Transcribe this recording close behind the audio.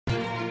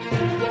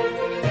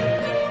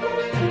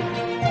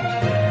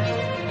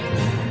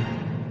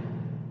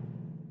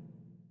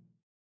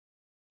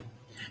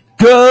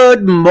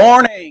Good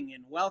morning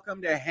and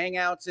welcome to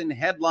Hangouts and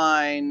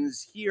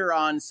Headlines here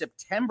on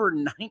September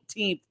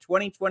 19th,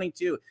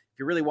 2022. If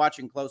you're really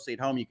watching closely at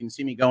home, you can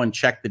see me go and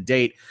check the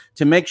date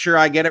to make sure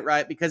I get it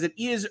right because it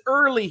is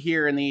early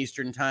here in the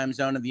Eastern time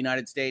zone of the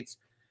United States.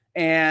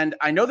 And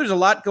I know there's a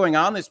lot going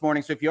on this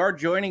morning. So if you are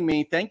joining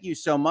me, thank you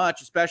so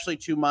much, especially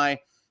to my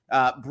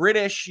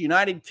British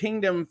United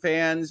Kingdom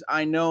fans.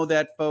 I know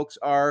that folks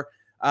are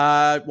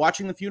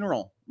watching the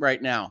funeral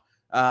right now.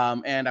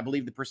 And I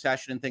believe the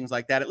procession and things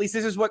like that. At least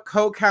this is what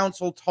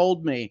co-counsel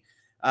told me.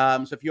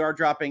 So if you are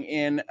dropping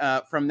in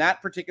from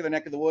that particular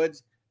neck of the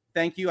woods,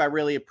 thank you. I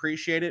really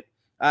appreciate it.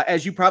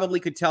 As you probably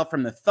could tell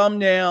from the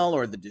thumbnail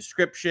or the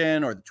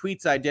description or the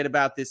tweets I did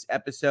about this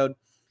episode,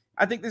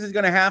 I think this is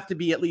going to have to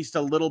be at least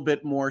a little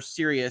bit more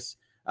serious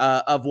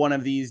of one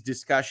of these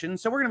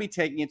discussions. So we're going to be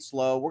taking it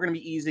slow. We're going to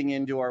be easing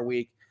into our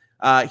week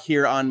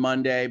here on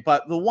Monday.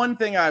 But the one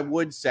thing I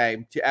would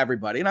say to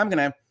everybody, and I'm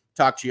going to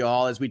talk to you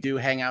all as we do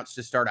hangouts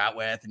to start out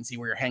with and see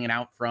where you're hanging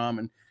out from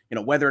and, you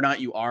know, whether or not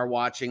you are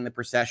watching the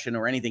procession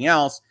or anything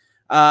else,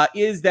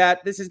 is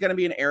that this is going to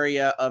be an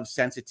area of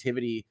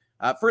sensitivity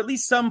for at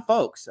least some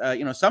folks.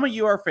 You know, some of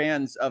you are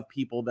fans of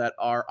people that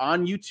are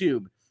on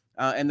YouTube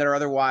and that are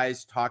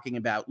otherwise talking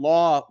about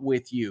law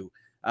with you,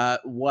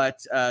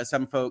 what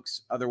some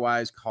folks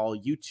otherwise call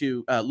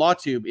YouTube,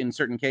 LawTube in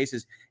certain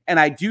cases. And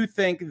I do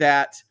think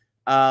that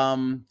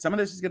some of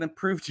this is going to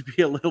prove to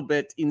be a little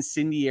bit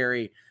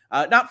incendiary.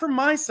 Not from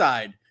my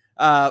side,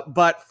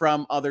 but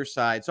from other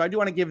sides. So I do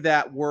want to give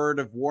that word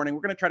of warning.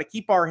 We're going to try to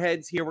keep our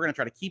heads here. We're going to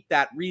try to keep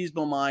that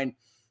reasonable mind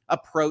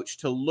approach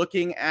to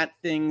looking at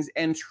things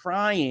and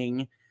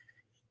trying,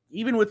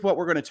 even with what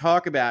we're going to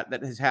talk about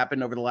that has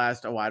happened over the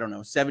last,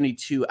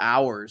 72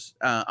 hours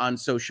on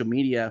social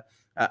media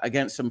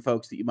against some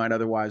folks that you might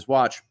otherwise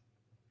watch.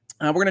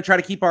 We're going to try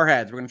to keep our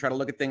heads. We're going to try to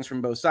look at things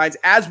from both sides.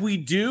 As we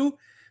do,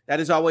 that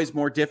is always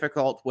more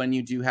difficult when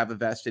you do have a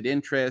vested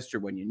interest or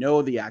when you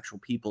know the actual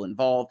people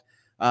involved.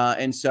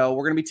 And so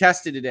we're going to be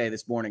tested today,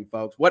 this morning,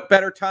 folks. What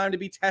better time to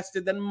be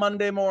tested than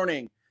Monday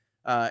morning?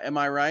 Am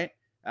I right?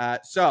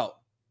 So,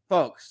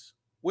 folks,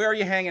 where are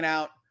you hanging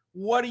out?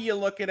 What are you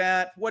looking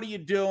at? What are you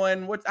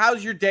doing?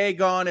 How's your day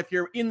gone if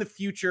you're in the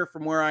future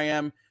from where I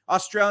am?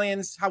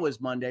 Australians, how was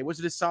Monday? Was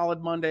it a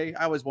solid Monday?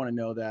 I always want to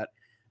know that.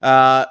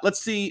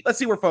 Let's see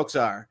where folks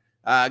are.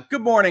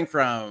 Good morning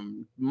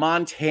from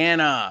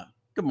Montana.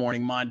 Good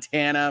morning,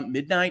 Montana.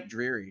 Midnight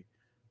Dreary.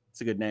 It's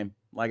a good name.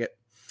 Like it.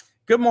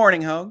 Good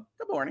morning, Hogue.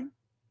 Good morning.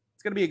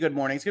 It's going to be a good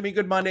morning. It's going to be a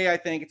good Monday, I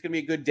think. It's going to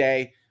be a good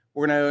day.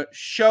 We're going to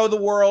show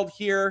the world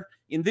here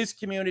in this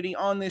community,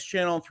 on this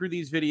channel, through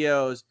these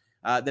videos,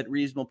 that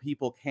reasonable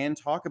people can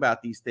talk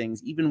about these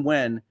things, even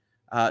when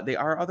they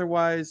are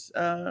otherwise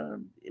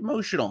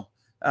emotional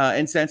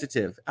and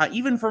sensitive,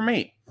 even for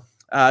me.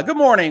 Good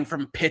morning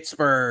from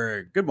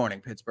Pittsburgh. Good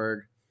morning,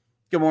 Pittsburgh.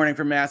 Good morning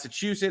from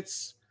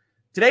Massachusetts.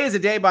 Today is a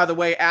day, by the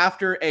way,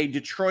 after a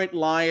Detroit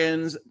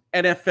Lions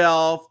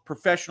NFL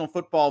professional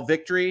football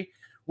victory,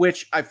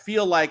 which I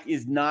feel like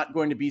is not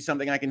going to be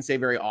something I can say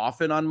very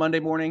often on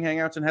Monday morning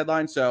Hangouts and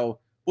Headlines. So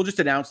we'll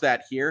just announce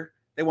that here.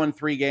 They won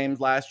 3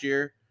 games last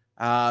year.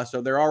 So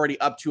they're already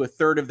up to a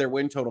third of their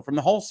win total from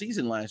the whole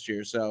season last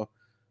year. So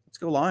let's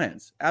go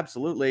Lions.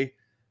 Absolutely.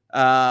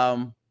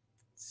 Let's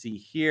see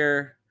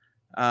here.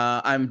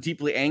 I'm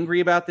deeply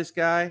angry about this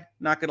guy.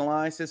 Not going to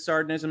lie, says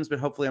Sardanisms, but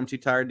hopefully I'm too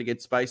tired to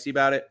get spicy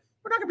about it.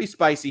 We're not going to be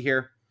spicy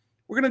here.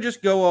 We're going to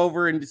just go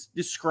over and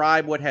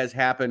describe what has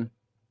happened.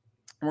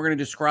 And we're going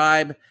to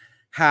describe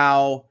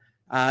how,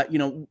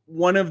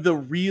 one of the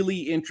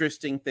really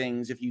interesting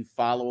things, if you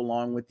follow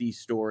along with these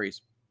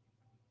stories,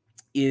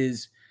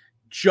 is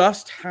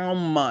just how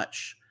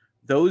much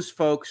those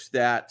folks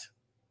that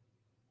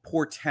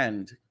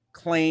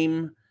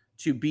claim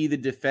to be the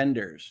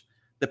defenders,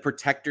 the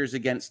protectors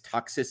against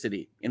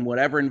toxicity in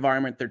whatever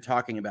environment they're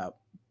talking about,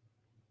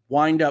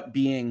 wind up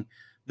being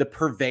the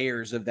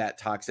purveyors of that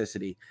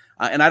toxicity.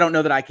 And I don't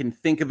know that I can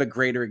think of a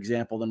greater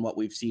example than what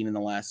we've seen in the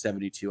last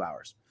 72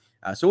 hours.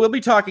 So we'll be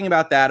talking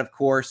about that, of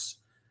course.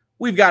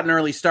 We've got an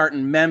early start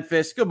in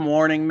Memphis. Good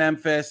morning,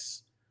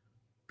 Memphis.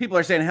 People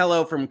are saying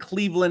hello from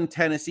Cleveland,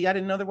 Tennessee. I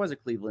didn't know there was a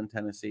Cleveland,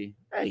 Tennessee.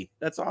 Hey,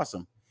 that's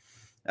awesome.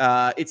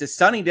 It's a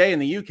sunny day in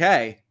the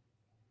UK.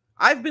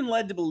 I've been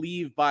led to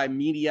believe by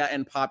media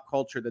and pop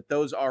culture that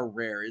those are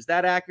rare. Is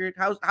that accurate?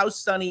 How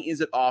sunny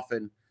is it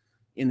often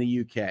in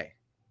the UK?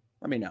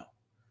 Let me know.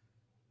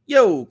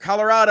 Yo,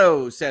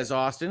 Colorado, says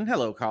Austin.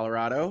 Hello,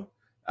 Colorado.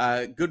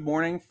 Good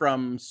morning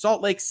from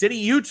Salt Lake City,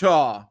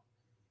 Utah.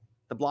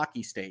 The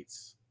blocky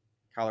states.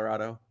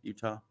 Colorado,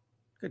 Utah.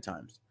 Good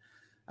times.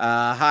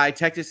 Hi,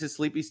 Texas is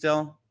sleepy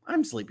still.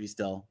 I'm sleepy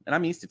still, and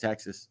I'm east of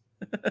Texas.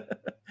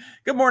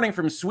 Good morning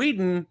from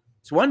Sweden.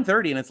 It's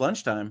 1:30 and it's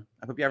lunchtime.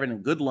 I hope you're having a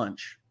good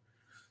lunch.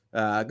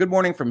 Good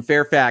morning from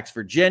Fairfax,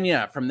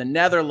 Virginia, from the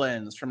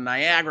Netherlands, from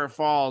Niagara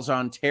Falls,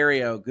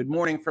 Ontario. Good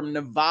morning from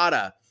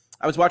Nevada.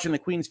 I was watching the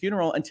Queen's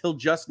funeral until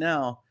just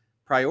now.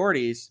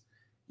 Priorities.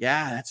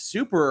 Yeah, that's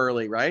super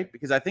early, right?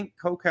 Because I think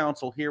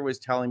co-counsel here was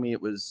telling me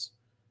it was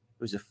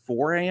a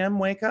 4 a.m.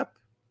 wake up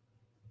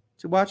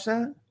to watch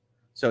that.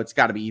 So it's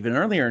got to be even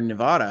earlier in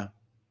Nevada.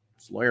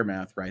 It's lawyer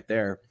math right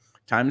there.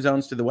 Time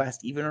zones to the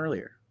west, even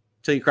earlier.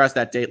 Till you cross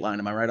that date line.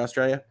 Am I right,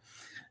 Australia?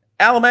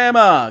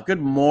 Alabama,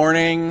 good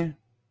morning.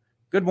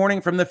 Good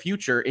morning from the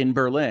future in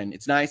Berlin.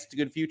 It's nice. It's a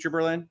good future,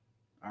 Berlin.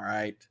 All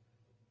right.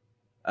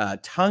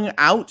 Tongue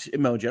out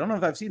emoji. I don't know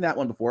if I've seen that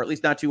one before, at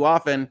least not too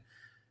often.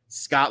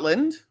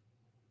 Scotland.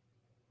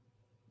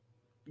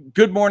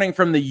 Good morning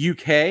from the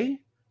UK.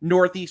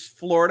 Northeast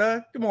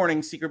Florida. Good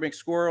morning, Secret Mix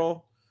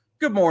Squirrel.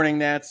 Good morning,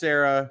 Nat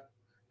Sarah.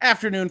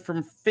 Afternoon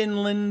from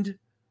Finland.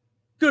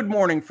 Good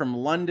morning from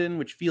London,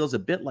 which feels a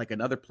bit like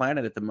another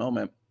planet at the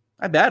moment.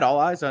 I bet all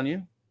eyes on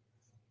you.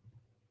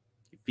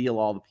 You feel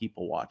all the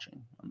people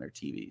watching on their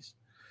TVs.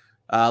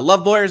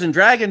 Love Lawyers and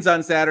Dragons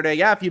on Saturday.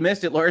 Yeah, if you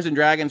missed it, Lawyers and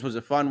Dragons was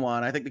a fun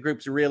one. I think the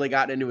group's really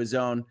gotten into a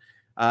zone.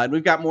 And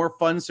we've got more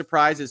fun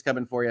surprises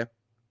coming for you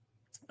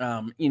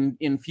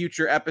in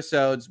future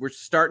episodes. We're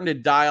starting to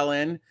dial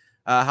in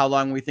how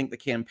long we think the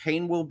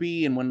campaign will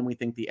be and when we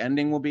think the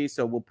ending will be.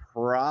 So we'll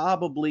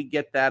probably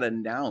get that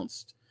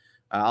announced.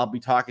 I'll be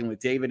talking with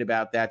David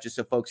about that just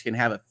so folks can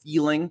have a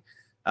feeling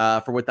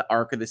for what the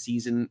arc of the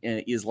season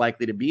is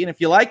likely to be. And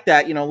if you like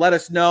that, let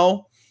us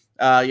know.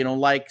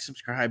 Like,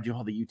 subscribe, do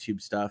all the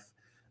YouTube stuff.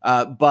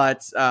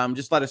 But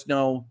just let us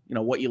know,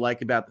 what you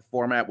like about the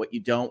format, what you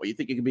don't, what you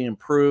think it could be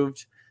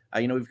improved.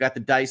 We've got the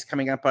dice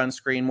coming up on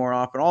screen more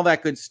often, all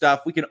that good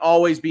stuff. We can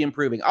always be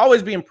improving,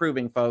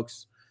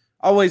 folks,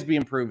 always be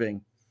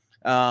improving.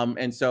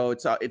 And so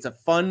it's a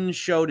fun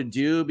show to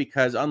do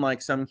because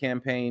unlike some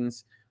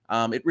campaigns,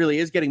 it really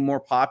is getting more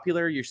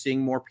popular. You're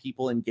seeing more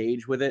people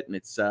engage with it.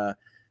 And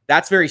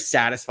that's very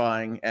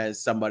satisfying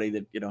as somebody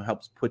that,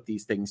 helps put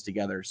these things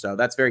together. So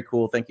that's very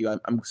cool. Thank you.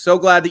 I'm so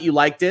glad that you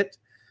liked it.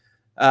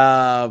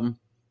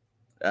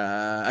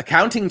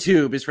 Accounting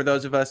Tube is for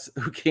those of us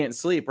who can't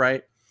sleep,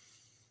 right?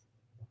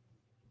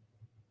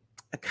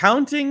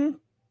 Accounting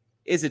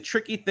is a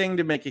tricky thing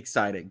to make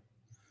exciting.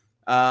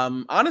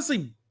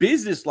 Honestly,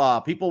 business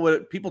law,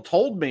 people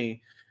told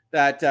me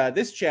that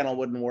this channel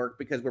wouldn't work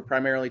because we're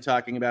primarily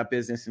talking about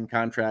business and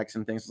contracts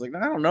and things. It's like,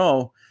 I don't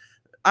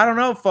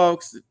know,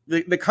 folks.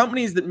 The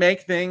companies that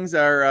make things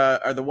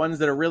are the ones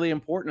that are really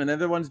important, and they're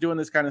the ones doing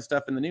this kind of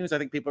stuff in the news. I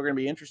think people are going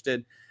to be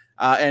interested.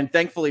 And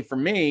thankfully for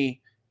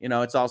me,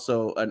 it's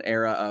also an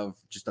era of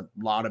just a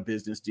lot of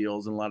business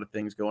deals and a lot of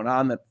things going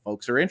on that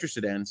folks are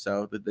interested in.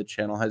 So the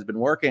channel has been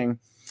working.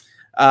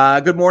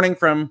 Good morning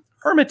from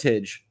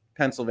Hermitage,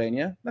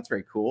 Pennsylvania. That's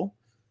very cool.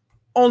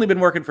 Only been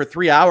working for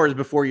 3 hours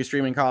before you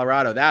stream in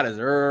Colorado. That is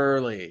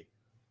early.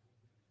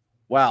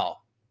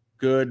 Well,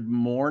 good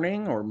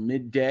morning or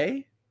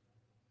midday,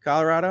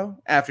 Colorado.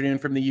 Afternoon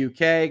from the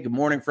UK. Good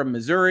morning from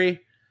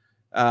Missouri.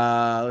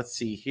 Let's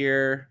see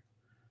here.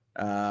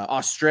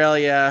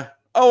 Australia.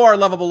 Oh, our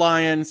lovable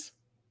Lions.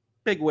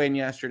 Big win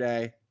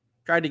yesterday.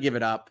 Tried to give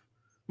it up.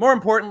 More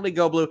importantly,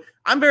 go blue.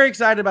 I'm very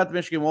excited about the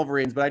Michigan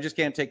Wolverines, but I just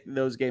can't take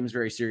those games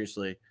very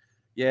seriously.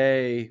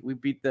 Yay. We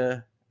beat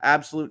the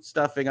absolute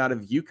stuffing out of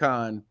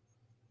UConn.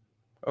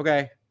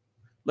 Okay.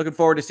 Looking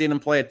forward to seeing them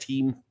play a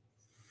team.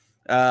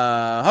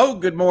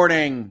 Good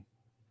morning.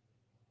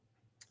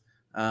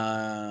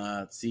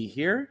 Let's see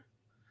here.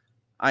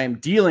 I am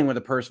dealing with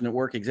a person at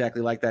work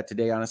exactly like that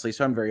today, honestly,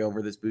 so I'm very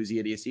over this Bouzy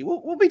idiocy.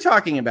 We'll be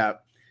talking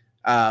about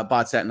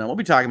Bot Sentinel. We'll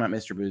be talking about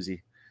Mr.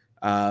 Bouzy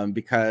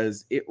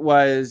because it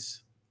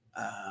was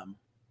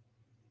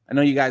I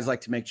know you guys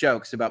like to make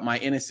jokes about my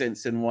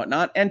innocence and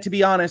whatnot. And to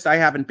be honest, I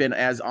haven't been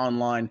as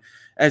online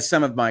as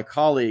some of my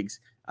colleagues,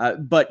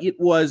 but it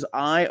was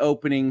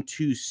eye-opening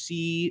to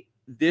see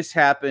this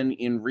happen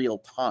in real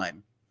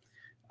time.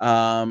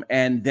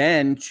 And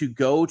then to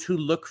go to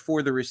look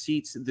for the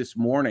receipts this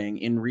morning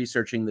in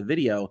researching the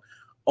video,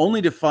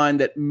 only to find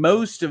that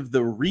most of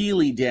the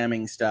really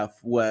damning stuff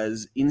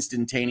was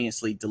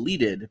instantaneously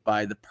deleted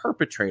by the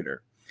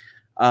perpetrator,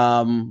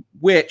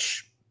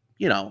 which,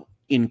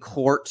 in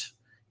court,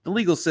 the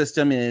legal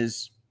system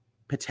is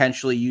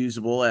potentially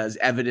usable as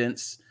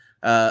evidence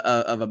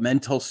of a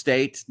mental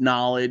state,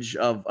 knowledge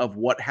of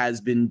what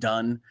has been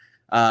done,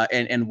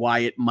 and why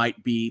it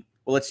might be,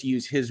 well, let's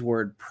use his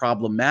word,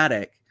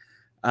 problematic.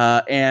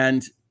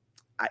 And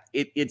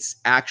it's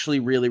actually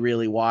really,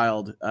 really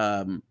wild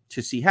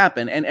to see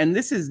happen. And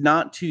this is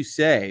not to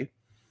say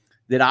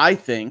that I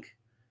think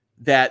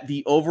that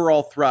the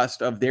overall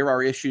thrust of there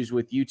are issues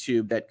with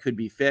YouTube that could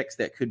be fixed,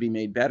 that could be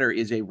made better,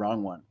 is a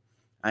wrong one.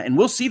 And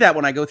we'll see that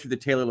when I go through the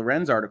Taylor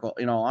Lorenz article.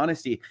 In all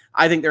honesty,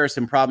 I think there are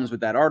some problems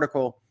with that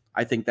article.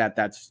 I think that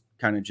that's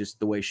kind of just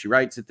the way she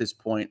writes at this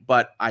point.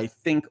 But I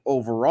think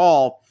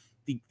overall,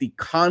 the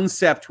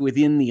concept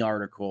within the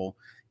article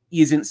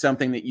isn't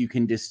something that you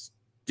can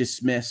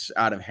dismiss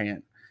out of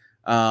hand.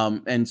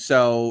 And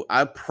so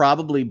I'd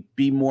probably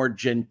be more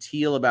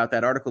genteel about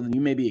that article than you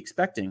may be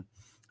expecting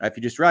if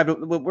you just arrived.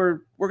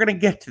 We're going to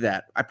get to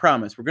that. I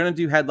promise. We're going to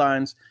do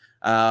headlines.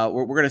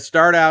 We're going to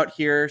start out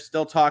here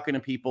still talking to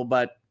people,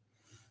 but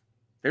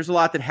there's a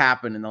lot that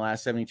happened in the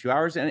last 72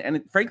 hours.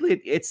 And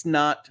frankly, it's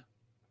not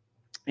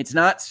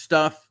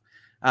stuff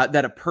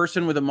that a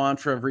person with a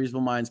mantra of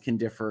reasonable minds can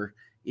differ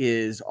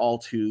is all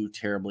too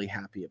terribly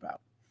happy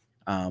about.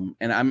 And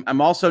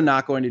I'm also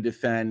not going to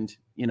defend,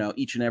 you know,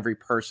 each and every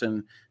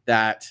person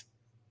that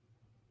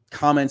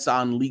comments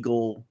on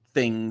legal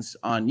things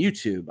on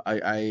YouTube.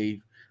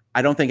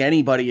 I don't think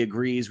anybody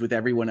agrees with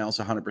everyone else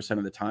 100%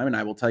 of the time. And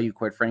I will tell you,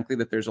 quite frankly,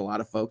 that there's a lot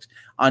of folks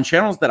on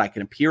channels that I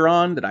can appear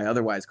on, that I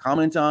otherwise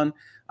comment on,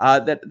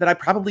 that I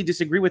probably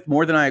disagree with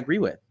more than I agree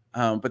with.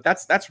 But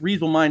that's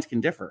reasonable minds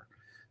can differ.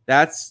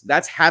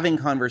 That's having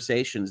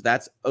conversations.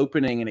 That's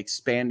opening and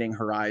expanding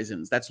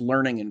horizons. That's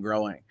learning and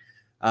growing.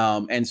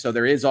 And so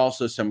there is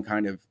also some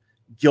kind of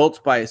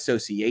guilt by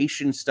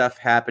association stuff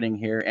happening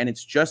here. And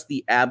it's just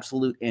the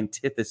absolute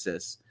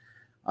antithesis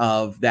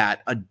of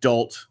that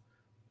adult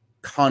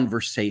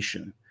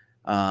conversation.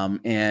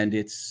 And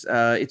it's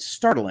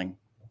startling,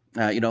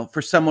 you know,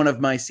 for someone of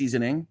my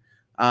seasoning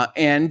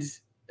and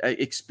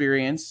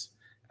experience.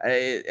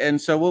 And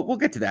so we'll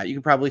get to that. You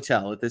can probably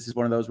tell that this is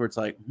one of those where it's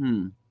like,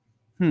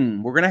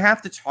 we're going to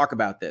have to talk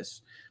about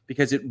this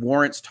because it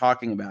warrants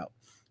talking about.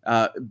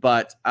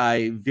 But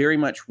I very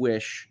much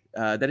wish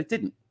that it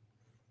didn't.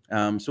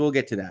 So we'll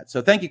get to that.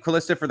 So thank you,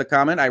 Callista, for the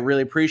comment. I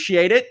really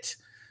appreciate it.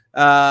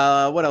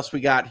 What else we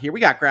got here? We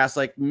got Grass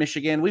Lake,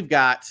 Michigan. We've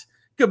got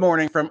good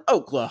morning from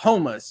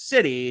Oklahoma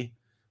City.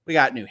 We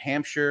got New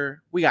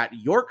Hampshire. We got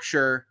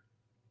Yorkshire.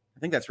 I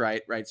think that's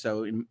right. Right.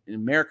 So in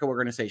America, we're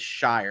going to say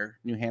Shire,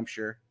 New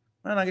Hampshire.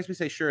 Well, I guess we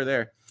say sure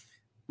there.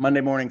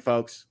 Monday morning,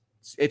 folks.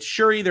 It's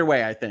sure either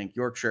way, I think.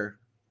 Yorkshire.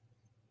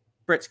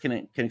 Brits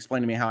can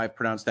explain to me how I've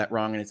pronounced that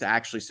wrong, and it's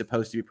actually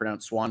supposed to be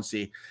pronounced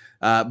Swansea.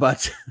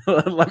 But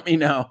let me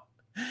know.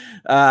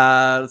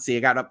 Let's see. I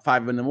got up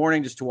 5 in the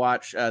morning just to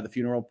watch the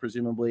funeral,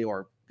 presumably,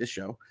 or this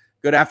show.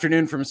 Good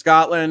afternoon from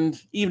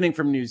Scotland. Evening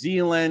from New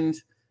Zealand.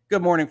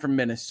 Good morning from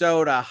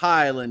Minnesota,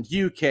 Highland,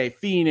 UK,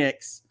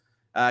 Phoenix.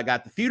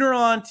 Got the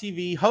funeral on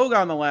TV. Hogue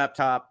on the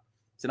laptop.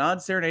 It's an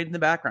odd serenade in the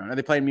background. Are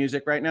they playing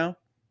music right now?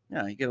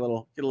 Yeah, you get a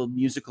little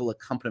musical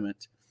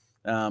accompaniment.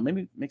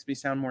 Maybe it makes me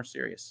sound more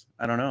serious.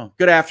 I don't know.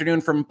 Good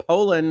afternoon from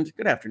Poland.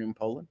 Good afternoon,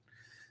 Poland.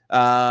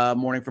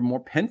 Morning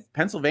from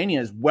Pennsylvania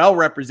is well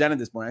represented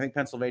this morning. I think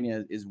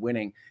Pennsylvania is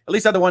winning. At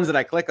least on the ones that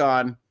I click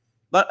on.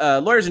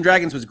 Lawyers and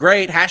Dragons was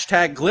great.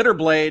 Hashtag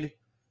Glitterblade.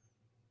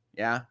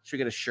 Yeah, should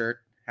get a shirt.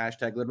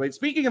 Hashtag Glitterblade.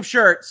 Speaking of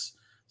shirts,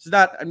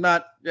 I'm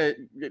not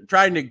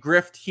trying to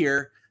grift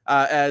here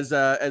as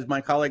my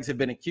colleagues have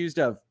been accused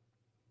of.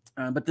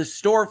 But the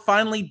store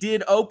finally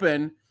did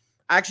open.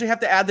 I actually have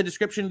to add the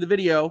description to the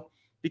video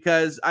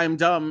because I'm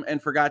dumb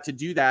and forgot to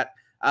do that.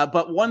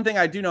 But one thing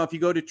I do know, if you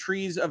go to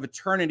Trees of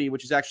Eternity,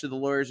 which is actually the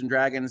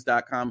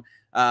lawyersanddragons.com,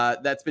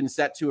 that's been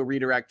set to a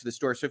redirect to the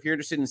store. So if you're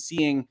interested in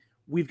seeing,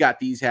 we've got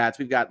these hats,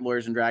 we've got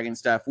Lawyers and Dragons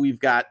stuff, we've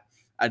got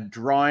a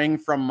drawing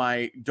from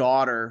my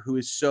daughter who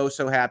is so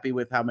happy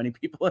with how many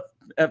people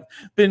have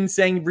been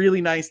saying really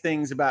nice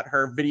things about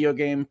her video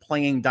game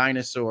playing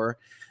dinosaur.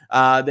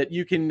 That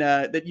you can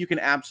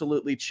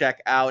absolutely check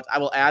out. I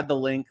will add the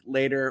link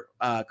later.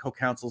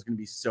 Co-counsel is going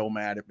to be so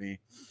mad at me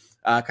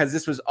because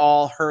this was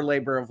all her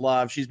labor of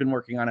love. She's been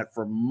working on it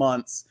for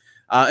months.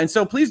 And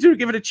so please do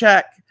give it a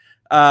check.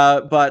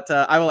 But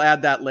I will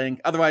add that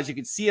link. Otherwise, you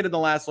can see it in the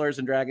last Lawyers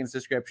and Dragons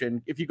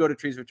description. If you go to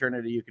Trees of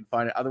Eternity, you can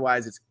find it.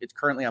 Otherwise, it's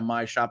currently on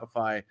my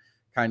Shopify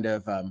kind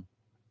of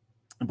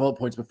bullet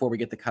points before we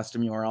get the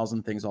custom URLs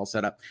and things all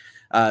set up.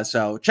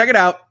 So check it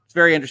out. It's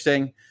very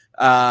interesting.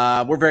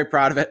 We're very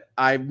proud of it.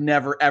 I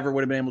never, ever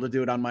would have been able to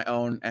do it on my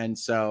own. And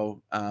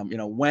so, you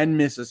know, when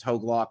Mrs.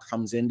 Hoglaw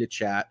comes into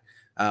chat,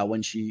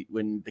 when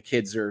the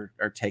kids are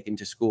taken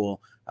to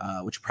school,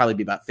 which will probably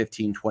be about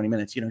 15, 20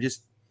 minutes, you know,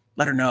 just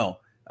let her know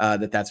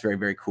that's very,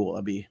 very cool.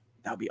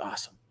 That'll be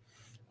awesome.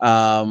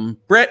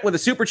 Britt with a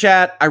super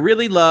chat. I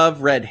really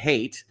love red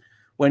hate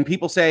when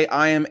people say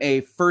I am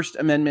a First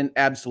Amendment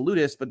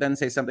absolutist, but then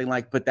say something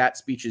like, but that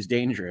speech is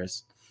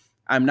dangerous.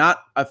 I'm not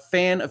a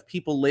fan of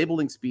people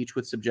labeling speech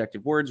with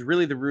subjective words.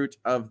 Really, the root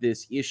of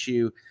this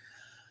issue,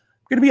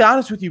 I'm going to be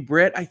honest with you,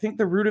 Britt, I think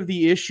the root of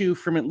the issue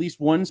from at least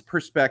one's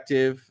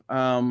perspective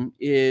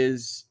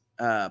is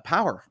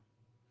power.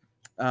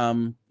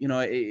 You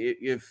know,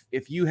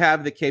 if you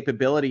have the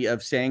capability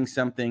of saying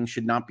something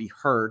should not be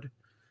heard,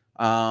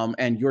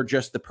 and you're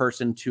just the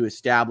person to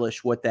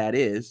establish what that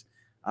is,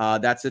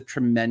 that's a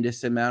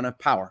tremendous amount of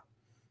power.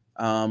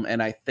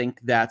 And I think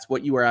that's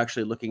what you are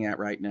actually looking at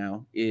right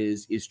now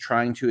is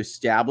trying to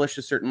establish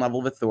a certain level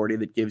of authority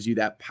that gives you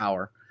that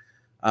power,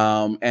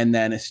 and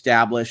then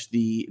establish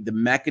the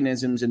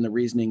mechanisms and the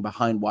reasoning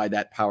behind why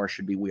that power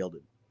should be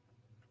wielded.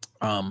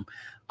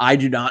 I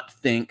do not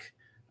think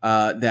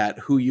that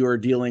who you are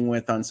dealing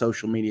with on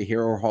social media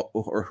here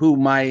or who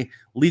my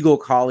legal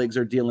colleagues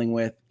are dealing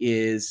with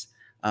is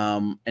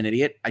an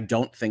idiot. I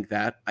don't think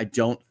that. I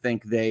don't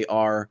think they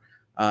are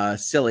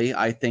silly.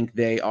 I think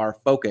they are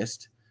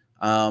focused.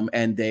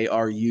 And they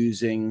are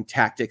using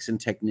tactics and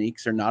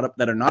techniques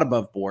that are not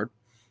above board,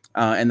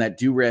 and that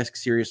do risk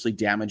seriously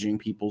damaging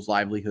people's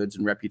livelihoods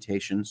and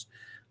reputations.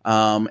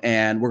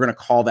 And we're going to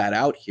call that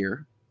out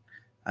here.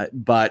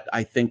 But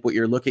I think what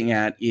you're looking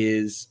at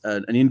is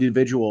an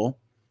individual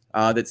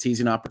that sees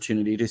an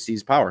opportunity to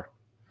seize power.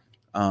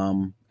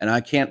 And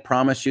I can't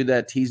promise you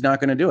that he's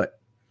not going to do it.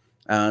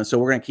 So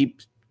we're going to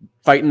keep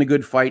fighting the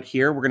good fight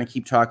here. We're going to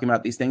keep talking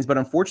about these things. But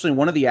unfortunately,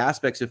 one of the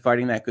aspects of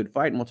fighting that good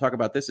fight, and we'll talk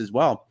about this as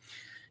well,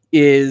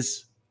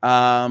 is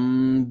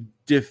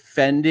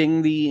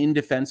defending the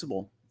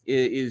indefensible,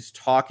 is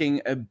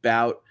talking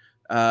about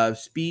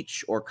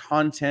speech or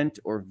content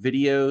or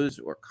videos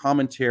or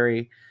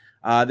commentary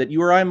that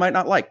you or I might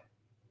not like.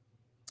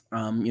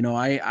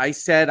 I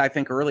said, I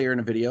think earlier in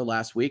a video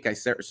last week, I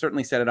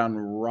certainly said it on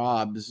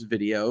Rob's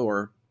video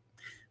or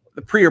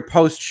the pre or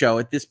post show.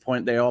 At this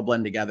point, they all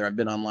blend together. I've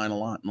been online a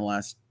lot in the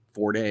last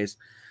 4 days.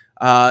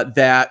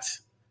 That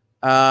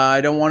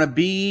I don't want to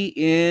be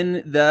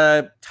in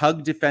the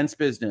tug defense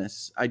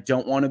business. I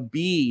don't want to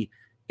be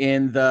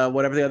in the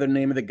whatever the other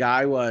name of the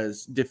guy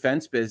was,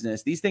 defense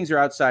business. These things are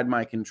outside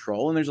my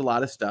control, and there's a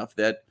lot of stuff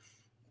that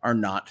are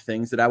not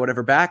things that I would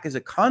ever back as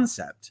a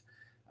concept.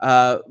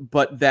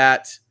 But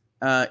that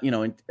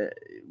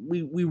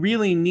we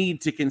really need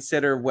to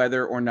consider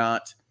whether or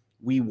not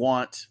we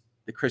want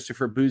the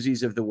Christopher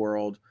Bouzys of the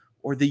world,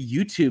 or the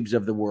YouTubes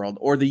of the world,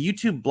 or the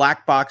YouTube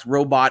black box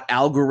robot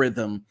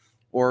algorithm,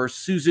 or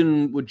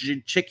Susan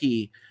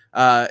Wojcicki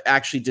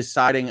actually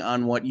deciding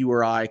on what you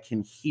or I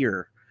can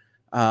hear.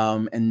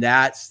 And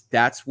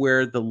that's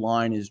where the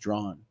line is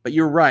drawn. But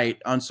you're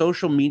right. On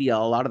social media, a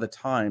lot of the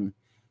time,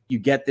 you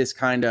get this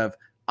kind of,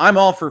 I'm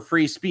all for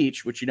free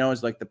speech, which,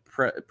 is like the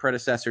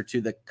predecessor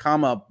to the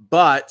comma,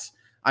 but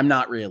I'm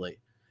not really.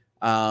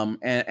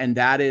 And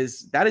that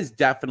is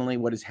definitely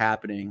what is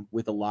happening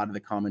with a lot of the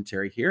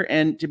commentary here.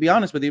 And to be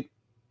honest with you,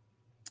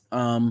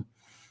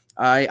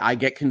 I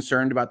get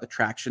concerned about the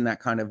traction that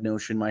kind of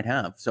notion might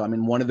have. So, I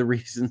mean, one of the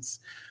reasons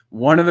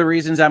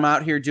I'm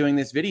out here doing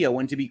this video,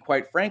 when to be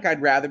quite frank,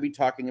 I'd rather be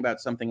talking about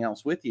something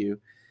else with you,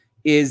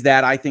 is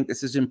that I think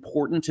this is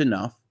important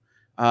enough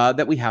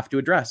that we have to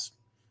address.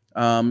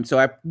 So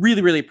I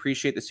really, really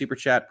appreciate the super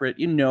chat, Britt.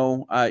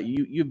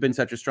 You've been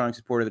such a strong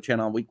supporter of the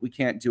channel. We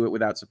can't do it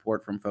without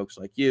support from folks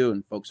like you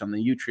and folks on the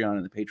Utreon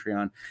and the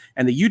Patreon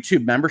and the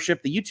YouTube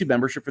membership. The YouTube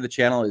membership for the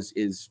channel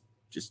is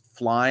just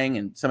flying,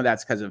 and some of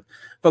that's because of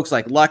folks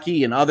like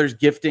Lucky and others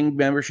gifting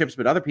memberships,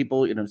 but other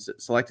people,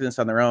 selecting this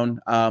on their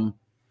own.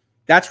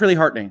 That's really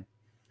heartening.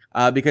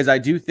 Because I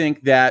do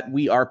think that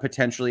we are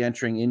potentially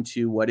entering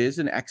into what is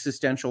an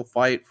existential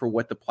fight for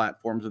what the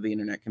platforms of the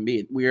internet can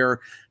be.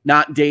 We're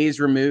not days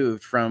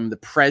removed from the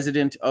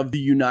president of the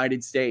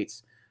United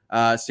States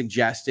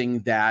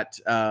suggesting that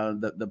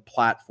the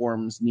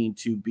platforms need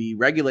to be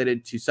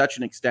regulated to such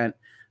an extent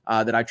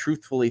that I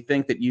truthfully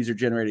think that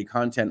user-generated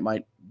content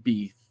might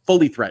be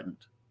fully threatened,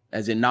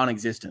 as in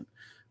non-existent,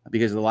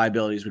 because the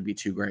liabilities would be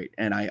too great.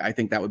 And I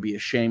think that would be a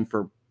shame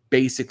for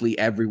basically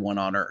everyone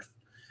on Earth.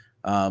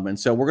 And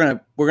so we're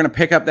gonna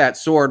pick up that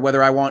sword,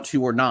 whether I want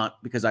to or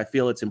not, because I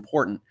feel it's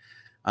important.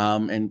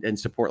 And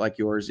support like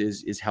yours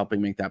is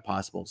helping make that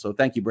possible. So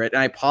thank you, Britt.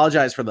 And I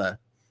apologize for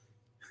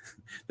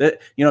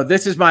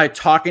this is my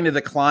talking to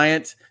the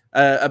client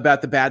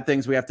about the bad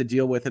things we have to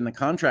deal with in the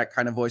contract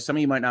kind of voice. Some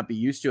of you might not be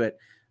used to it,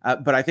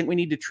 but I think we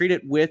need to treat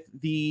it with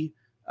the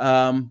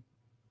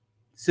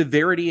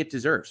severity it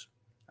deserves.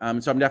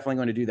 So I'm definitely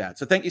going to do that.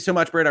 So thank you so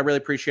much, Britt. I really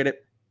appreciate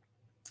it.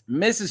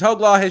 Mrs.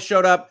 Hoglaw has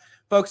showed up.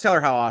 Folks, tell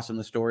her how awesome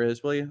the story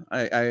is, will you?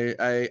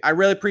 I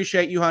really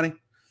appreciate you, honey.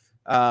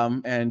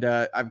 And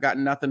I've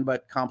gotten nothing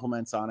but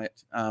compliments on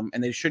it.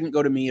 And they shouldn't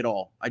go to me at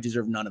all. I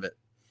deserve none of it.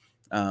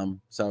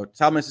 So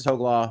tell Mrs.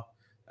 Hoglaw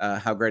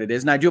how great it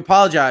is. And I do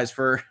apologize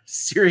for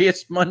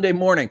serious Monday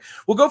morning.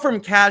 We'll go from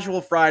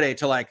casual Friday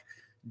to like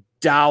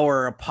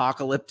dour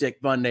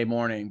apocalyptic Monday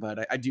morning,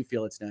 but I do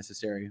feel it's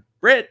necessary.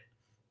 Britt,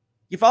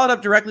 you followed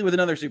up directly with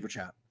another super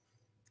chat.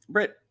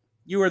 Britt,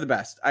 you are the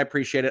best. I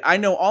appreciate it. I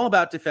know all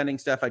about defending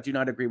stuff I do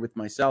not agree with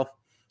myself.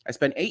 I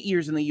spent 8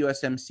 years in the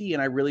USMC,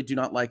 and I really do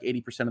not like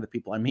 80% of the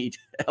people I meet.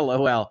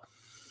 LOL.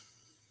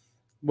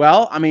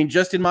 Well, I mean,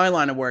 just in my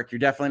line of work, you're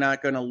definitely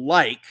not going to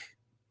like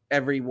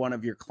every one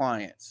of your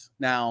clients.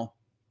 Now,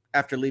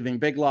 after leaving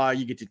Big Law,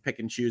 you get to pick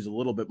and choose a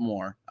little bit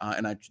more,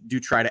 and I do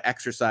try to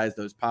exercise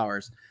those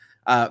powers.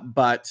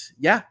 But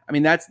yeah, I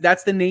mean,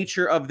 that's the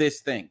nature of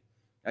this thing.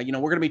 We're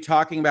going to be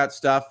talking about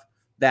stuff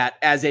that,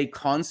 as a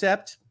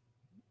concept,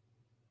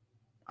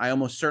 I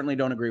almost certainly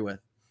don't agree with.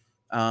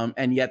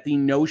 And yet the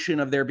notion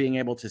of their being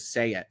able to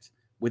say it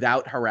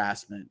without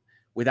harassment,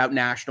 without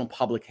national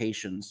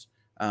publications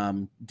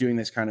doing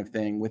this kind of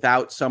thing,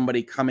 without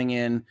somebody coming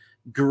in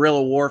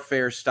guerrilla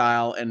warfare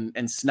style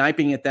and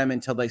sniping at them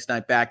until they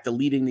snipe back,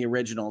 deleting the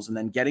originals, and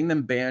then getting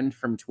them banned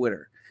from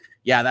Twitter.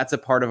 Yeah, that's a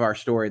part of our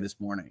story this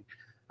morning.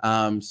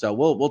 So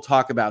we'll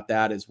talk about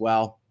that as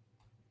well.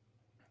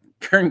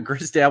 Karen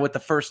Grisdale with the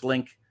first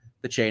link,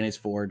 the chain is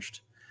forged.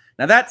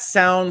 Now, that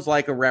sounds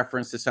like a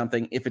reference to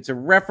something. If it's a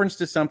reference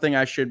to something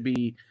I should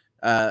be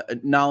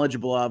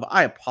knowledgeable of,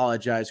 I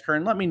apologize,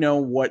 Karen. Let me know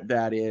what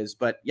that is.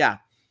 But yeah,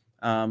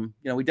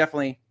 we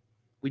definitely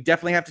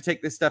have to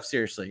take this stuff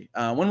seriously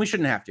when we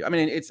shouldn't have to. I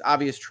mean, it's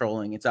obvious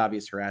trolling, it's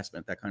obvious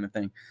harassment, that kind of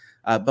thing.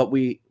 But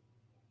we're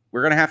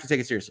going to have to take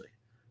it seriously.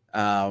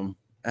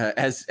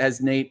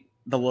 As Nate,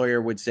 the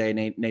lawyer, would say,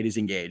 Nate is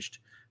engaged.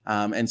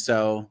 And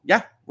so,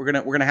 yeah, we're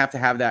gonna have to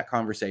have that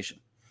conversation.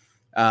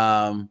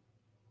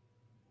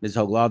 Ms.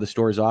 Hoglaw, the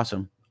store is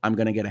awesome. I'm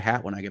going to get a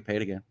hat when I get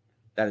paid again.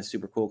 That is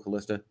super cool,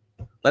 Callista.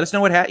 Let us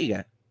know what hat you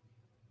get.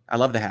 I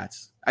love the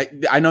hats.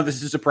 I know this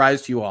is a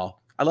surprise to you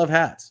all. I love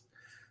hats.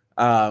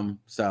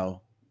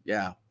 So,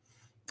 yeah.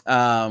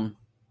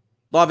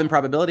 Law of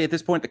improbability. At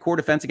this point, the core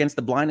defense against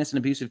the blindness and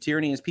abuse of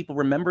tyranny is people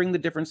remembering the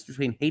difference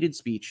between hated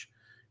speech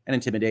and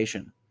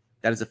intimidation.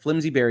 That is a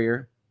flimsy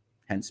barrier,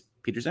 hence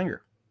Peter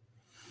Singer.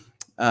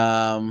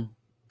 And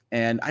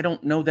I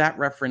don't know that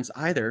reference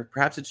either.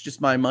 Perhaps it's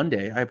just my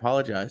Monday. I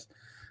apologize.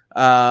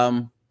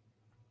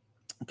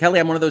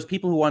 Kelly, I'm one of those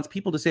people who wants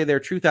people to say their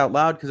truth out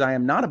loud because I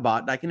am not a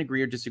bot and I can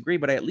agree or disagree,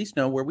 but I at least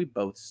know where we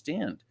both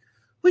stand.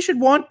 We should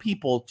want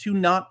people to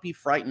not be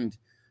frightened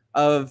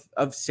of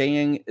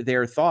saying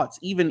their thoughts,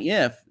 even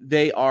if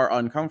they are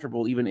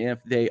uncomfortable, even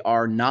if they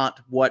are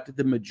not what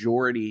the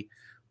majority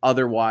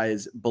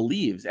otherwise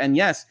believes. And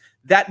yes,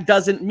 that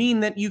doesn't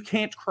mean that you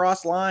can't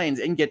cross lines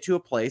and get to a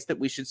place that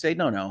we should say,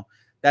 no,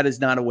 that is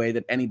not a way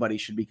that anybody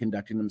should be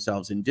conducting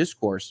themselves in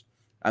discourse.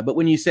 But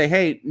when you say,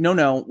 hey,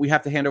 no, we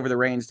have to hand over the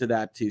reins to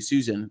that to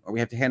Susan, or we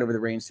have to hand over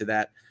the reins to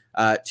that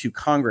to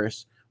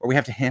Congress, or we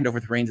have to hand over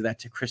the reins of that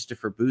to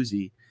Christopher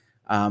Bouzy,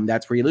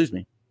 that's where you lose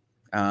me.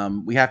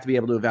 We have to be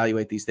able to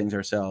evaluate these things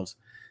ourselves.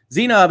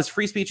 Zenob's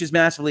free speech is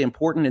massively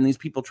important, and these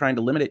people trying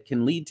to limit it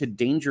can lead to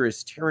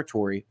dangerous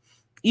territory,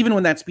 even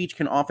when that speech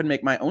can often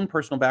make my own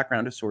personal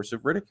background a source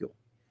of ridicule.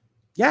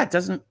 Yeah, it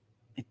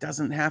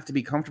doesn't have to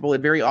be comfortable.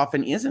 It very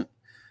often isn't.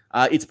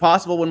 It's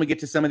possible when we get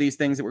to some of these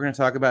things that we're going to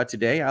talk about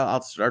today,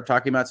 I'll start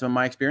talking about some of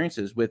my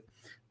experiences with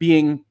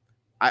being,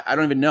 I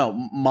don't even know,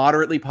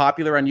 moderately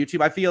popular on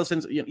YouTube. I feel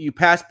since you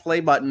pass play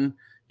button,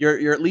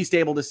 you're at least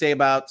able to say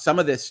about some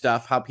of this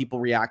stuff, how people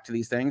react to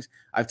these things.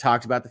 I've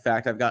talked about the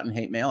fact I've gotten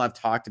hate mail. I've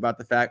talked about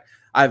the fact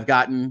I've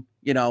gotten,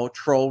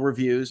 troll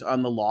reviews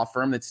on the law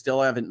firm that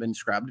still haven't been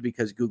scrubbed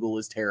because Google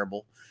is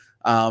terrible.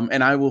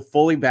 And I will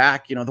fully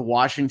back, the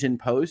Washington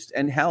Post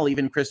and hell,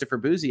 even Christopher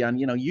Bouzy on,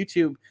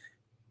 YouTube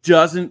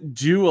doesn't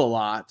do a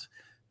lot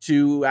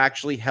to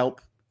actually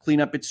help clean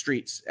up its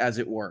streets, as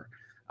it were.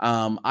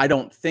 I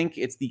don't think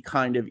it's the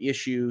kind of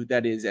issue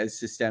that is as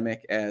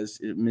systemic as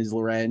Ms.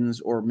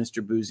 Lorenz or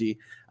Mr. Bouzy.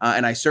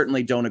 And I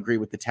certainly don't agree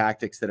with the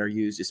tactics that are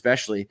used,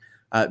 especially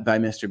by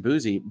Mr.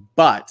 Bouzy.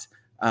 But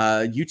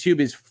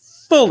YouTube is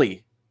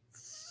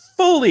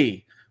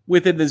fully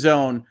within the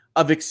zone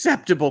of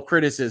acceptable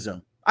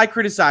criticism. I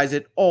criticize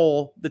it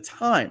all the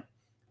time.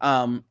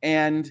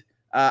 And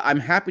I'm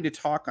happy to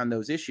talk on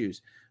those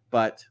issues.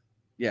 But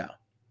yeah,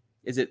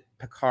 is it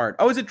Picard?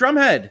 Oh, is it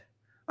Drumhead?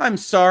 I'm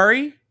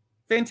sorry.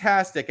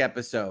 Fantastic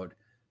episode.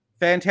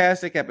 And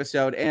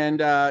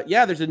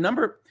yeah, there's a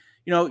number,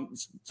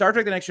 Star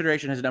Trek The Next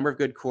Generation has a number of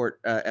good court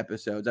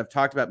episodes. I've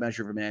talked about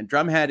Measure of a Man.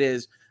 Drumhead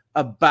is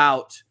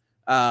about,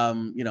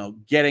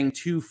 getting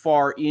too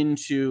far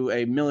into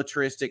a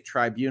militaristic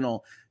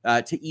tribunal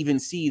to even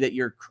see that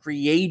you're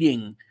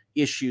creating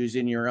issues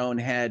in your own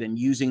head and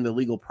using the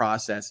legal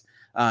process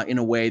in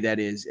a way that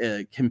is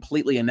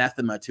completely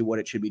anathema to what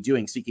it should be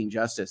doing, seeking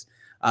justice.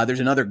 There's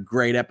another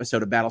great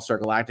episode of Battlestar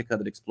Galactica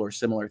that explores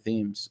similar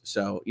themes.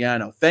 So, yeah,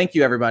 no, thank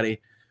you,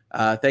 everybody.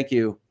 Thank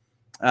you.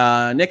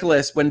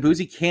 Nicholas, when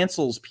Bouzy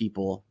cancels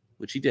people,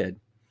 which he did,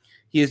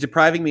 he is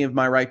depriving me of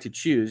my right to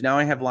choose. Now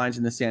I have lines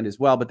in the sand as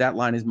well, but that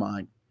line is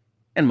mine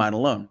and mine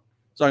alone.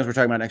 As long as we're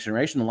talking about Next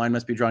Generation, the line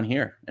must be drawn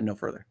here and no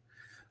further.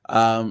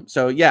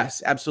 So,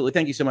 yes, absolutely.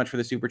 Thank you so much for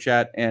the super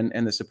chat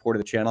and the support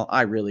of the channel.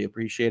 I really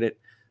appreciate it.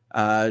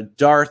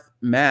 Darth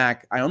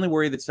Mac, I only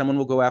worry that someone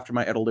will go after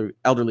my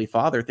elderly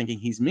father thinking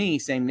he's me,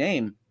 same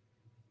name.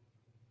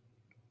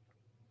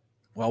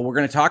 Well, we're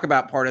going to talk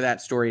about part of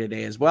that story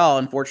today as well,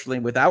 unfortunately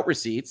without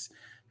receipts,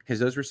 because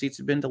those receipts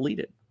have been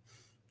deleted.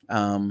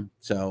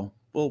 So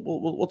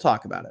we'll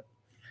talk about it.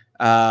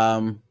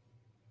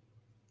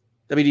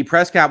 WD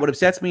Prescott, what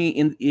upsets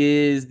me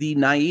is the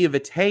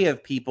naivete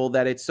of people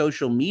that it's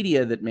social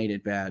media that made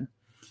it bad.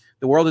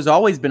 The world has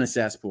always been a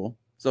cesspool.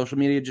 Social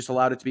media just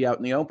allowed it to be out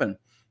in the open.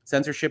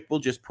 Censorship will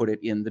just put it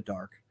in the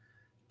dark.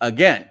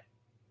 Again,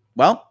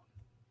 well,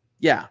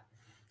 yeah.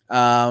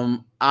 I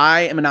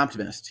am an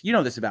optimist. You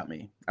know this about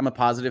me. I'm a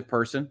positive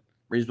person.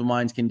 Reasonable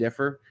minds can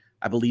differ.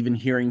 I believe in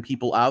hearing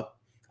people out.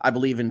 I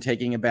believe in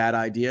taking a bad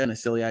idea and a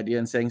silly idea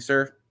and saying,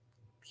 sir,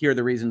 here are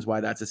the reasons why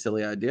that's a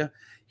silly idea.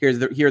 Here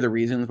are the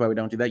reasons why we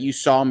don't do that. You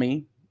saw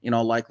me, in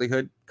all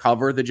likelihood,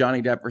 cover the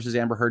Johnny Depp versus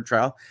Amber Heard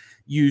trial.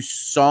 You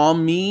saw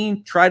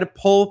me try to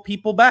pull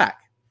people back.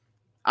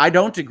 I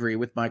don't agree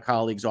with my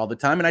colleagues all the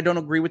time, and I don't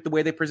agree with the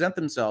way they present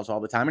themselves all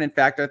the time. And in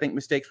fact, I think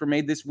mistakes were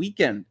made this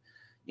weekend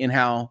in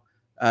how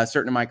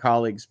certain of my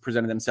colleagues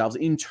presented themselves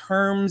in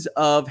terms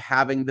of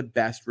having the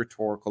best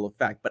rhetorical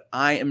effect. But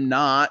I am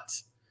not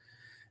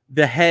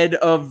the head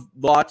of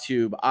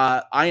LawTube.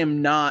 I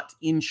am not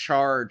in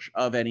charge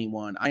of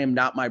anyone. I am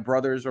not my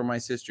brother's or my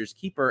sister's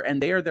keeper, and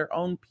they are their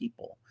own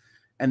people.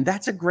 And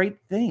that's a great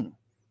thing.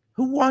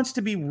 Who wants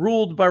to be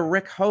ruled by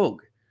Rick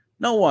Hogue?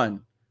 No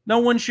one. No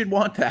one should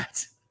want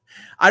that.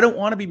 I don't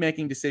want to be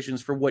making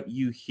decisions for what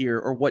you hear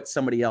or what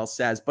somebody else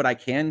says, but I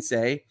can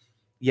say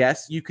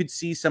yes, you could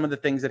see some of the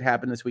things that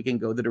happened this weekend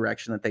go the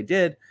direction that they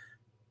did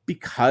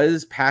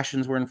because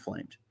passions were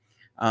inflamed.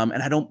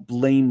 And I don't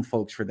blame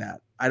folks for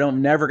that.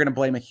 I'm never going to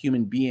blame a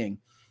human being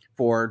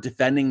for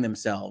defending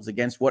themselves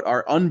against what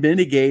are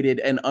unmitigated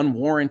and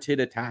unwarranted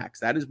attacks.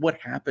 That is what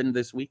happened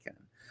this weekend.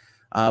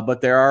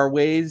 But there are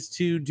ways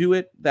to do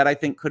it that I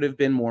think could have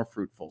been more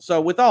fruitful.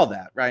 So with all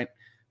that, right,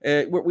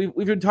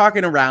 we've been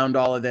talking around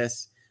all of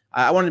this.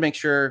 I wanted to make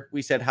sure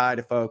we said hi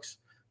to folks.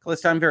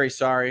 Calista, I'm very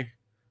sorry.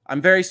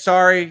 I'm very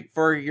sorry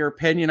for your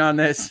opinion on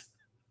this.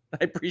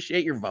 I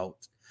appreciate your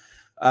vote.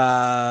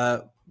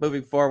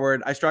 Moving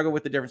forward, I struggle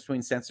with the difference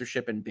between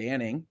censorship and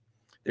banning.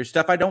 There's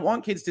stuff I don't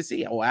want kids to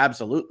see. Oh,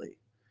 absolutely.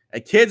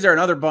 Kids are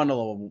another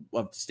bundle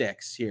of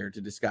sticks here to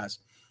discuss.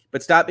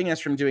 But stopping us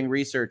from doing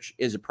research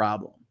is a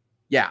problem.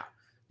 Yeah.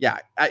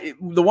 The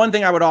one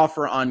thing I would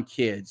offer on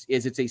kids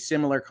is it's a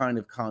similar kind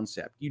of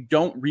concept. You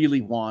don't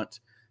really want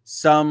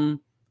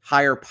some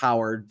higher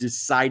power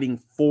deciding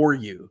for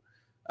you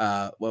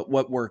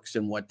what works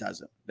and what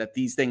doesn't. That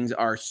these things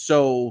are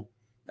so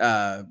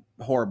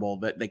horrible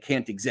that they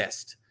can't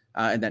exist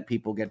and that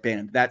people get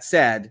banned. That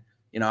said,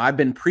 I've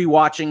been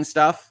pre-watching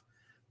stuff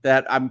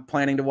that I'm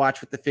planning to watch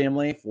with the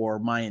family for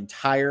my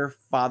entire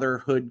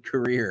fatherhood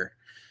career.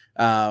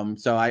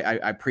 So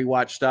I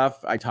pre-watch stuff.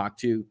 I talk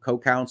to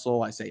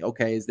co-counsel. I say,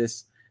 okay, is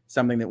this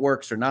something that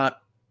works or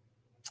not?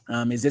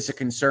 Is this a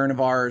concern of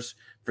ours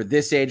for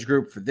this age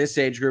group, for this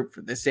age group,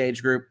 for this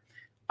age group?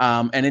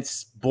 And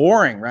it's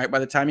boring, right? By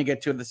the time you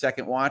get to the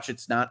second watch,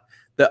 it's not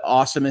the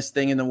awesomest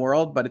thing in the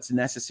world, but it's a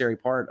necessary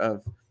part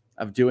of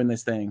doing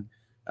this thing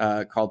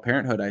called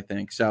parenthood, I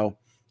think. So,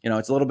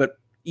 it's a little bit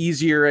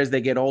easier as they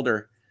get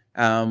older.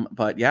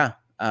 But yeah,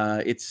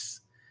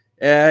 it's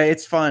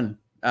fun.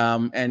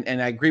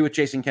 And I agree with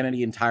Jason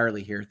Kennedy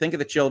entirely here. Think of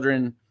the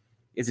children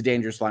is a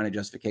dangerous line of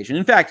justification.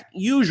 In fact,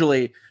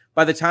 usually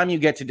by the time you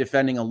get to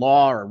defending a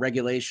law or a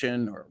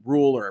regulation or a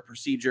rule or a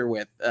procedure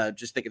with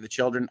just think of the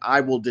children,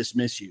 I will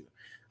dismiss you.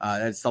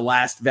 That's the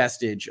last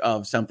vestige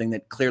of something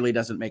that clearly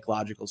doesn't make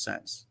logical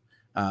sense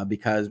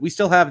because we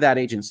still have that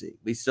agency.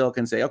 We still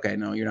can say, okay,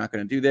 no, you're not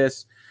going to do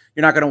this.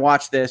 You're not going to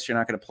watch this. You're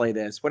not going to play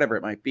this, whatever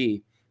it might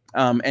be.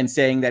 And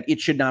saying that it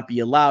should not be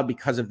allowed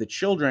because of the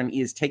children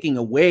is taking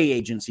away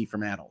agency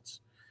from adults,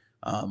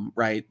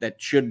 right?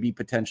 That should be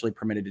potentially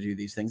permitted to do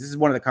these things. This is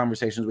one of the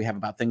conversations we have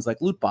about things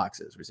like loot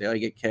boxes. We say, oh, you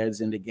get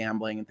kids into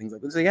gambling and things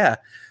like this. So yeah,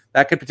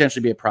 that could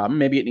potentially be a problem.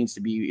 Maybe it needs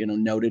to be,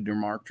 noted or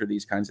marked or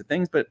these kinds of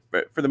things. But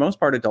for the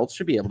most part, adults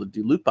should be able to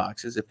do loot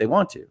boxes if they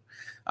want to.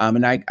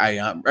 And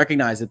I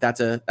recognize that that's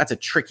a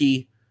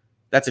tricky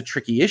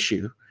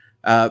issue.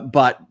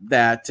 But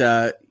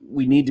that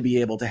we need to be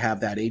able to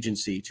have that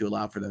agency to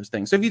allow for those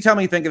things. So if you tell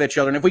me, think of the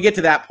children, if we get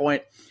to that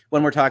point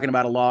when we're talking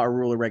about a law or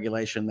rule or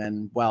regulation,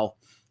 then, well,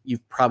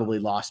 you've probably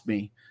lost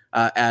me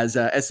as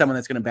someone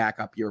that's going to back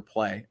up your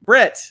play.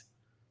 Britt,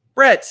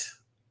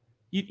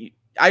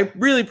 I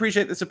really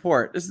appreciate the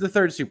support. This is the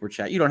third super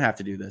chat. You don't have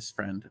to do this,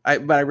 friend,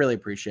 but I really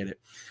appreciate it.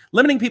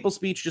 Limiting people's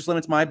speech just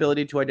limits my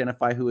ability to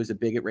identify who is a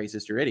bigot,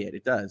 racist, or idiot.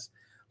 It does.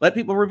 Let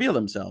people reveal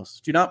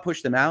themselves. Do not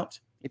push them out.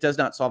 It does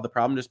not solve the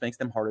problem, just makes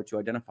them harder to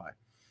identify.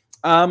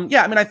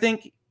 Yeah, I mean,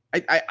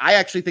 I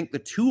actually think the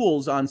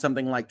tools on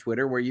something like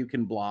Twitter where you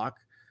can block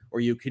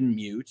or you can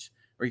mute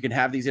or you can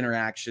have these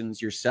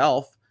interactions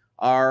yourself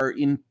are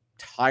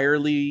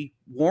entirely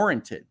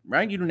warranted,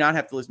 right? You do not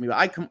have to listen to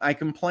me. I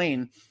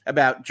complain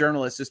about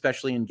journalists,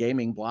 especially in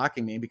gaming,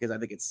 blocking me because I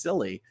think it's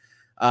silly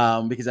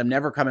because I'm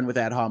never coming with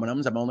ad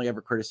hominems. I'm only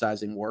ever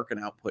criticizing work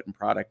and output and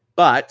product.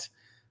 But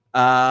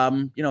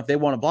if they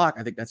want to block,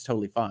 I think that's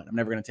totally fine. I'm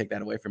never going to take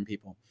that away from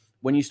people.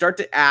 When you start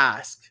to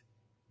ask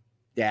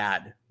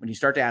dad, when you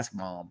start to ask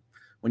mom,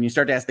 when you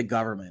start to ask the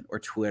government or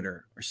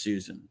Twitter or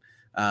Susan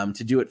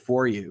to do it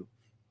for you,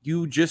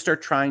 you just are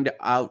trying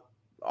to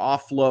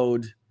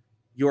offload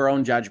your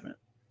own judgment.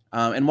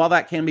 And while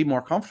that can be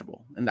more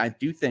comfortable, and I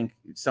do think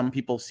some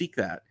people seek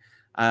that,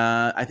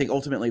 I think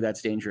ultimately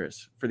that's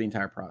dangerous for the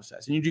entire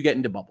process. And you do get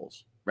into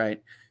bubbles,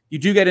 right? You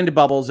do get into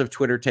bubbles of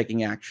Twitter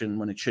taking action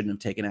when it shouldn't have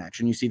taken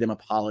action. You see them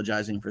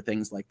apologizing for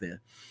things like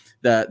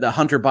the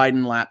Hunter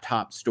Biden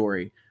laptop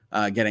story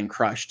getting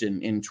crushed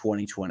in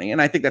 2020.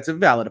 And I think that's a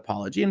valid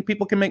apology, and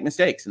people can make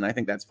mistakes, and I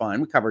think that's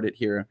fine. We covered it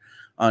here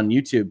on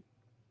YouTube.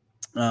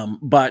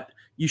 But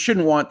you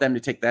shouldn't want them to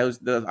take those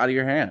out of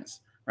your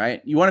hands,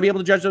 right? You want to be able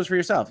to judge those for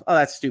yourself. Oh,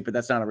 that's stupid.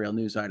 That's not a real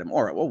news item.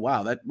 Or, oh,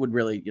 wow, that would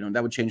really,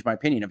 that would change my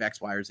opinion of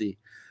X, Y, or Z.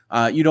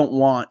 You don't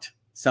want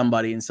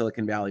somebody in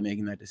Silicon Valley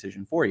making that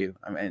decision for you.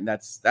 I mean,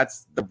 that's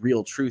the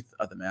real truth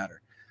of the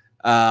matter.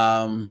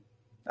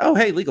 Oh,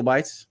 hey, Legal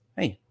Bites.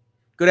 Hey,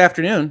 good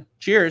afternoon.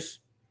 Cheers.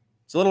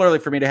 It's a little early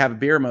for me to have a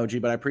beer emoji,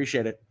 but I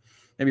appreciate it.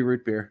 Maybe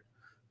root beer.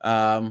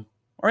 Or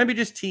maybe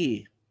just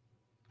tea.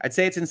 I'd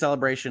say it's in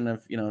celebration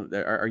of,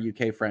 our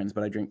UK friends,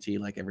 but I drink tea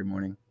like every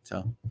morning.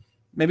 So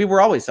maybe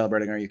we're always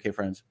celebrating our UK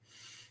friends.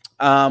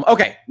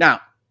 Okay, now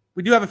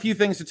we do have a few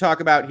things to talk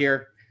about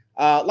here.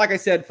 Like I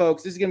said,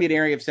 folks, this is going to be an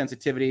area of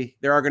sensitivity.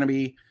 There are going to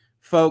be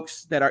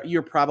folks that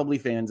you're probably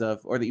fans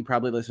of, or that you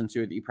probably listen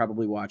to, that you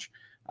probably watch,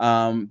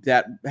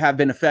 that have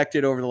been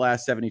affected over the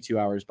last 72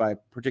 hours by a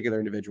particular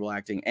individual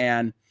acting.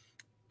 And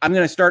I'm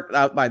going to start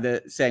out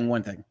by saying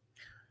one thing.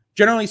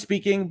 Generally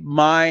speaking,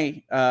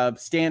 my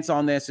stance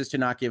on this is to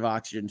not give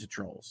oxygen to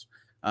trolls,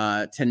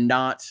 to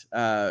not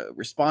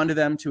respond to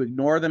them, to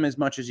ignore them as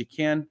much as you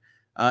can,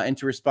 and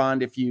to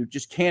respond if you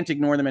just can't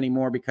ignore them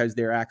anymore because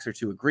their acts are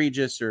too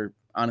egregious, or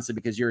honestly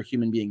because you're a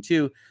human being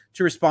too,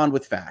 to respond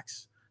with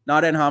facts,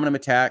 not ad hominem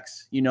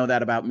attacks. You know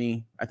that about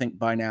me, I think,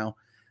 by now.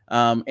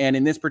 And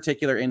in this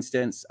particular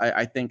instance,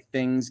 I think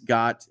things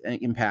got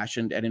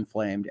impassioned and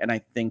inflamed, and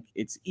I think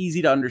it's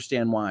easy to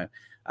understand why.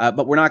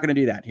 But we're not going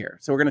to do that here.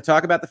 So we're going to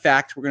talk about the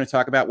facts. We're going to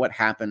talk about what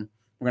happened.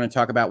 We're going to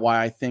talk about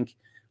why I think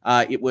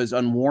it was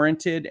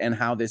unwarranted and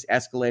how this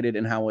escalated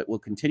and how it will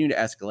continue to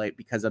escalate.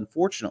 Because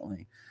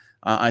unfortunately,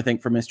 I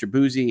think for Mr.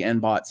 Bouzy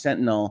and bot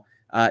Sentinel,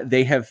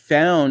 they have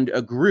found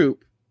a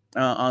group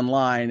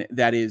online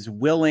that is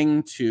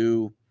willing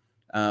to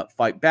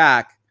fight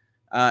back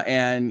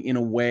and in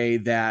a way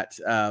that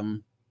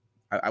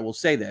I will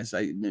say this,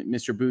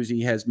 Mr.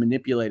 Bouzy has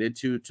manipulated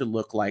to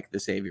look like the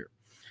savior.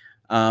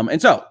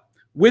 And so,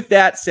 with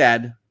that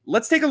said,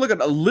 let's take a look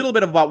at a little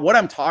bit about what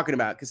I'm talking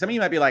about, because some of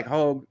you might be like,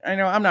 oh, I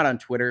know I'm not on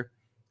Twitter.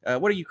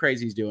 What are you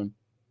crazies doing?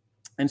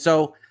 And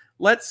so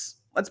let's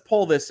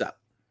pull this up.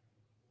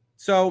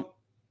 So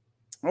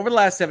over the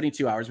last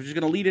 72 hours, which is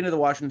going to lead into the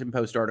Washington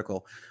Post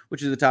article,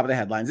 which is the top of the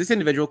headlines, this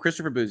individual,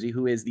 Christopher Bouzy,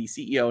 who is the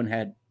CEO and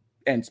head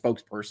and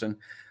spokesperson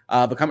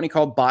of a company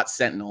called Bot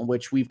Sentinel,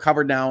 which we've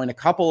covered now in a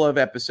couple of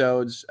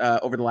episodes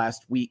over the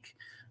last week,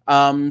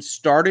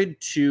 started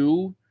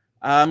to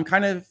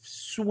kind of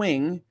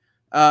swing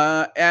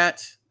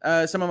at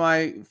some of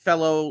my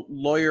fellow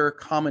lawyer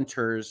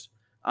commenters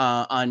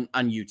on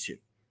YouTube.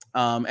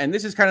 And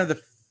this is kind of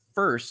the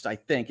first, I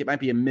think, it might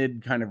be a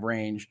mid kind of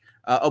range,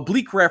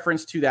 oblique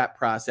reference to that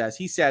process.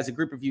 He says a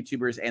group of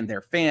YouTubers and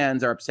their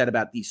fans are upset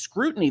about the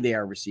scrutiny they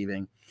are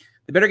receiving.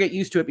 They better get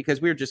used to it because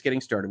we're just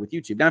getting started with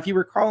YouTube. Now, if you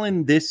recall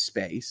in this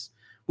space,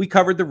 we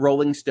covered the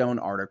Rolling Stone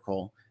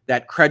article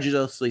that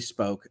credulously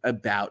spoke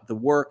about the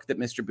work that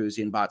Mr.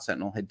 Bouzy and Bot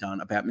Sentinel had done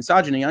about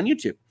misogyny on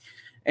YouTube.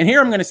 And here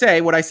I'm going to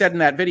say what I said in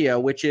that video,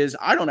 which is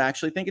I don't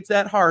actually think it's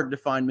that hard to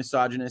find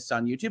misogynists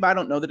on YouTube. I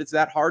don't know that it's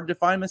that hard to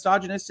find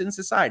misogynists in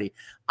society.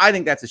 I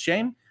think that's a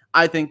shame.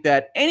 I think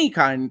that any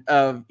kind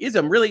of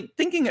ism, really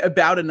thinking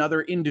about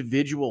another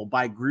individual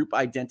by group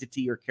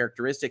identity or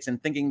characteristics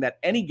and thinking that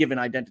any given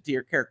identity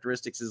or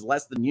characteristics is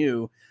less than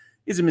you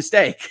is a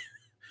mistake,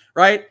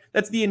 right?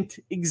 That's the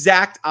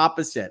exact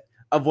opposite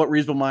of what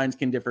reasonable minds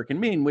can differ can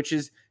mean, which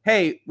is,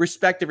 hey,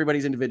 respect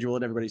everybody's individual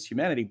and everybody's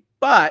humanity.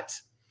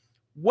 But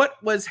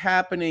what was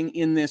happening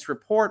in this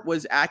report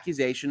was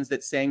accusations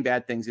that saying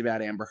bad things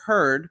about Amber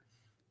Heard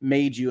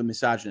made you a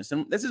misogynist.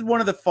 And this is one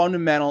of the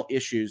fundamental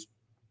issues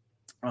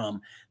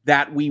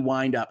that we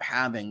wind up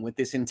having with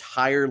this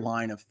entire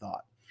line of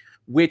thought,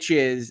 which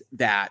is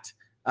that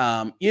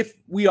if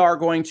we are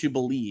going to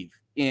believe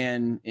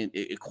in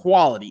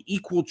equality,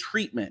 equal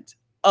treatment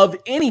of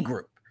any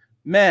group,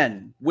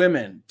 men,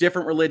 women,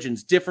 different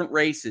religions, different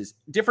races,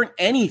 different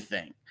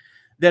anything,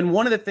 then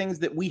one of the things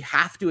that we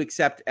have to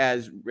accept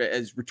as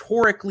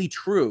rhetorically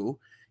true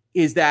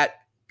is that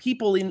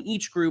people in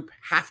each group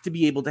have to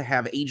be able to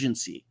have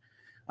agency.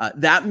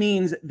 That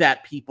means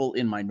that people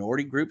in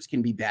minority groups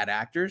can be bad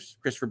actors.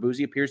 Christopher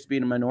Bouzy appears to be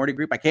in a minority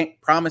group. I can't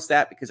promise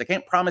that because I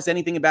can't promise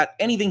anything about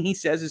anything he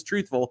says is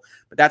truthful,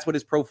 but that's what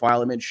his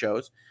profile image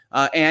shows.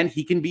 And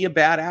he can be a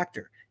bad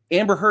actor.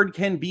 Amber Heard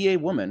can be a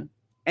woman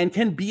and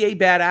can be a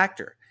bad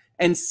actor.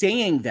 And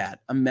saying that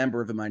a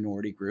member of a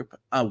minority group,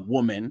 a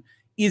woman,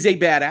 is a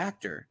bad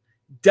actor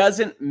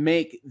doesn't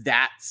make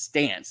that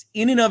stance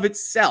in and of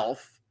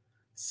itself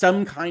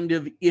some kind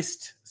of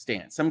ist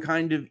stance, some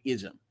kind of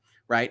ism,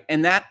 right?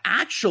 And that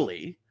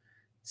actually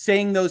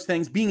saying those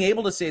things, being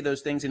able to say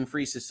those things in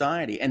free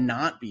society and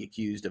not be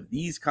accused of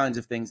these kinds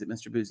of things that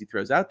Mr. Bouzy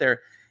throws out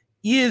there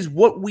is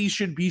what we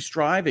should be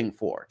striving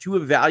for, to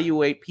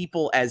evaluate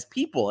people, as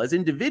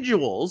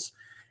individuals,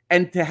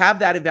 and to have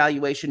that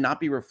evaluation not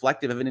be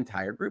reflective of an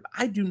entire group.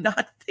 I do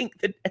not think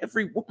that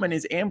every woman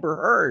is Amber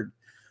Heard,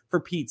 for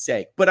Pete's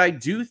sake. But I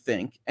do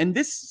think, and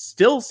this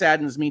still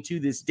saddens me to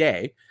this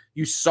day,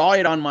 you saw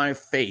it on my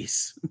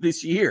face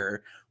this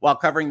year while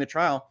covering the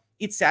trial,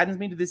 it saddens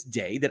me to this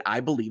day that I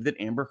believe that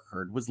Amber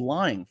Heard was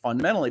lying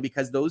fundamentally,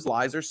 because those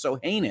lies are so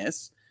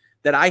heinous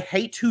that I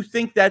hate to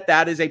think that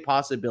that is a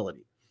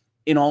possibility,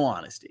 in all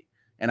honesty.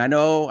 And I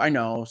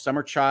know, some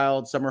are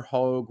child, some are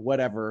hogue,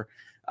 whatever.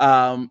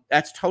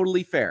 That's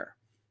totally fair.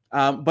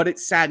 But it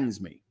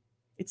saddens me.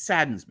 It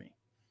saddens me.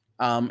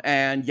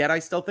 And yet I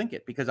still think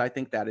it, because I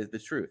think that is the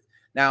truth.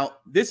 Now,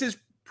 this is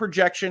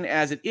projection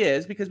as it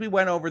is, because we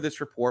went over this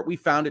report. We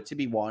found it to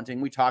be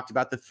wanting. We talked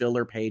about the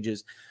filler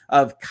pages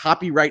of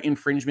copyright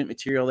infringement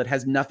material that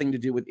has nothing to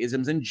do with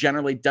isms and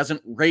generally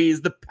doesn't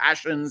raise the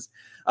passions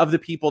of the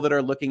people that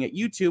are looking at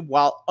YouTube,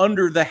 while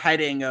under the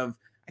heading of,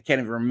 I can't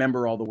even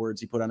remember all the words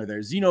he put under there,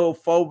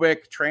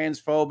 xenophobic,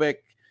 transphobic,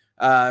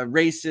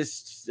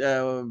 racist,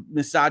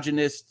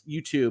 misogynist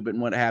YouTube and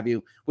what have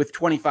you, with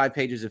 25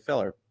 pages of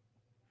filler.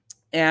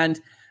 And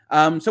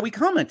so we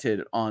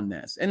commented on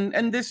this,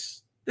 and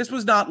this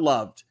was not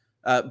loved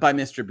by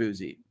Mr.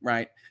 Bouzy,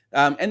 right?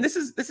 And this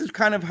is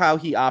kind of how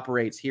he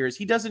operates here, is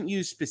he doesn't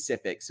use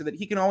specifics so that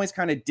he can always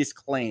kind of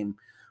disclaim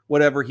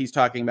whatever he's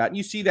talking about. And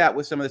you see that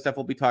with some of the stuff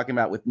we'll be talking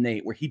about with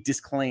Nate, where he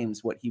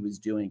disclaims what he was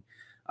doing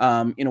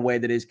in a way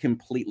that is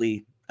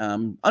completely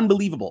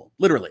unbelievable,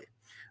 literally.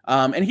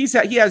 And he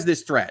has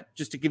this thread,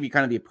 just to give you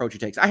kind of the approach he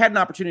takes. I had an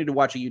opportunity to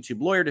watch a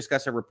YouTube lawyer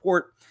discuss a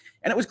report,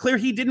 and it was clear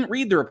he didn't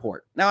read the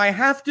report. Now, I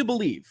have to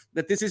believe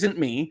that this isn't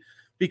me,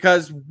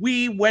 because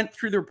we went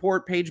through the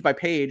report page by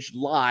page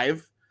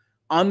live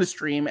on the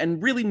stream,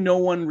 and really no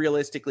one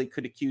realistically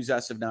could accuse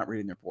us of not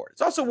reading the report.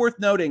 It's also worth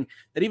noting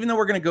that even though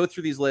we're going to go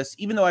through these lists,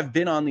 even though I've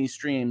been on these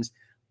streams,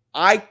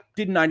 I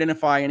didn't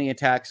identify any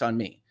attacks on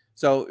me.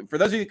 So for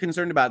those of you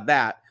concerned about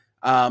that,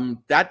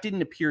 that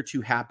didn't appear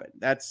to happen.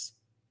 That's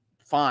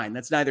fine.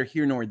 That's neither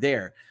here nor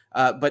there.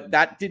 But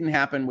that didn't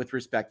happen with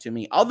respect to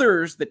me.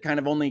 Others that kind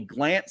of only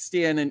glanced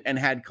in and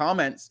had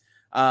comments,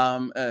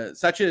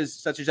 such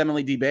as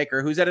Emily D.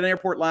 Baker, who's at an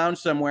airport lounge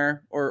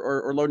somewhere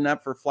or loading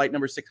up for flight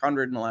number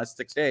 600 in the last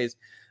 6 days,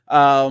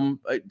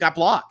 got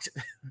blocked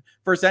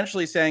for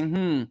essentially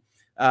saying,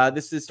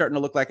 this is starting to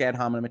look like ad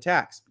hominem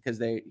attacks, because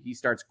he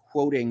starts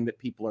quoting that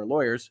people are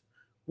lawyers.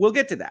 We'll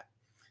get to that.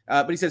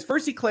 But he says,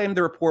 first he claimed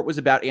the report was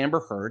about Amber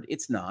Heard.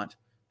 It's not.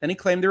 Then he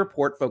claimed the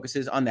report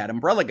focuses on that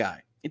umbrella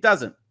guy. It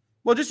doesn't.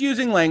 Well, just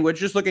using language,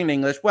 just looking at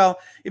English. Well,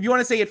 if you want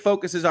to say it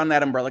focuses on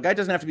that umbrella guy, it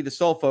doesn't have to be the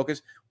sole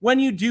focus. When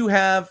you do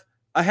have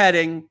a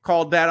heading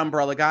called that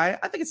umbrella guy,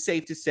 I think it's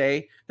safe to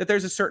say that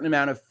there's a certain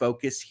amount of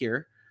focus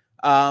here,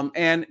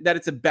 and that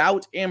it's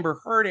about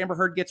Amber Heard. Amber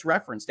Heard gets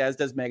referenced, as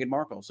does Meghan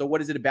Markle. So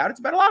what is it about? It's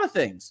about a lot of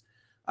things.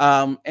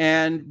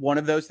 And one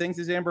of those things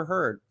is Amber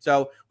Heard.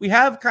 So we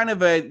have kind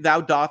of a thou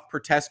doth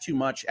protest too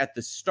much at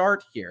the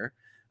start here,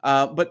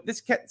 but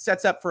this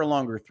sets up for a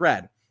longer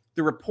thread.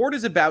 The report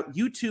is about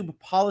YouTube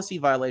policy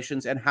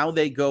violations and how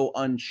they go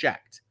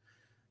unchecked.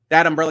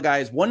 That umbrella guy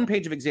is one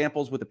page of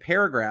examples with a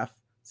paragraph.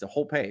 It's a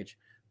whole page.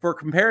 For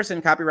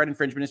comparison, copyright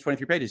infringement is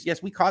 23 pages.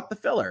 Yes, we caught the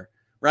filler,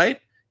 right?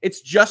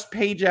 It's just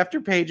page after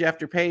page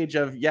after page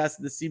of, yes,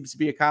 this seems to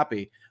be a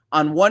copy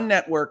on one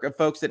network of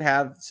folks that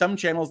have some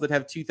channels that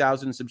have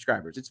 2,000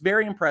 subscribers. It's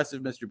very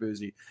impressive, Mr.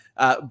 Bouzy.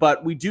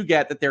 But we do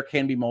get that there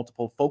can be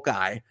multiple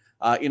foci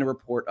in a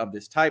report of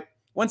this type.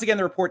 Once again,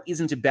 the report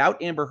isn't about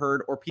Amber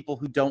Heard or people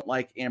who don't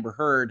like Amber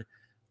Heard,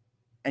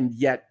 and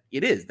yet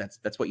it is.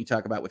 That's what you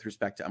talk about with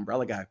respect to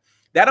Umbrella Guy.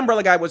 That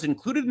Umbrella Guy was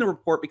included in the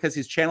report because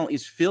his channel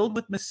is filled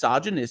with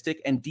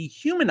misogynistic and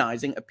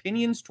dehumanizing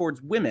opinions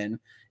towards women,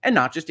 and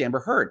not just Amber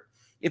Heard.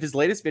 If his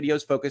latest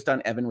videos focused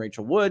on Evan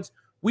Rachel Woods,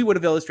 we would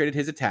have illustrated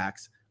his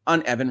attacks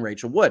on Evan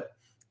Rachel Wood,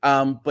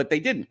 but they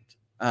didn't.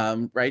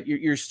 Right?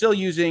 You're still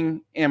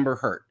using Amber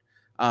Heard,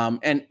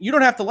 and you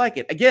don't have to like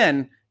it.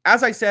 Again,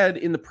 as I said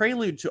in the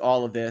prelude to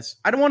all of this,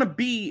 I don't want to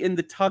be in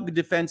the tug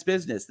defense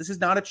business. This is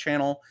not a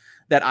channel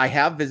that I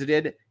have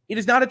visited. It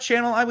is not a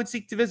channel I would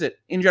seek to visit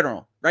in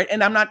general, right?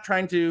 And I'm not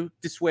trying to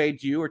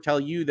dissuade you or tell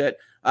you that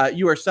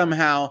you are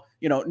somehow,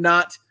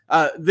 not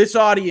this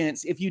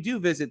audience. If you do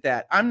visit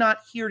that, I'm not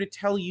here to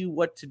tell you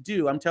what to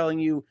do. I'm telling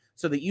you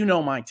so that you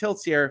know my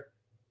tilts here.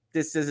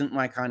 This isn't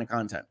my kind of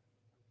content,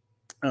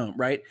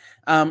 right?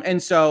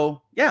 And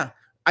so, yeah,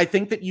 I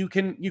think that you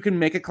can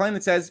make a claim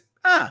that says,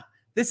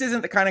 this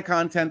isn't the kind of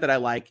content that I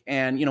like,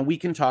 and we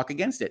can talk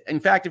against it. In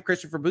fact, if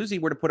Christopher Bouzy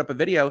were to put up a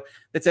video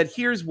that said,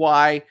 here's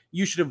why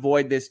you should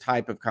avoid this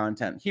type of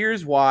content,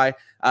 here's why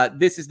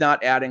this is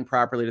not adding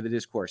properly to the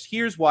discourse,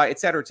 here's why, et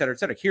cetera, et cetera, et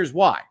cetera, here's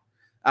why,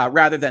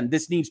 rather than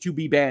this needs to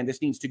be banned,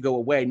 this needs to go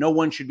away, no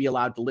one should be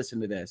allowed to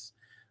listen to this,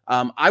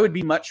 I would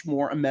be much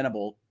more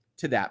amenable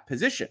to that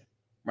position,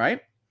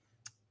 right?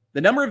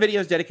 The number of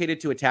videos dedicated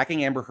to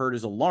attacking Amber Heard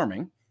is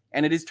alarming,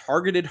 and it is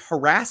targeted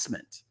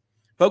harassment.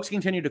 Folks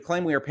continue to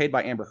claim we are paid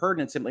by Amber Heard,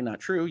 and it's simply not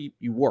true.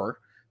 You were.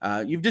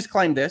 You've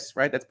disclaimed this,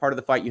 right? That's part of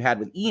the fight you had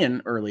with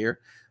Ian earlier,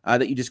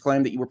 that you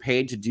disclaimed that you were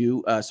paid to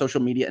do social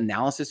media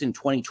analysis in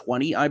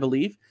 2020, I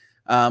believe.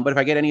 But if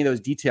I get any of those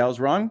details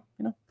wrong,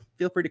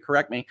 feel free to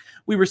correct me.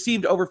 We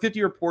received over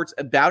 50 reports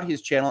about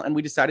his channel, and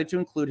we decided to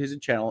include his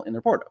channel in the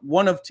report.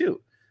 One of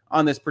two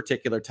on this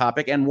particular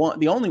topic, and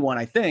the only one,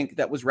 I think,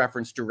 that was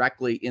referenced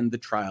directly in the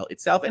trial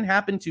itself and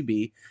happened to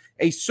be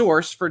a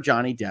source for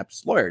Johnny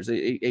Depp's lawyers,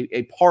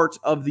 a part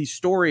of the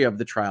story of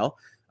the trial,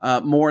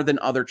 more than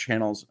other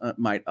channels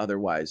might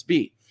otherwise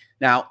be.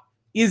 Now,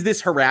 is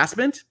this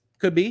harassment?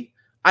 Could be.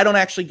 I don't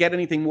actually get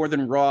anything more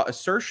than raw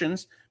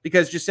assertions,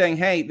 because just saying,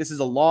 hey, this is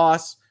a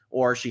loss,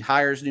 or she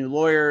hires new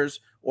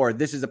lawyers, or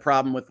this is a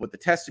problem with what the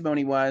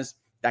testimony was,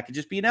 that could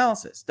just be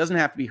analysis. Doesn't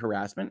have to be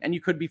harassment. And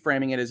you could be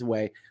framing it as a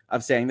way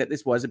of saying that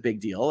this was a big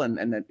deal and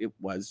that it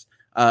was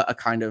a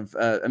kind of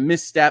a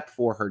misstep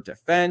for her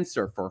defense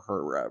or for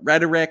her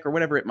rhetoric or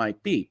whatever it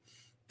might be.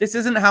 This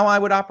isn't how I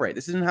would operate.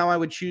 This isn't how I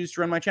would choose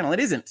to run my channel. It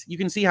isn't. You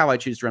can see how I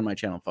choose to run my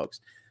channel, folks.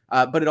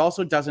 But it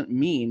also doesn't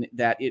mean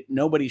that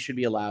nobody should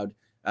be allowed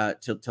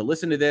to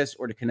listen to this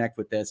or to connect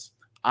with this.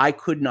 I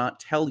could not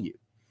tell you.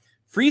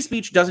 Free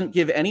speech doesn't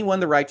give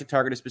anyone the right to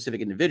target a specific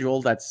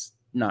individual. That's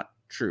not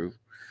true.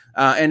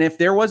 And if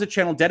there was a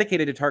channel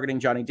dedicated to targeting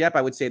Johnny Depp,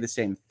 I would say the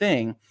same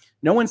thing.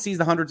 No one sees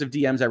the hundreds of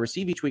DMs I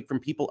receive each week from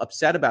people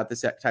upset about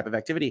this type of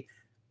activity.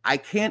 I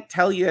can't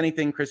tell you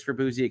anything, Christopher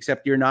Bouzy,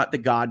 except you're not the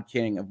God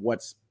King of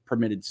what's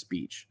permitted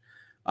speech.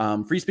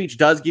 Free speech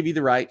does give you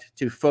the right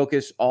to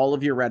focus all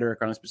of your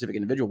rhetoric on a specific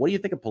individual. What do you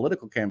think a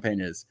political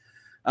campaign is?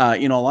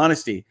 In all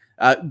honesty.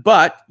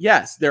 But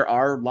yes, there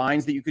are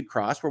lines that you could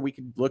cross where we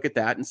could look at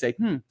that and say,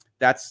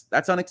 that's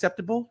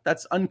unacceptable.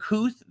 That's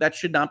uncouth. That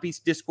should not be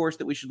discourse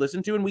that we should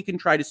listen to. And we can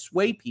try to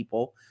sway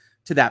people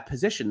to that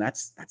position.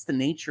 That's the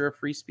nature of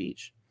free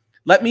speech.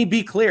 Let me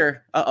be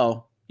clear.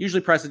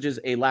 Usually presages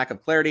a lack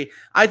of clarity.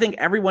 I think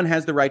everyone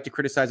has the right to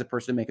criticize a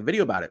person and make a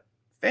video about it.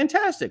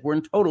 Fantastic. We're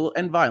in total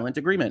and violent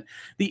agreement.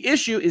 The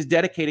issue is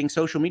dedicating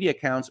social media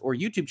accounts or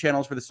YouTube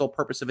channels for the sole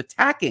purpose of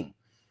attacking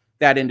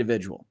that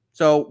individual.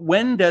 So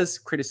when does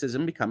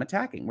criticism become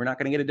attacking? We're not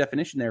going to get a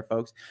definition there,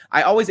 folks.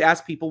 I always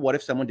ask people, what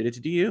if someone did it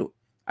to you?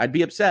 I'd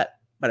be upset,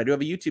 but I do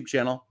have a YouTube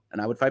channel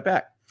and I would fight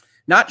back.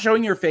 Not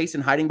showing your face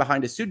and hiding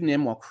behind a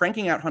pseudonym while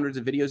cranking out hundreds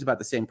of videos about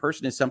the same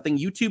person is something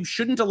YouTube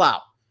shouldn't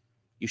allow.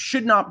 You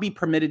should not be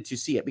permitted to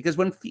see it, because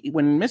when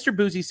Mr.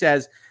 Bouzy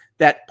says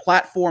that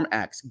platform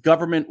X,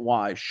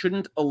 government-wise,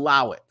 shouldn't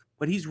allow it,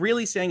 what he's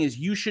really saying is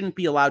you shouldn't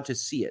be allowed to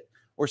see it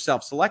or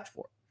self-select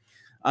for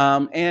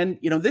it. And,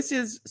 this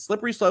is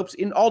slippery slopes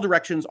in all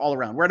directions all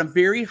around. We're at a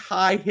very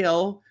high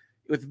hill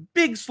with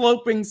big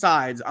sloping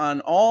sides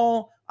on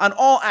all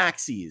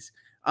axes.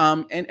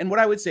 And what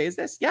I would say is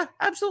this. Yeah,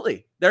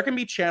 absolutely. There can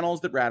be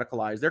channels that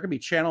radicalize. There can be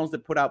channels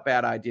that put out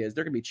bad ideas.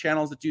 There can be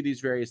channels that do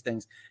these various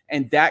things.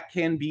 And that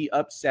can be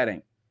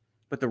upsetting.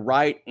 But the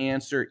right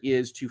answer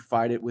is to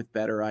fight it with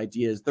better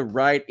ideas. The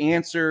right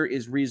answer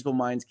is reasonable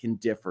minds can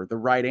differ. The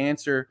right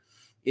answer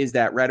is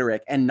that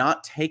rhetoric and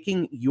not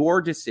taking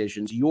your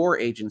decisions, your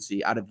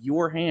agency out of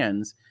your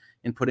hands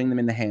and putting them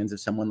in the hands of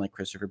someone like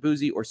Christopher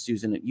Bouzy or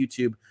Susan at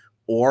YouTube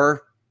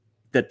or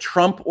the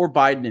Trump or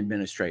Biden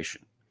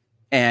administration.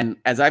 And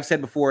as I've said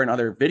before in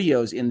other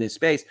videos in this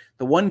space,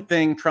 the one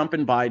thing Trump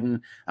and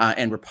Biden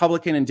and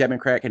Republican and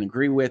Democrat can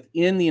agree with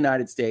in the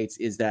United States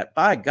is that,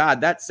 by God,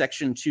 that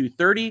Section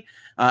 230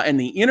 and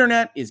the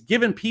internet is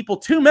giving people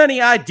too many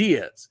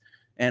ideas.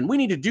 And we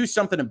need to do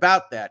something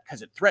about that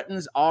because it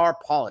threatens our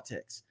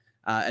politics.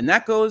 And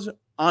that goes,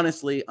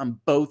 honestly, on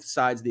both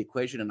sides of the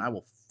equation. And I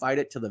will fight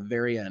it to the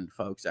very end,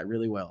 folks. I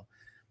really will.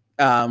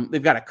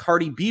 They've got a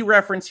Cardi B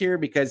reference here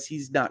because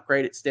he's not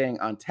great at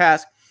staying on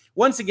task.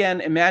 Once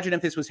again, imagine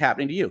if this was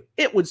happening to you.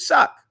 It would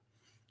suck.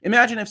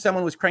 Imagine if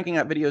someone was cranking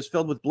out videos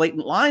filled with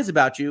blatant lies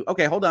about you.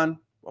 Okay, hold on.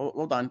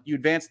 Hold on. You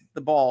advanced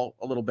the ball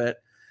a little bit,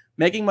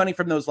 making money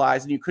from those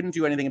lies, and you couldn't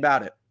do anything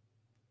about it.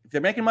 If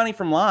they're making money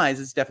from lies,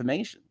 it's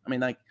defamation. I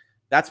mean,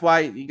 that's why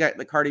you got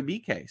the Cardi B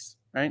case,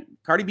 right?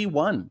 Cardi B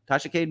won.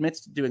 Tasha K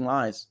admits to doing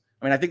lies.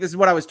 I mean, I think this is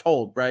what I was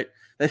told, right?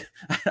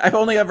 I've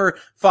only ever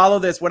followed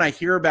this when I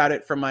hear about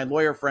it from my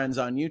lawyer friends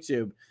on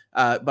YouTube,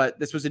 but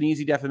this was an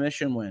easy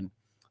defamation win.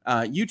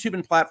 YouTube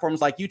and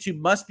platforms like YouTube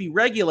must be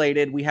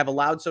regulated. We have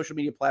allowed social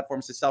media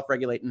platforms to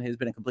self-regulate, and it has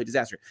been a complete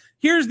disaster.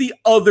 Here's the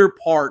other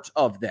part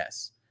of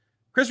this.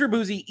 Christopher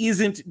Bouzy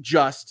isn't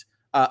just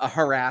a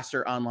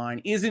harasser online,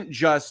 isn't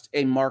just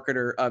a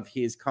marketer of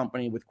his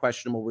company with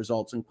questionable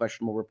results and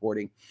questionable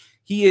reporting.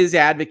 He is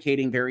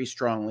advocating very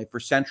strongly for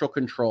central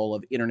control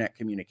of internet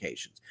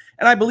communications.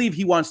 And I believe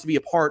he wants to be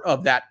a part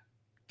of that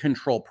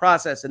control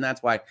process, and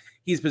that's why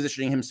he's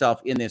positioning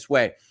himself in this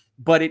way.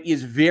 But it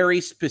is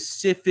very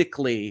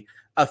specifically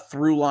a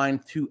through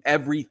line to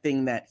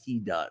everything that he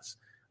does.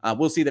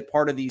 We'll see that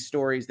part of these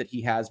stories that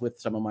he has with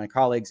some of my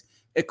colleagues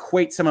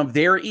equate some of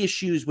their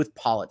issues with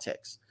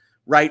politics,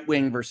 right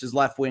wing versus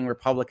left wing,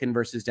 Republican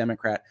versus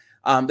Democrat,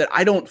 that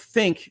I don't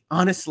think,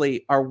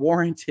 honestly, are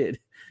warranted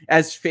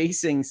as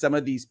facing some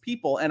of these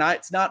people. And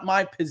it's not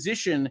my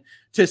position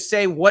to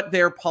say what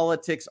their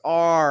politics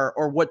are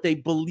or what they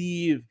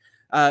believe.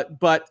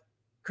 But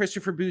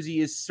Christopher Bouzy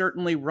is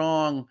certainly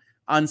wrong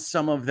on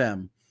some of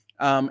them.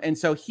 And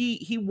so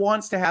he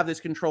wants to have this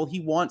control.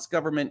 He wants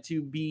government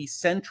to be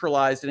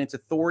centralized in its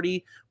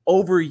authority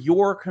over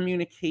your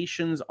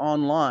communications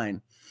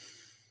online.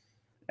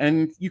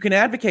 And you can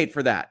advocate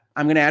for that.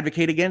 I'm going to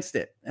advocate against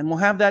it. And we'll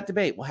have that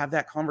debate. We'll have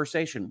that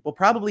conversation. We'll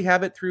probably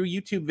have it through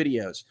YouTube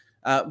videos.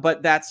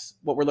 But that's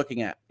what we're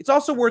looking at. It's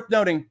also worth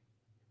noting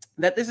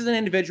that this is an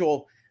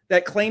individual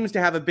that claims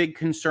to have a big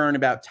concern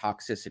about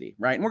toxicity,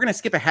 right? And we're going to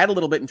skip ahead a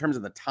little bit in terms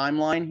of the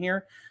timeline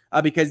here.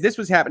 Because this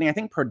was happening, I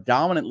think,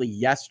 predominantly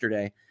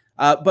yesterday.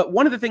 But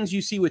one of the things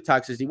you see with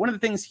toxicity, one of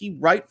the things he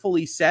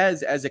rightfully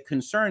says as a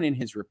concern in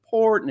his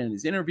report and in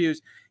his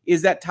interviews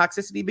is that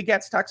toxicity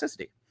begets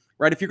toxicity,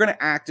 right? If you're going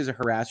to act as a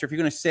harasser, if you're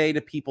going to say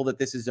to people that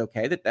this is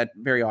okay, that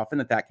very often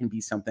that can be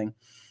something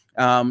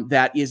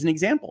that is an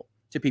example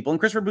to people. And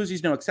Christopher Bouzy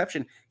is no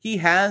exception. He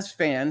has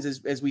fans,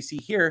 as we see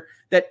here,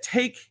 that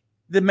take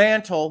the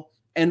mantle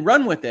and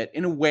run with it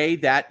in a way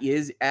that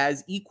is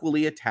as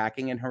equally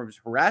attacking and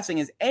harassing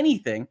as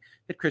anything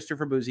that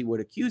Christopher Bouzy would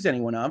accuse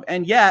anyone of.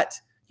 And yet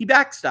he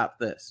backstopped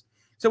this.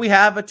 So we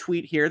have a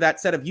tweet here that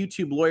set of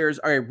YouTube lawyers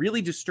are a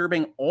really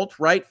disturbing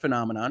alt-right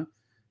phenomenon.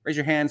 Raise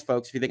your hands,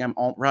 folks, if you think I'm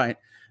alt-right.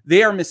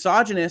 They are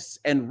misogynists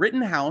and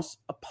Rittenhouse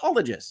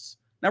apologists.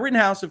 Now,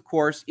 Rittenhouse, of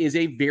course, is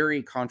a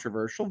very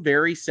controversial,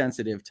 very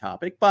sensitive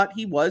topic, but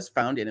he was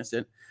found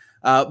innocent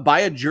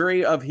by a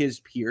jury of his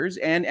peers.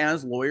 And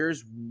as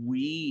lawyers,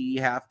 we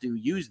have to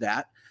use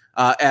that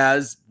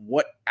as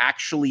what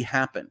actually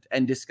happened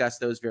and discuss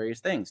those various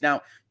things.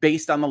 Now,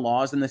 based on the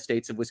laws in the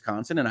states of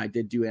Wisconsin, and I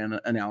did do an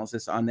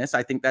analysis on this,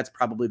 I think that's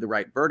probably the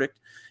right verdict.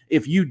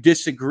 If you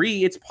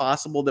disagree, it's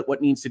possible that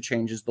what needs to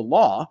change is the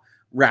law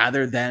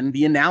rather than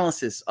the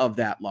analysis of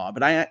that law.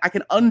 But I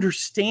can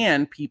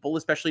understand people,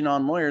 especially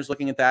non-lawyers,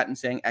 looking at that and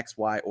saying X,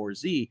 Y, or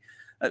Z.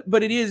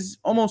 But it is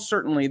almost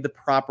certainly the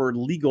proper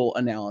legal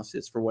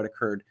analysis for what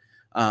occurred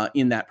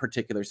in that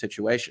particular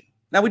situation.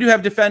 Now, we do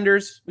have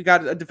defenders. We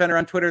got a defender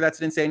on Twitter. That's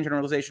an insane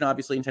generalization,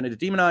 obviously intended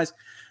to demonize.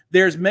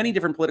 There's many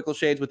different political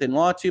shades within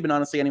LawTube, and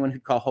honestly, anyone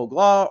who'd call Hogue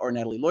Law or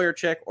Natalie Lawyer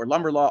Chick or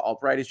Lumber Law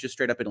alt-right is just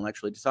straight up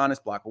intellectually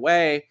dishonest, block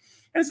away.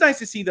 And it's nice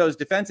to see those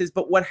defenses.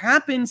 But what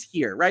happens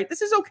here, right?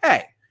 This is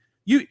okay.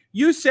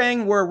 You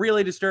saying we're a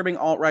really disturbing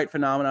alt-right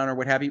phenomenon or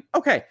what have you.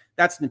 Okay,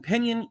 that's an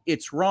opinion.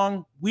 It's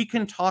wrong. We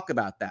can talk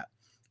about that.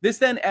 This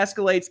then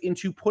escalates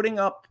into putting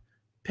up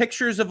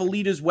pictures of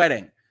Alita's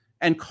wedding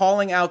and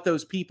calling out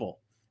those people.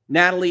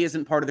 Natalie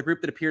isn't part of the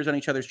group that appears on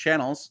each other's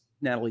channels.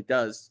 Natalie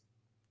does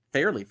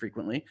fairly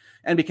frequently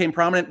and became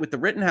prominent with the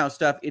Rittenhouse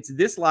stuff. It's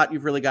this lot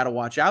you've really got to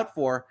watch out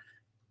for.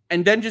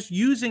 And then just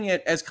using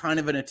it as kind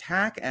of an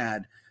attack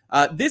ad.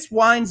 This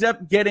winds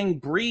up getting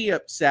Bree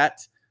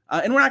upset.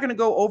 And we're not going to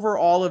go over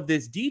all of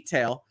this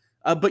detail,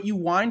 but you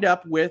wind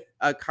up with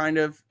a kind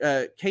of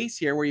case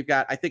here where you've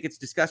got, I think it's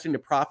disgusting to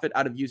profit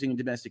out of using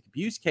domestic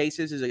abuse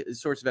cases as a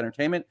source of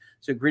entertainment.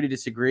 So agree to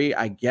disagree,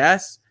 I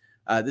guess.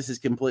 This is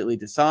completely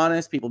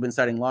dishonest. People have been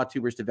citing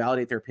LawTubers to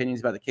validate their opinions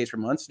about the case for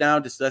months now,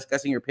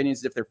 discussing your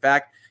opinions as if they're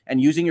fact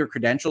and using your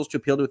credentials to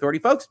appeal to authority.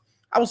 Folks,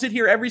 I will sit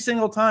here every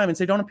single time and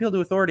say, don't appeal to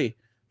authority.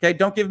 Okay,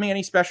 don't give me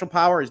any special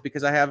powers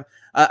because I have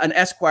an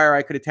Esquire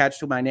I could attach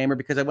to my name or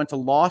because I went to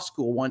law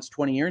school once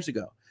 20 years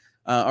ago.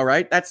 All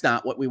right, that's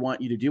not what we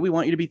want you to do. We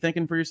want you to be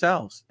thinking for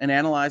yourselves and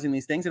analyzing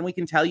these things. And we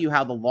can tell you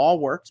how the law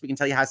works. We can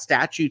tell you how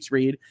statutes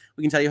read.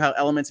 We can tell you how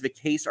elements of a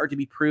case are to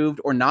be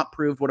proved or not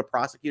proved, what a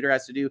prosecutor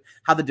has to do,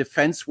 how the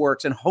defense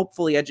works, and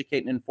hopefully educate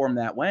and inform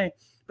that way.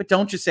 But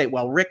don't just say,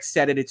 well, Rick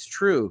said it, it's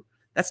true.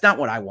 That's not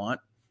what I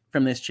want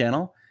from this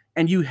channel.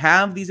 And you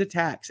have these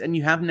attacks, and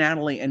you have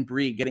Natalie and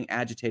Bree getting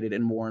agitated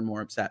and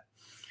more upset.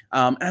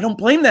 And I don't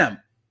blame them.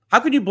 How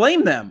could you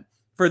blame them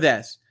for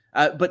this?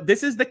 But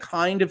this is the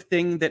kind of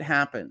thing that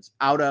happens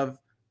out of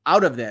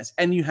this.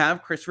 And you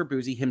have Christopher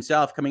Bouzy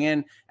himself coming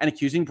in and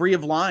accusing Bree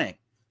of lying.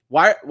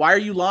 Why are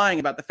you lying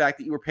about the fact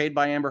that you were paid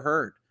by Amber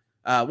Heard?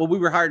 Well, we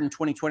were hired in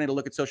 2020 to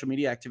look at social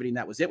media activity, and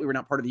that was it. We were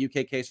not part of the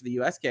UK case or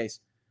the US case.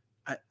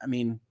 I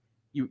mean,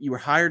 you were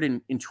hired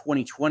in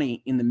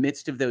 2020 in the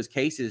midst of those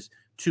cases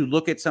to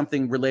look at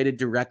something related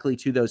directly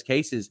to those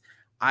cases.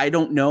 I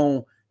don't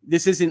know.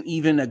 This isn't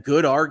even a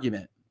good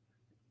argument.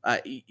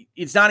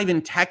 It's not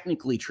even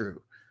technically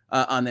true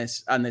on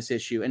this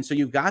issue. And so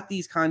you've got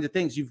these kinds of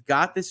things. You've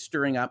got this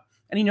stirring up,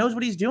 and he knows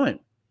what he's doing.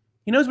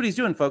 He knows what he's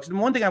doing, folks. And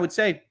one thing I would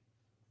say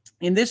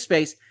in this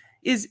space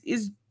is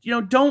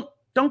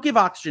don't give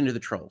oxygen to the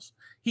trolls.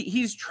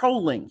 He's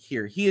trolling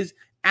here. He is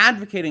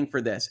advocating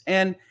for this,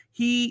 and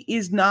he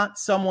is not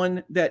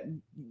someone that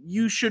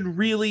you should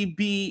really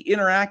be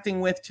interacting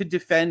with to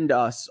defend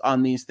us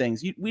on these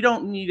things. We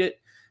don't need it,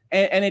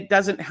 and it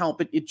doesn't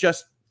help. It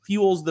just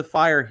fuels the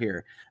fire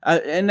here,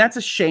 and that's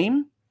a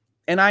shame.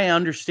 And I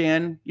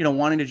understand,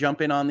 wanting to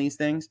jump in on these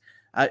things,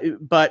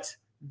 but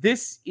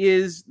this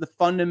is the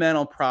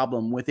fundamental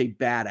problem with a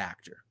bad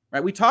actor,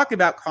 right? We talk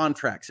about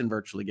contracts and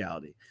virtual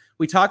legality.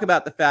 We talk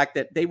about the fact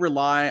that they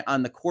rely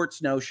on the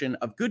court's notion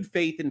of good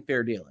faith and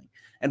fair dealing.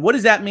 And what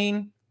does that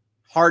mean?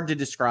 Hard to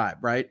describe,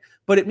 right?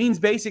 But it means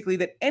basically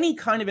that any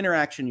kind of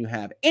interaction you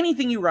have,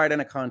 anything you write on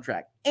a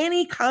contract,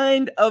 any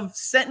kind of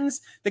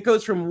sentence that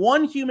goes from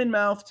one human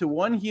mouth to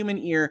one human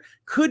ear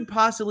could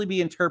possibly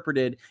be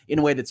interpreted in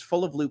a way that's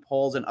full of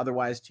loopholes and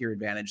otherwise to your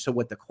advantage. So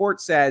what the court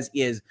says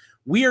is,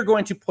 we are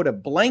going to put a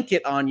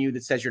blanket on you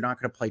that says you're not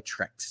going to play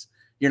tricks.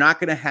 You're not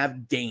going to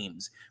have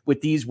games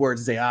with these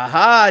words and say,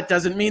 aha, it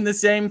doesn't mean the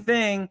same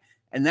thing.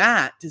 And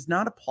that does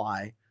not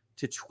apply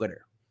to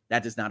Twitter.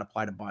 That does not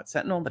apply to Bot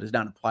Sentinel. That does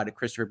not apply to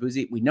Christopher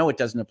Bouzy. We know it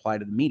doesn't apply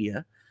to the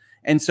media.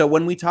 And so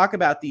when we talk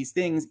about these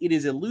things, it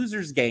is a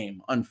loser's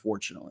game,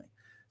 unfortunately.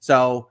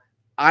 So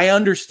I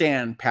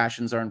understand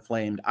passions are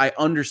inflamed. I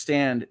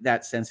understand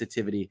that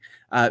sensitivity.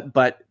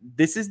 But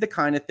this is the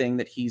kind of thing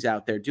that he's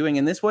out there doing.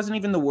 And this wasn't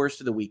even the worst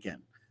of the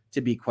weekend,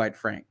 to be quite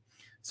frank.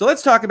 So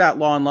let's talk about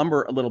Law and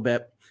Lumber a little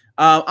bit.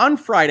 On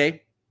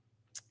Friday,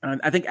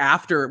 I think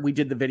after we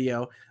did the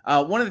video,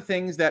 one of the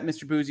things that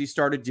Mr. Bouzy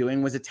started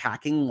doing was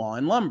attacking Law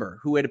and Lumber,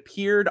 who had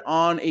appeared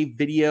on a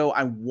video,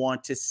 I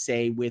want to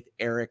say, with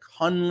Eric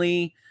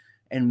Hunley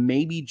and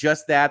maybe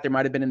just that. There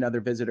might have been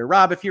another visitor.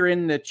 Rob, if you're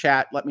in the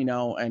chat, let me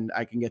know and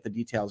I can get the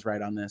details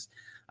right on this.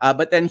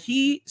 But then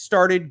he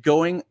started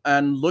going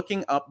and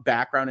looking up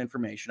background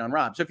information on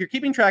Rob. So if you're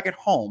keeping track at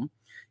home,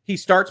 he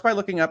starts by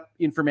looking up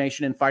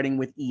information and fighting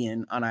with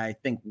Ian on, I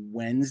think,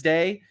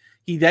 Wednesday.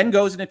 He then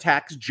goes and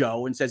attacks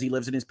Joe and says he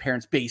lives in his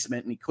parents'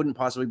 basement and he couldn't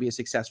possibly be a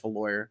successful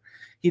lawyer.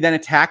 He then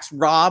attacks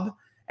Rob.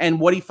 And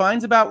what he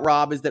finds about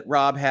Rob is that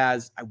Rob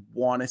has, I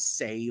want to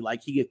say,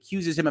 like, he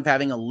accuses him of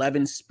having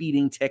 11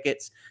 speeding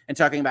tickets and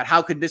talking about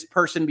how could this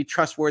person be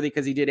trustworthy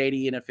because he did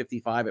 80 in a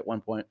 55 at one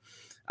point.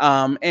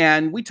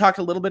 And we talked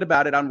a little bit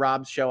about it on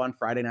Rob's show on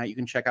Friday night. You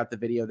can check out the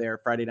video there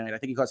Friday night. I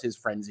think he calls his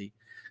Frenzy.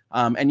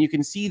 And you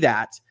can see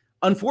that.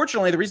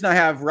 Unfortunately, the reason I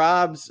have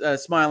Rob's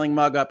smiling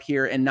mug up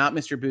here and not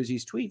Mr.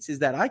 Bouzy's tweets is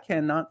that I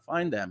cannot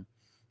find them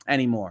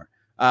anymore.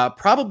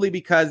 Probably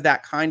because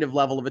that kind of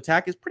level of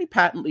attack is pretty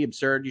patently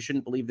absurd. You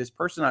shouldn't believe this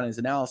person on his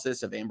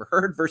analysis of Amber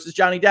Heard versus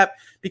Johnny Depp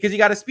because he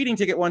got a speeding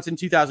ticket once in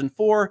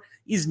 2004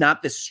 is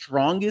not the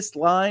strongest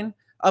line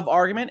of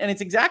argument. And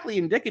it's exactly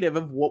indicative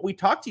of what we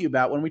talk to you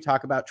about when we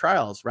talk about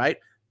trials, right?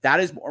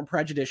 That is more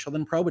prejudicial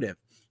than probative.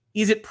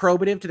 Is it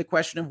probative to the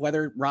question of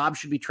whether Rob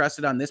should be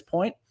trusted on this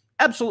point?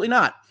 Absolutely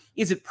not.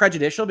 Is it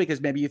prejudicial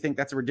because maybe you think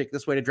that's a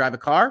ridiculous way to drive a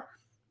car?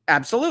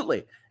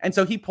 Absolutely. And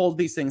so he pulled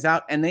these things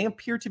out and they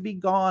appear to be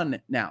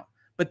gone now.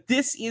 But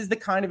this is the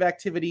kind of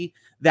activity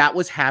that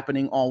was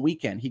happening all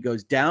weekend. He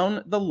goes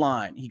down the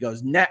line. He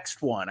goes,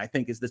 next one, I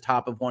think is the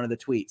top of one of the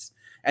tweets.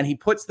 And he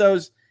puts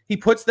those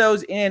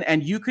in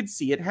and you could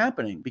see it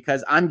happening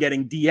because I'm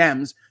getting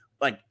DMs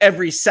like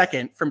every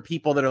second from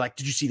people that are like,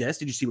 did you see this?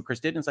 Did you see what Chris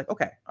did? And it's like,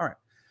 okay, all right.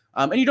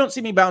 And you don't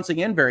see me bouncing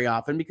in very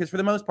often because for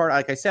the most part,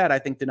 like I said, I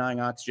think denying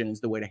oxygen is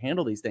the way to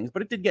handle these things,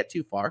 but it did get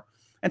too far.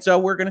 And so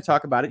we're going to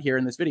talk about it here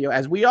in this video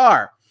as we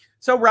are.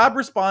 So Rob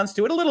responds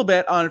to it a little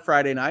bit on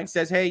Friday night,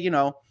 says, hey, you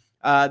know,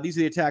 these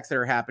are the attacks that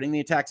are happening. The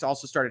attacks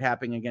also started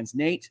happening against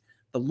Nate,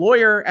 the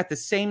lawyer at the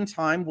same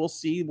time. We'll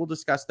see. We'll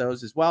discuss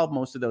those as well.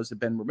 Most of those have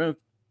been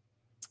removed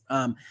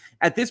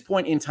at this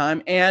point in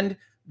time. And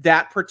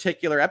that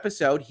particular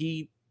episode,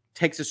 he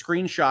takes a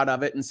screenshot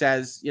of it and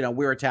says, you know,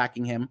 we're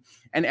attacking him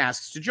and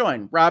asks to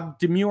join. Rob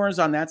demurs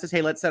on that, says,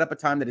 hey, let's set up a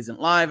time that isn't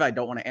live. I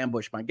don't want to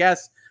ambush my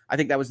guests. I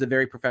think that was the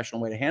very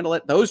professional way to handle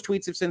it. Those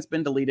tweets have since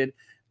been deleted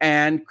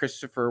and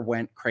Christopher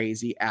went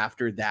crazy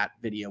after that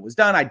video was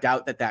done. I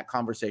doubt that that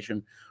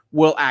conversation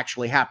will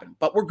actually happen,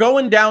 but we're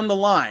going down the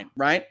line,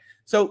 right?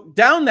 So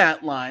down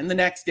that line, the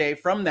next day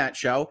from that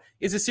show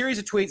is a series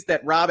of tweets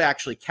that Rob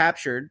actually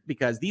captured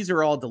because these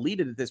are all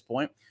deleted at this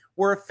point,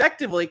 where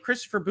effectively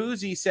Christopher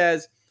Bouzy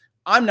says,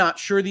 I'm not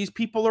sure these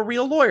people are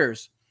real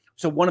lawyers.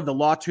 So one of the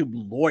LawTube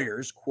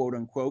lawyers, quote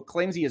unquote,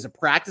 claims he is a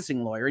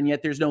practicing lawyer, and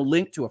yet there's no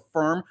link to a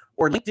firm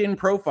or LinkedIn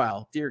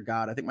profile. Dear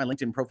God, I think my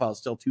LinkedIn profile is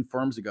still 2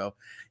 firms ago.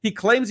 He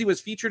claims he was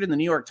featured in the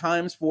New York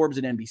Times, Forbes,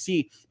 and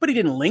NBC, but he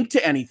didn't link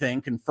to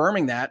anything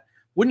confirming that.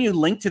 Wouldn't you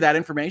link to that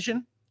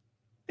information?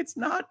 It's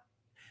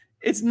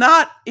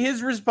not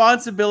his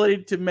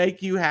responsibility to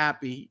make you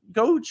happy.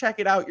 Go check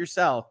it out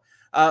yourself.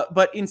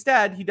 But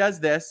instead, he does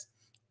this.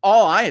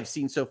 All I have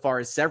seen so far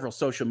is several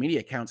social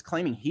media accounts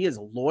claiming he is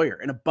a lawyer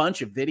and a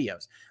bunch of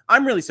videos.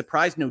 I'm really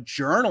surprised no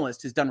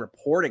journalist has done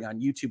reporting on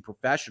YouTube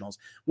professionals.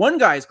 One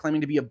guy is claiming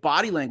to be a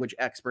body language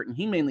expert, and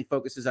he mainly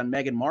focuses on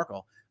Meghan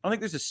Markle. I don't think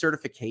there's a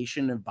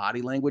certification of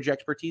body language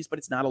expertise, but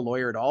it's not a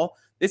lawyer at all.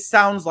 This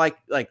sounds like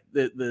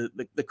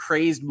the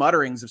crazed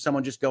mutterings of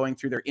someone just going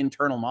through their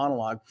internal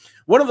monologue.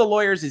 One of the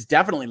lawyers is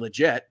definitely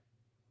legit.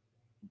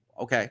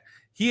 Okay.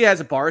 He has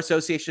a bar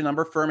association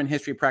number, firm, and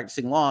history of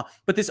practicing law.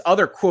 But this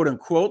other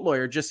quote-unquote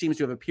lawyer just seems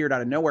to have appeared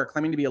out of nowhere,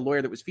 claiming to be a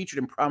lawyer that was featured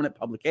in prominent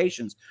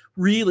publications.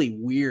 Really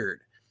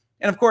weird.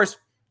 And, of course,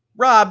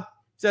 Rob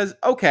says,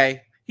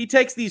 okay, he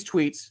takes these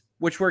tweets,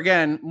 which were,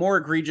 again, more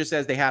egregious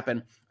as they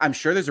happen. I'm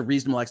sure there's a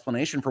reasonable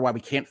explanation for why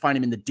we can't find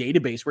him in the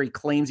database where he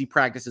claims he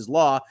practices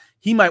law.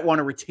 He might want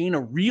to retain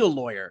a real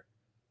lawyer.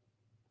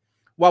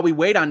 While we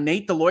wait on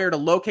Nate, the lawyer, to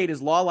locate his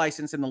law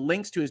license and the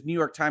links to his New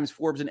York Times,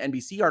 Forbes, and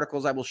NBC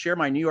articles, I will share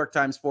my New York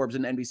Times, Forbes,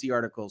 and NBC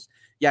articles.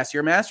 Yes,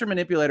 you're a master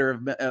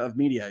manipulator of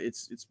media.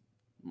 It's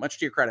much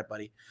to your credit,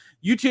 buddy.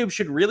 YouTube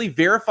should really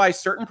verify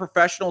certain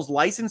professionals'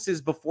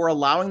 licenses before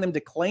allowing them to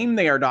claim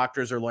they are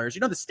doctors or lawyers. You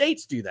know, the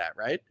states do that,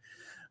 right?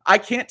 I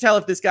can't tell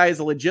if this guy is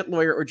a legit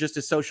lawyer or just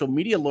a social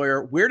media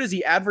lawyer. Where does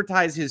he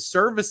advertise his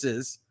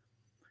services?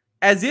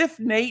 As if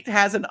Nate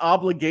has an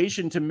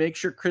obligation to make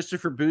sure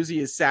Christopher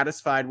Bouzy is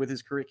satisfied with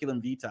his curriculum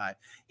vitae.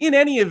 In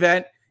any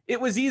event, it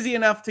was easy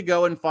enough to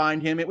go and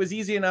find him. It was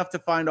easy enough to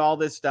find all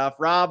this stuff.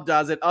 Rob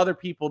does it. Other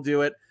people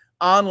do it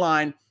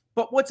online.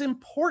 But what's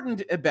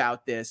important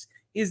about this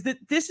is that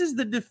this is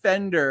the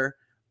defender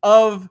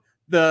of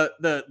the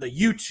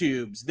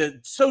YouTubes, the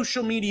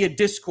social media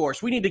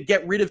discourse. We need to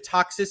get rid of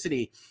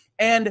toxicity.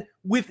 And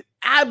with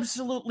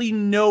absolutely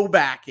no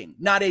backing,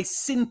 not a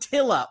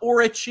scintilla or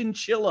a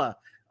chinchilla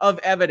of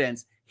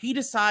evidence, he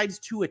decides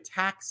to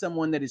attack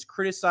someone that is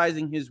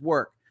criticizing his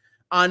work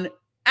on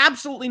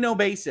absolutely no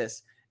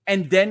basis,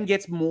 and then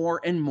gets more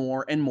and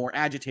more and more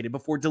agitated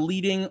before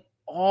deleting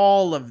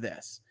all of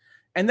this.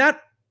 And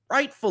that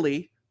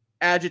rightfully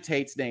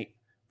agitates Nate,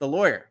 the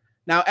lawyer.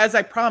 Now, as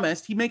I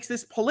promised, he makes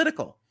this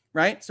political,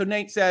 right? So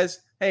Nate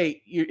says,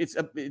 hey,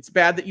 it's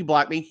bad that you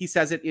blocked me. He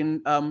says it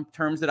in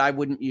terms that I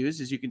wouldn't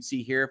use, as you can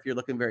see here if you're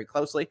looking very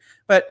closely.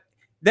 But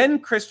then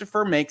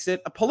Christopher makes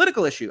it a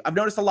political issue. I've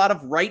noticed a lot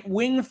of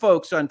right-wing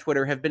folks on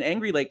Twitter have been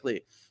angry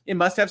lately. It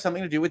must have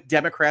something to do with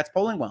Democrats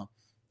polling well.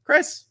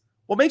 Chris,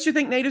 what makes you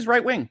think Nate is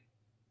right-wing?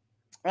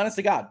 Honest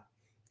to God.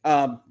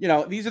 You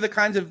know, these are the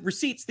kinds of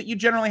receipts that you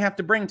generally have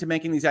to bring to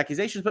making these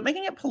accusations, but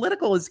making it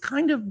political is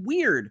kind of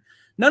weird.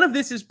 None of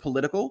this is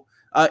political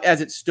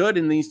as it stood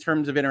in these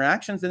terms of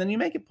interactions, and then you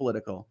make it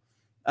political.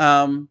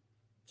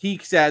 He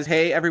says,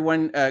 hey,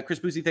 everyone, Chris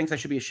Bouzy thinks I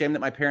should be ashamed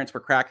that my parents were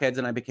crackheads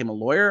and I became a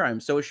lawyer.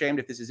 I'm so ashamed.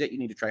 If this is it, you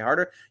need to try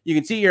harder. You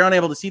can see you're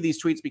unable to see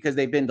these tweets because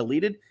they've been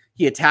deleted.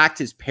 He attacked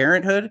his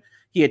parenthood.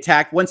 He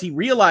attacked, once he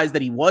realized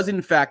that he was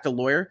in fact a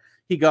lawyer,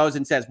 he goes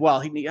and says,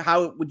 well,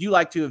 how would you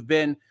like to have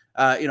been,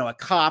 you know, a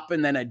cop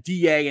and then a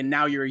DA and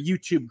now you're a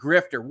YouTube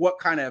grifter? What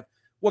kind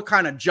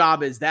of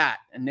job is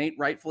that? And Nate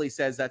rightfully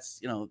says that's,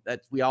 you know,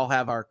 that we all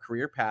have our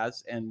career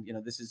paths and, you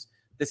know, this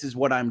is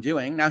what I'm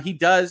doing. Now he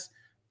does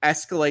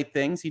escalate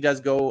things. He does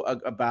go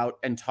about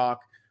and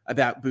talk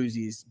about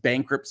Bouzy's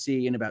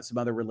bankruptcy and about some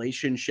other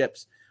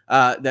relationships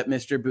that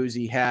Mr.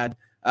 Bouzy had.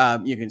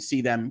 You can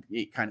see them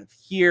kind of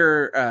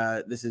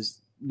here. This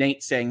is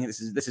Nate saying,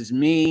 this is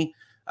me.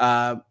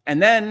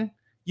 And then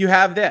you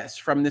have this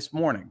from this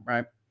morning,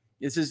 right?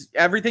 This is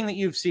everything that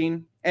you've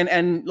seen.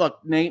 And look,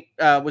 Nate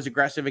was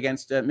aggressive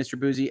against Mr.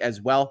 Bouzy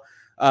as well.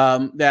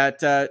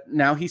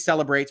 Now he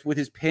celebrates with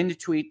his pinned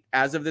tweet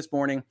as of this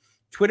morning.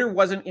 Twitter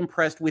wasn't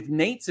impressed with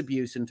Nate's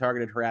abuse and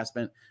targeted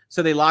harassment,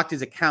 so they locked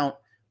his account.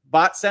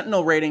 Bot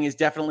Sentinel rating is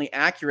definitely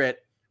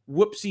accurate.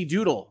 Whoopsie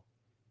doodle.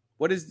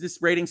 What is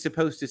this rating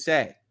supposed to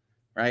say?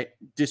 Right?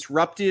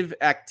 Disruptive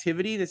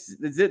activity.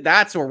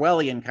 That's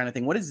Orwellian kind of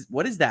thing. What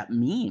does that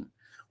mean?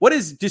 What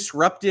does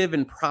disruptive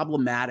and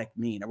problematic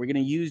mean? Are we going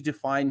to use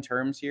defined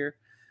terms here?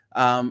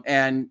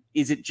 And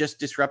is it just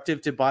disruptive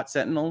to Bot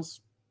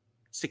Sentinel's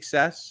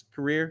success,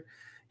 career?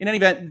 In any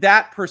event,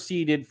 that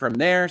proceeded from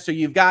there. So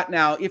you've got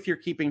now, if you're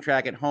keeping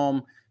track at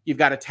home, you've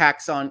got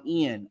attacks on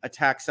Ian,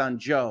 attacks on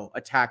Joe,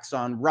 attacks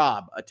on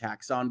Rob,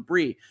 attacks on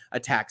Bree,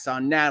 attacks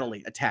on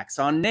Natalie, attacks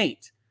on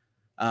Nate.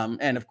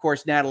 And of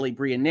course, Natalie,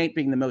 Bree, and Nate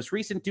being the most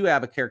recent do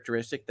have a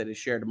characteristic that is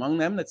shared among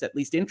them that's at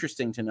least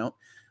interesting to note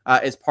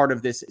as part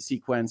of this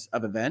sequence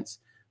of events.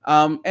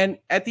 And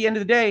at the end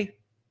of the day,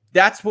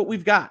 that's what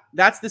we've got.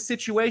 That's the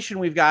situation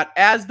we've got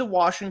as the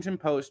Washington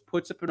Post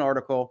puts up an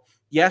article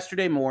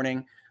yesterday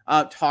morning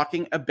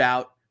talking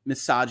about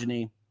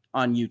misogyny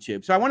on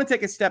YouTube. So I want to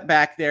take a step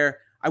back there.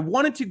 I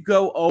wanted to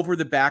go over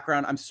the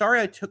background. I'm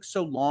sorry I took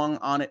so long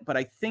on it, but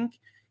I think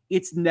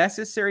it's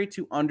necessary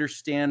to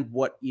understand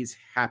what is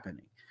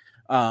happening.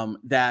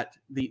 That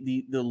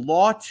the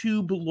law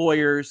tube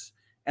lawyers,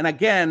 and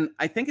again,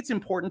 I think it's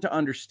important to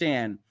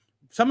understand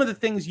some of the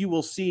things you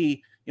will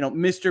see, you know,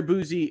 Mr.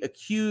 Bouzy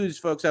accuse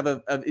folks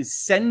of is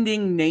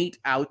sending Nate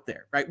out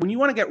there, right? When you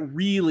want to get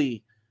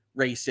really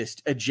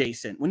racist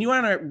adjacent, when you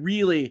want to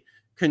really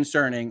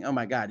concerning, oh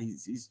my God,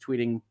 he's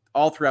tweeting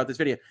all throughout this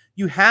video.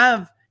 You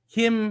have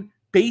him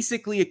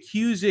basically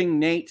accusing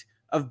Nate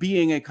of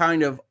being a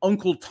kind of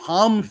Uncle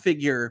Tom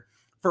figure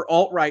for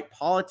alt-right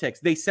politics.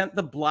 They sent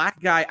the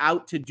black guy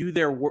out to do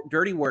their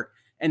dirty work,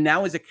 and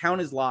now his account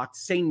is locked.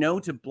 Say no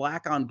to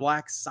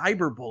black-on-black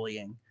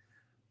cyberbullying.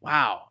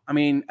 Wow. I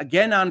mean,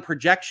 again, on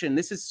projection,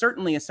 this is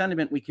certainly a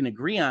sentiment we can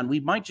agree on. We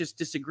might just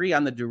disagree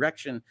on the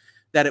direction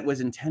that it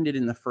was intended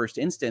in the first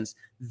instance.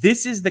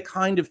 This is the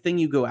kind of thing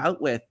you go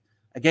out with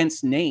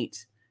against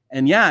Nate.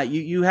 And yeah,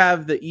 you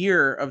have the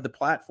ear of the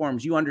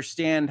platforms. You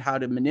understand how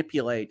to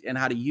manipulate and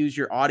how to use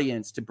your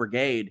audience to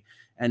brigade,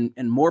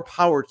 and more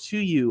power to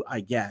you,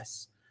 I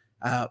guess.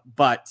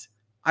 But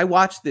I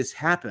watched this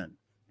happen,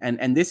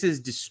 and this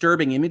is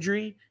disturbing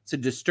imagery. It's a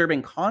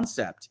disturbing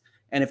concept.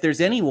 And if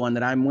there's anyone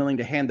that I'm willing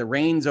to hand the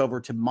reins over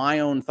to my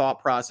own thought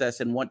process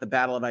and what the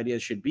battle of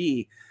ideas should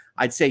be,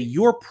 I'd say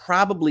you're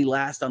probably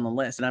last on the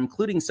list. And I'm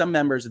including some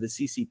members of the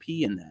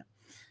CCP in that.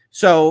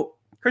 So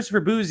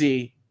Christopher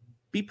Bouzy,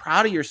 be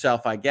proud of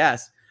yourself, I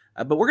guess.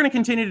 But we're going to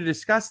continue to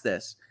discuss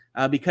this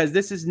because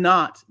this is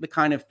not the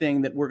kind of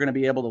thing that we're going to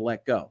be able to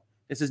let go.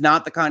 This is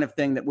not the kind of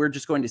thing that we're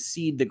just going to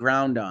cede the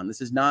ground on. This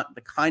is not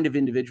the kind of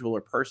individual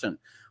or person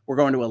we're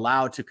going to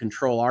allow to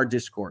control our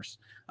discourse,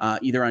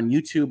 either on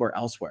YouTube or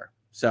elsewhere.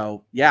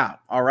 So, yeah,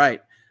 all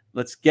right.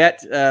 Let's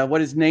get, what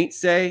does Nate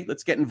say?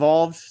 Let's get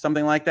involved,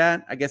 something like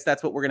that. I guess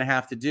that's what we're going to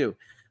have to do.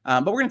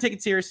 But we're going to take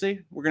it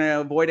seriously. We're going to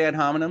avoid ad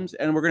hominems,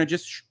 and we're going to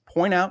just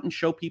point out and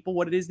show people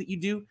what it is that you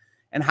do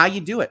and how you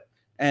do it.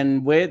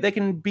 And where they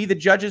can be the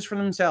judges for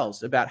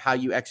themselves about how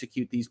you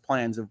execute these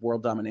plans of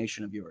world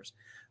domination of yours.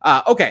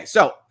 Okay,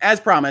 so as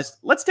promised,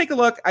 let's take a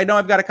look. I know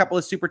I've got a couple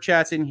of super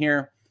chats in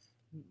here.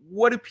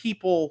 What do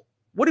people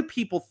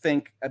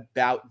think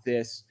about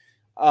this?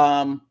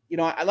 You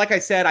know, like I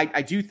said,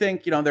 I do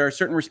think, you know, there are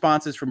certain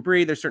responses from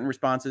Bree. There's certain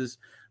responses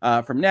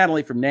from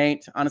Natalie, from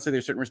Nate. Honestly,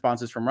 there's certain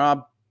responses from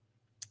Rob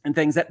and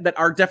things that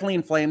are definitely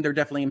inflamed. They're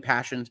definitely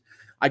impassioned.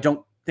 I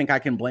don't think I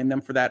can blame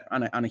them for that.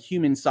 On a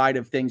human side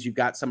of things, you've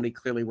got somebody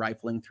clearly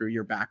rifling through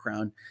your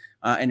background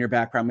and your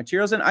background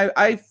materials. And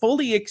I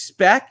fully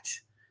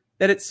expect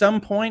that at some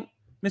point,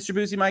 Mr.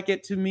 Bouzy might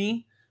get to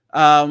me.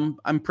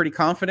 I'm pretty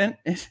confident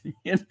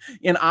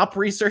in op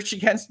research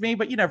against me,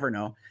 but you never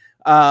know.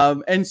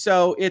 And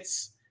so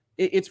it's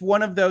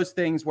one of those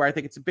things where I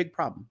think it's a big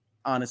problem,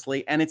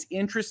 honestly. And it's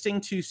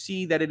interesting to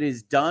see that it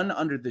is done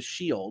under the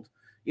shield.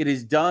 It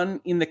is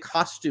done in the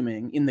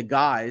costuming, in the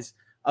guise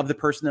of the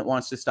person that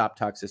wants to stop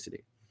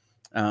toxicity.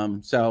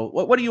 So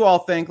what do you all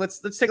think? Let's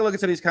take a look at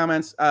some of these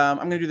comments. I'm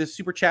going to do the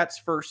super chats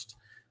first,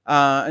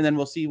 and then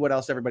we'll see what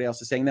else everybody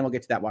else is saying. Then we'll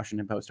get to that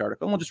Washington Post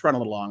article, and we'll just run a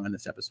little long on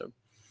this episode.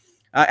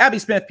 Abby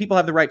Smith, people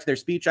have the right to their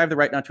speech. I have the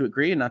right not to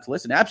agree and not to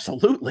listen.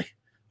 Absolutely.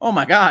 Oh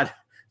my God.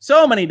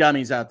 So many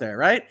dummies out there,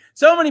 right?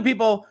 So many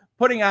people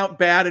putting out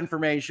bad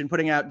information,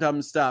 putting out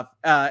dumb stuff.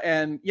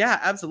 And yeah,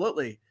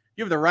 absolutely.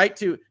 You have the right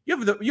to,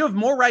 you have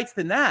more rights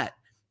than that.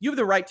 You have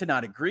the right to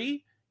not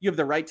agree. You have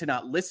the right to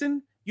not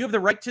listen. You have the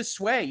right to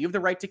sway. You have the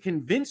right to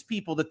convince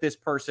people that this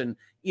person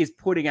is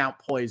putting out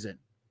poison.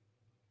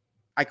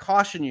 I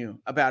caution you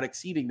about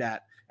exceeding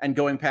that and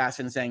going past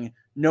and saying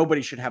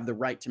nobody should have the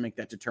right to make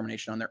that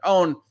determination on their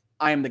own.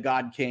 I am the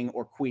God, King,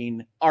 or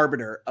Queen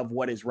arbiter of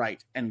what is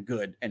right and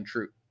good and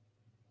true.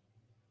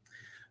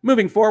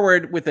 Moving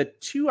forward with a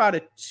 2 out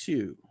of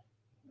 2.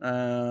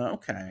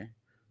 Okay.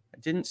 I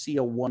didn't see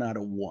a 1 out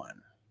of 1.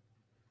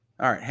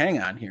 All right,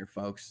 hang on here,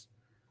 folks.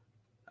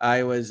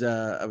 I was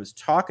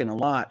talking a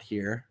lot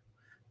here.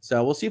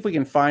 So we'll see if we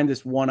can find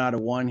this 1 out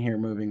of 1 here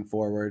moving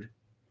forward.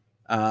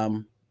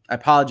 I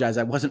apologize.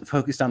 I wasn't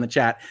focused on the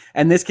chat.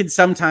 And this can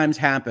sometimes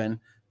happen.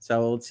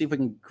 So let's see if we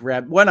can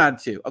grab 1 out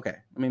of 2. Okay,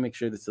 let me make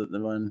sure this is the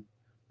one.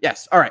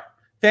 Yes. All right.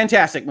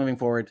 Fantastic. Moving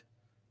forward.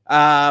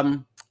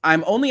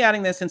 I'm only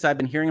adding this since I've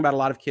been hearing about a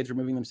lot of kids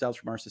removing themselves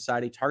from our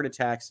society. Target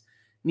attacks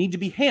need to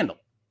be handled.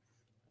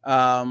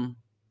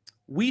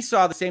 We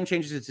saw the same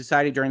changes in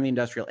society during the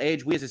industrial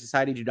age. We as a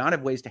society do not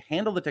have ways to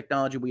handle the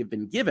technology we have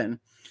been given.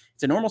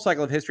 It's a normal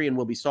cycle of history and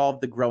will be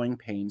solved. The growing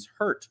pains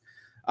hurt.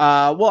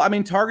 Well, I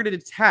mean, targeted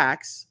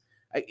attacks,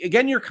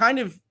 again,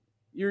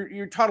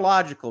 you're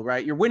tautological,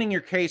 right? You're winning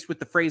your case with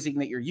the phrasing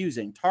that you're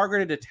using.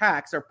 Targeted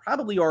attacks are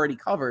probably already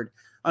covered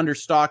under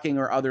stalking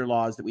or other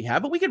laws that we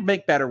have, but we can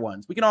make better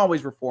ones. We can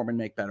always reform and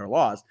make better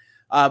laws.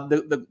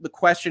 The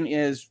question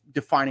is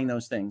defining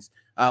those things.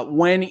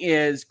 When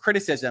is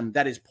criticism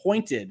that is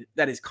pointed,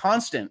 that is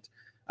constant,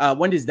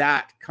 when does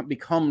that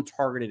become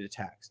targeted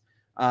attacks?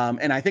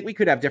 And I think we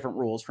could have different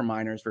rules for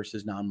minors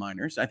versus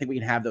non-minors. I think we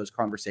can have those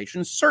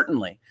conversations.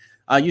 Certainly.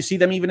 You see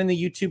them even in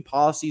the YouTube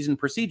policies and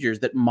procedures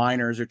that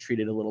minors are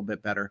treated a little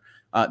bit better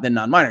than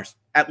non-minors,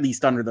 at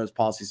least under those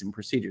policies and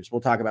procedures.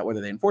 We'll talk about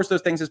whether they enforce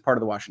those things as part of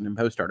the Washington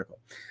Post article.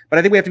 But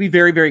I think we have to be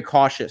very, very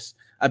cautious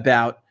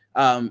about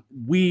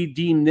we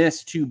deem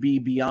this to be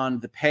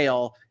beyond the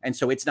pale, and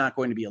so it's not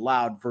going to be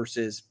allowed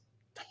versus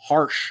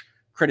harsh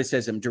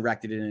criticism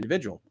directed at an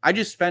individual. I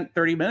just spent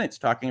 30 minutes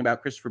talking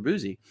about Christopher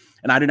Bouzy,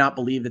 and I do not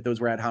believe that those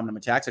were ad hominem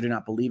attacks. I do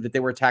not believe that they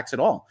were attacks at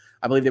all.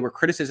 I believe they were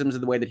criticisms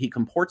of the way that he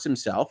comports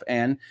himself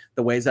and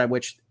the ways in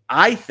which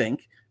I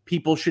think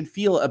people should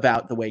feel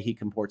about the way he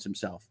comports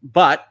himself.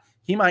 But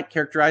he might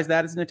characterize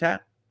that as an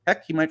attack.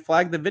 Heck, he might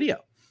flag the video.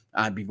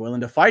 I'd be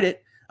willing to fight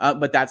it,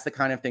 but that's the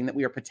kind of thing that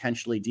we are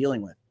potentially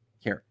dealing with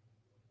here.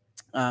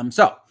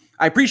 So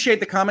I appreciate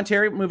the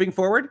commentary moving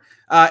forward.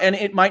 And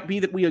it might be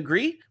that we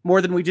agree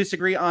more than we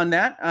disagree on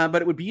that,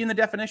 but it would be in the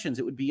definitions.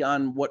 It would be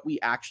on what we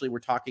actually were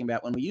talking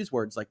about when we use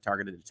words like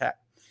targeted attack.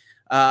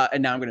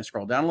 And now I'm going to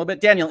scroll down a little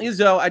bit. Daniel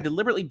Izzo, I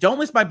deliberately don't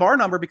list my bar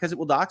number because it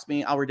will dox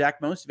me. I'll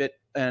redact most of it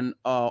and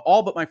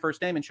all but my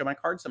first name and show my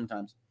card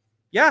sometimes.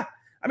 Yeah.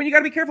 I mean, you got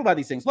to be careful about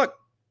these things. Look,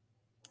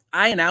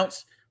 I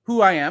announce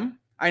who I am.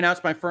 I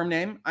announce my firm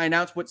name. I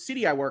announce what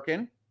city I work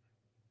in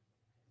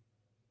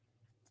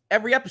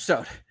every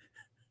episode.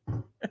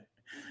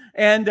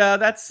 And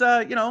that's,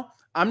 you know,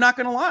 I'm not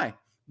going to lie.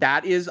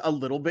 That is a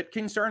little bit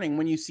concerning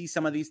when you see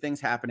some of these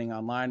things happening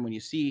online, when you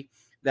see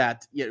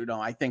that, you know,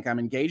 I think I'm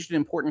engaged in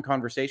important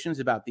conversations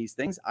about these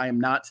things. I am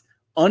not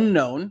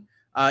unknown,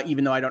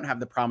 even though I don't have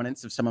the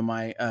prominence of some of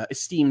my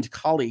esteemed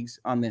colleagues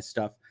on this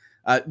stuff.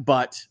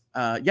 But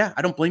yeah,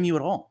 I don't blame you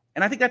at all.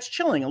 And I think that's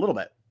chilling a little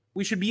bit.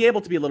 We should be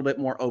able to be a little bit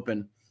more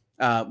open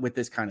with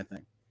this kind of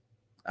thing.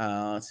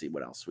 Let's see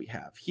what else we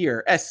have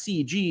here.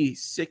 SCJ,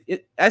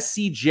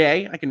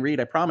 I can read,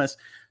 I promise.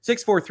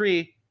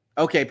 643.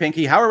 Okay,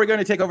 Pinky, how are we going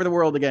to take over the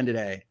world again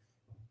today?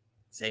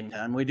 Same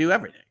time we do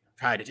every day.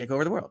 Try to take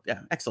over the world.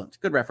 Yeah, excellent.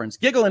 Good reference.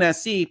 Giggle and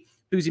SC.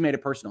 Bouzy made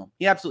it personal.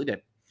 He absolutely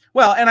did.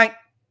 Well, and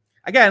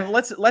again,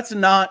 let's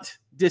not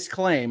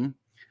disclaim.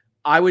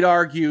 I would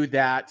argue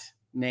that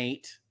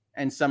Nate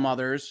and some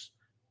others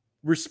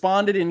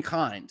responded in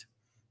kind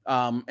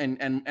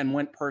and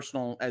went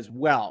personal as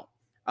well.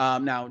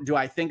 Now, do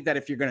I think that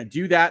if you're going to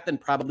do that, then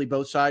probably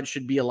both sides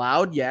should be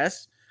allowed?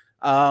 Yes.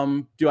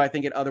 Do I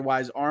think it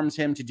otherwise arms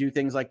him to do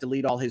things like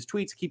delete all his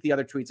tweets, keep the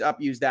other tweets up,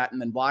 use that,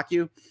 and then block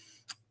you?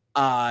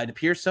 It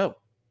appears so.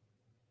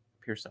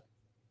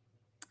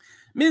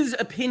 Ms.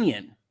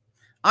 Opinion.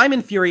 I'm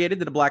infuriated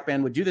that a black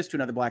man would do this to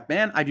another black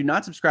man. I do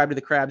not subscribe to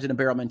the crabs in a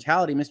barrel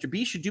mentality. Mr.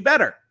 B should do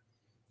better.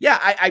 Yeah,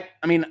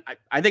 I mean,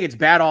 I think it's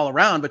bad all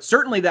around, but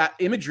certainly that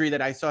imagery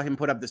that I saw him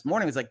put up this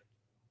morning was like,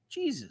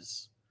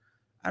 Jesus.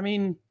 I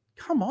mean,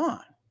 come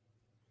on.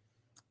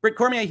 Britt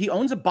Cormier, he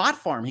owns a bot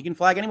farm. He can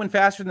flag anyone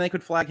faster than they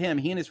could flag him.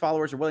 He and his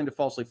followers are willing to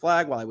falsely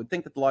flag, while I would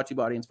think that the LawTube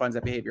audience finds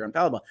that behavior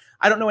unpalatable.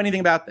 I don't know anything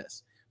about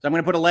this, so I'm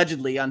going to put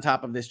allegedly on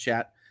top of this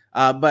chat.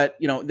 But,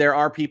 you know, there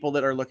are people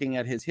that are looking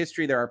at his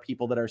history. There are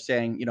people that are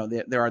saying, you know,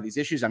 there are these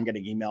issues. I'm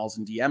getting emails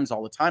and DMs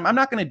all the time. I'm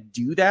not going to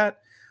do that.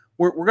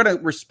 We're going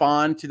to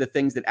respond to the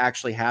things that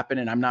actually happen,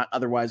 and I'm not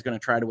otherwise going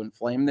to try to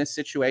inflame this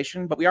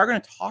situation, but we are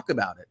going to talk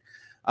about it.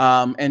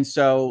 And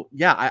so,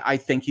 yeah, I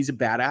think he's a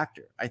bad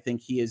actor. I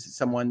think he is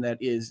someone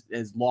that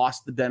has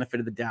lost the benefit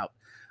of the doubt.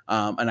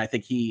 And I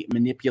think he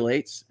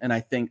manipulates, and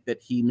I think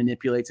that he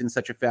manipulates in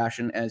such a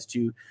fashion as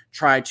to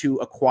try to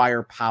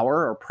acquire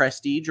power or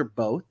prestige or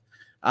both.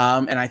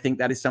 And I think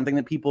that is something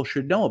that people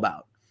should know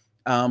about.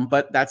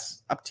 But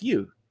that's up to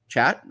you,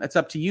 chat. That's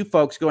up to you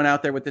folks going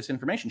out there with this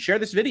information. Share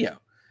this video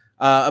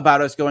about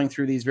us going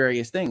through these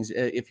various things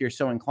if you're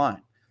so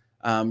inclined.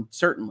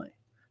 Certainly.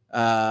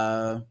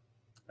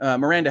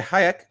 Miranda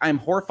Hayek, I'm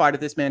horrified at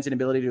this man's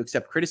inability to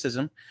accept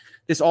criticism.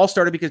 This all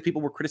started because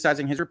people were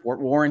criticizing his report,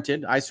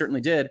 warranted. I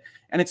certainly did.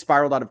 And it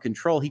spiraled out of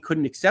control. He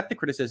couldn't accept the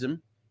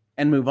criticism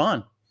and move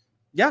on.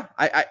 Yeah,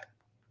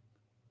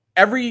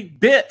 every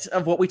bit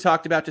of what we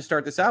talked about to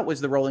start this out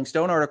was the Rolling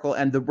Stone article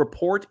and the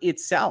report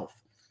itself.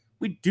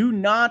 We do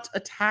not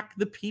attack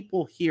the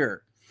people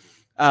here.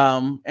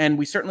 And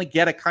we certainly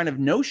get a kind of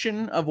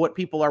notion of what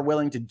people are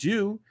willing to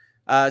do.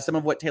 Some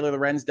of what Taylor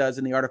Lorenz does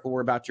in the article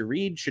we're about to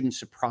read shouldn't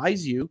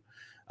surprise you.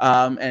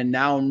 And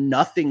now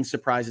nothing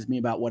surprises me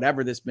about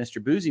whatever this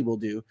Mr. Bouzy will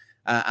do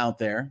out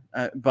there.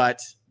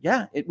 But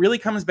yeah, it really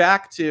comes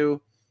back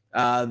to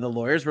the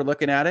lawyers were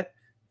looking at it.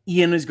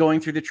 Ian is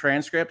going through the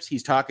transcripts.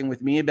 He's talking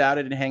with me about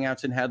it in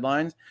Hangouts and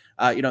Headlines.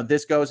 You know,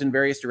 this goes in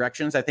various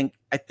directions. I think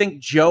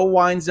Joe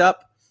winds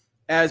up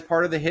as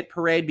part of the hit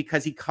parade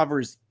because he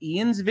covers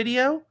Ian's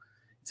video.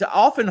 It's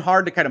often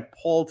hard to kind of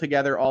pull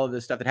together all of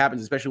this stuff that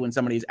happens, especially when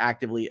somebody is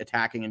actively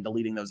attacking and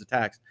deleting those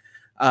attacks.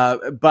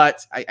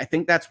 But I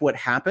think that's what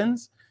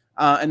happens.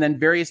 And then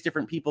various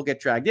different people get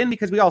dragged in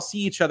because we all see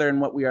each other and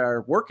what we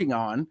are working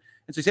on.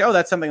 And so you say, oh,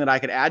 that's something that I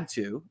could add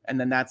to. And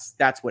then that's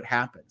what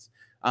happens.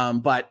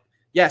 But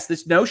yes,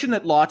 this notion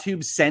that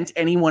LawTube sent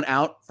anyone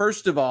out,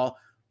 first of all,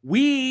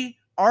 we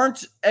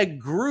aren't a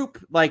group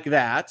like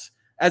that.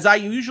 As I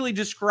usually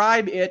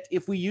describe it,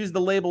 if we use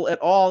the label at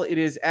all, it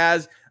is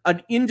as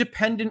an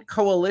independent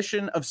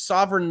coalition of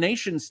sovereign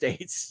nation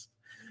states.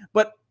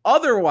 But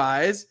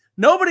otherwise,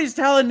 nobody's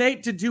telling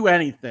Nate to do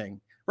anything,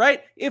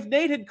 right? If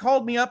Nate had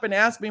called me up and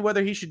asked me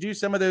whether he should do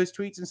some of those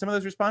tweets and some of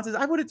those responses,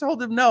 I would have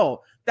told him,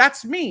 no,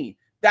 that's me.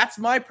 That's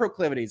my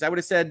proclivities. I would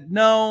have said,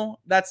 no,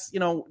 that's going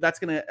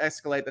to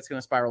escalate. That's going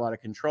to spiral out of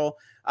control.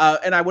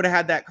 And I would have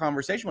had that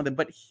conversation with him.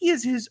 But he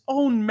is his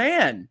own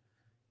man.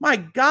 My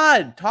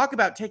God, talk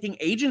about taking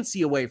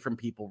agency away from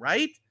people,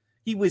 right?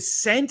 He was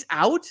sent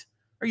out.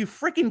 Are you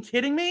freaking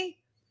kidding me?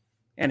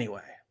 Anyway,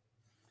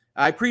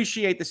 I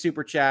appreciate the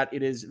super chat.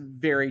 It is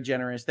very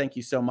generous. Thank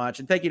you so much.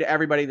 And thank you to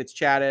everybody that's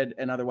chatted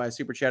and otherwise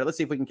super chatted. Let's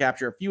see if we can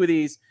capture a few of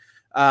these.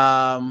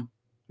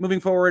 Moving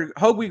forward,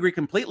 Hogue, we agree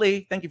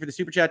completely. Thank you for the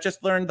super chat.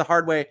 Just learned the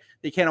hard way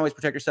that you can't always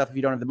protect yourself if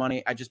you don't have the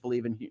money. I just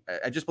believe in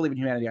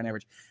humanity on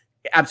average.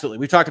 Absolutely.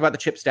 We've talked about the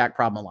chip stack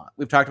problem a lot.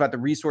 We've talked about the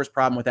resource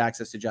problem with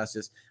access to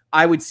justice.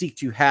 I would seek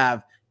to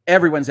have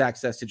everyone's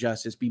access to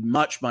justice be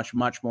much, much,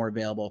 much more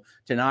available,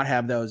 to not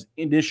have those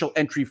initial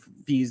entry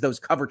fees,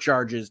 those cover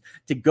charges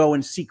to go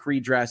and seek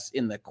redress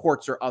in the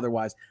courts or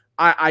otherwise.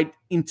 I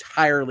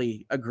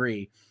entirely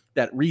agree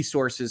that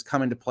resources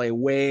come into play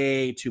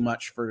way too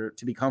much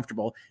to be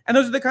comfortable. And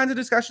those are the kinds of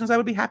discussions I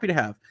would be happy to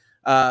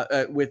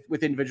have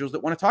with individuals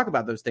that want to talk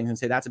about those things and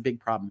say that's a big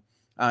problem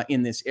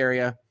in this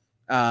area.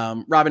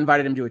 Rob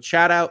invited him to a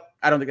chat out.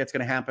 I don't think that's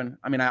going to happen.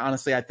 I mean,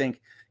 I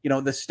think, you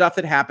know, the stuff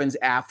that happens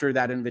after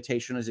that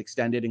invitation is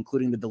extended,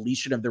 including the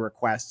deletion of the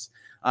requests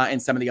and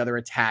some of the other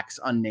attacks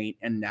on Nate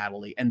and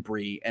Natalie and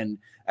Bree and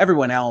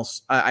everyone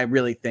else, I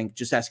really think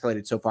just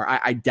escalated so far.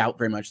 I doubt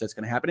very much that's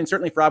going to happen. And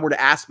certainly if Rob were to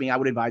ask me, I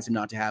would advise him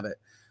not to have it.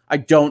 I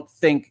don't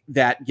think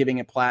that giving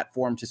a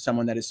platform to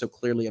someone that is so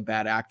clearly a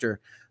bad actor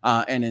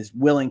and is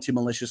willing to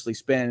maliciously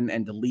spin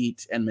and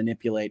delete and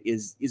manipulate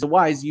is a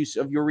wise use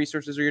of your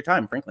resources or your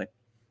time, frankly.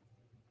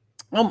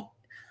 Well,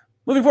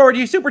 moving forward,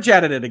 you super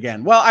chatted it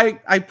again. Well, I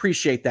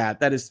appreciate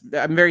that.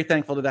 I'm very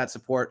thankful to that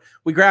support.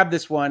 We grabbed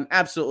this one.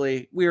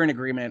 Absolutely. We're in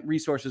agreement.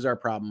 Resources are a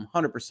problem.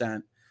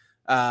 100%.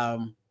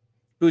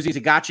 Bouzy's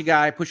a gotcha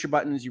guy. Push your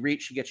buttons. You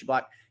reach, you get you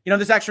blocked. You know,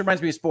 this actually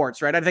reminds me of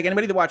sports, right? I think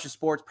anybody that watches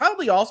sports,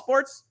 probably all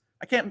sports,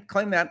 I can't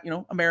claim that, you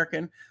know,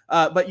 American,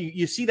 but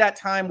you see that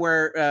time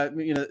where,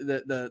 you know,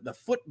 the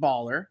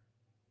footballer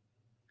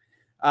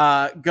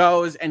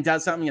goes and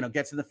does something, you know,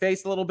 gets in the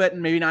face a little bit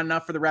and maybe not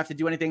enough for the ref to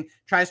do anything,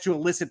 tries to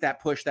elicit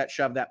that push, that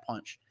shove, that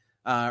punch,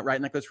 right?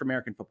 And that goes for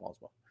American football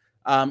as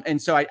well.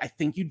 And so I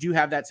think you do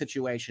have that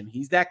situation.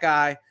 He's that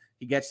guy.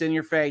 He gets in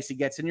your face. He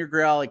gets in your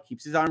grill. He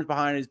keeps his arms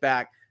behind his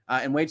back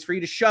and waits for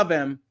you to shove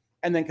him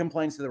and then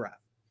complains to the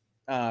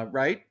ref.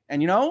 Right?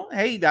 And, you know,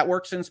 hey, that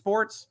works in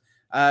sports,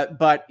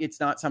 but it's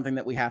not something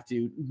that we have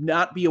to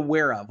not be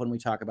aware of when we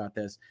talk about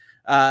this.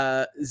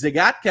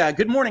 Zagatka,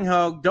 good morning,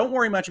 Hogue. Don't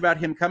worry much about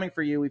him coming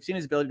for you. We've seen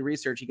his ability to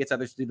research. He gets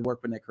others to do the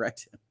work when they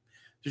correct him.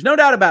 There's no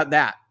doubt about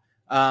that.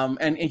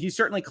 And he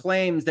certainly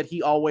claims that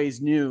he always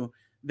knew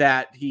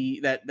that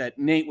that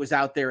Nate was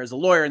out there as a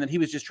lawyer and that he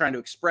was just trying to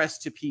express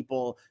to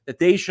people that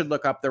they should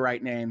look up the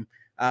right name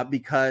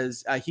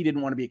because he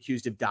didn't want to be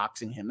accused of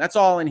doxing him. That's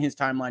all in his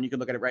timeline. You can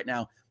look at it right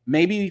now.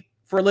 Maybe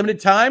for a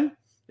limited time.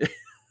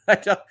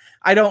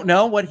 I don't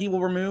know what he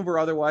will remove or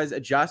otherwise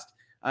adjust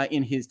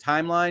in his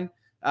timeline.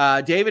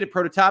 David at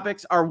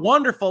Prototopics, our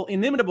wonderful,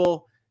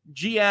 inimitable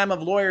GM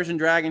of Lawyers and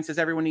Dragons, says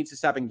everyone needs to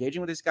stop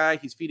engaging with this guy.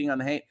 He's feeding on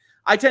the hate.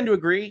 I tend to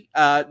agree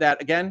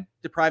that, again,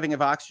 depriving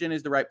of oxygen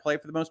is the right play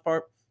for the most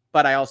part,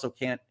 but I also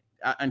can't,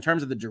 in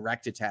terms of the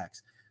direct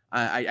attacks,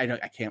 I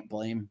can't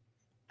blame.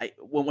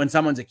 When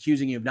someone's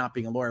accusing you of not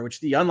being a lawyer, which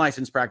the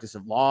unlicensed practice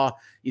of law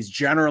is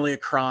generally a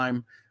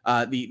crime,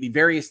 the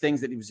various things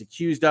that he was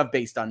accused of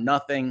based on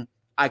nothing,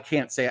 I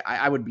can't say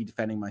I would be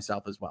defending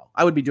myself as well.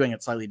 I would be doing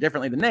it slightly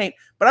differently than Nate,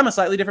 but I'm a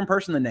slightly different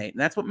person than Nate,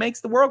 and that's what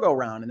makes the world go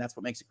round, and that's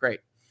what makes it great.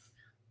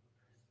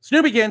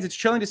 Snoop begins. It's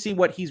chilling to see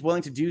what he's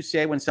willing to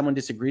say when someone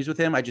disagrees with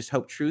him. I just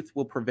hope truth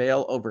will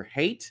prevail over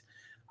hate.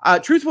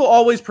 Truth will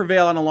always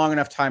prevail on a long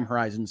enough time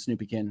horizon,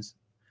 Snoopykins.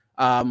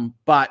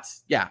 But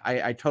yeah,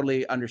 I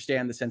totally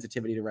understand the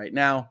sensitivity to right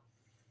now.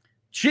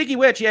 Cheeky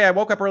Witch, yeah, I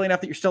woke up early enough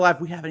that you're still alive.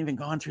 We haven't even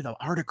gone through the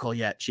article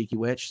yet, Cheeky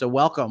Witch. So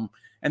welcome.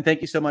 And thank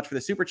you so much for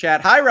the super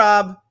chat. Hi,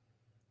 Rob.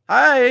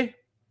 Hi.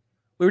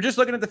 We were just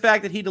looking at the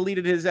fact that he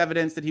deleted his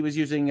evidence that he was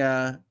using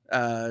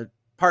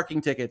parking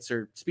tickets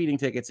or speeding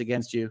tickets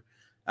against you.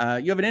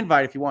 You have an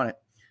invite if you want it.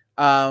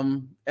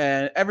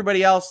 And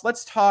everybody else,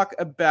 let's talk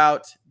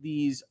about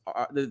this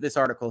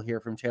article here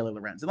from Taylor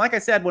Lorenz. And like I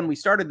said, when we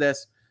started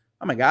this,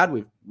 oh my God,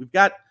 we've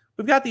got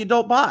the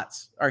adult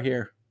bots are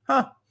here.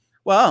 Huh.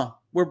 Well,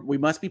 we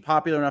must be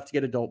popular enough to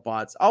get adult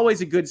bots.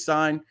 Always a good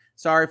sign.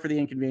 Sorry for the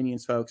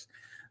inconvenience, folks.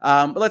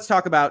 But let's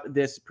talk about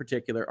this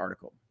particular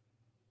article.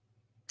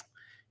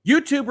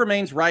 YouTube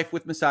remains rife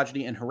with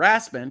misogyny and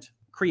harassment,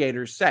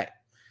 creators say.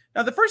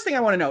 Now, the first thing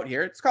I want to note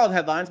here, it's called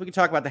headlines. We can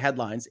talk about the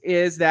headlines,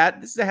 is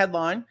that this is a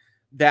headline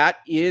that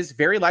is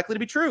very likely to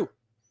be true.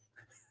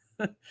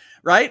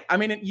 Right? I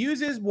mean, it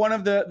uses one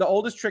of the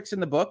oldest tricks in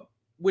the book,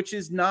 which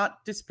is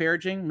not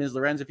disparaging, Ms.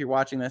 Lorenz, if you're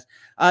watching this,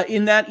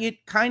 in that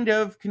it kind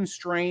of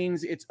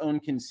constrains its own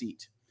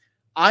conceit.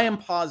 I am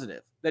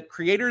positive that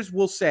creators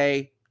will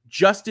say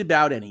just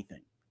about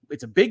anything.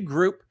 It's a big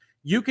group.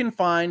 You can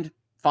find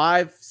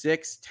 5,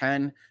 6,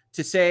 10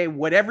 to say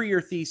whatever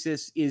your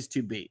thesis is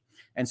to be.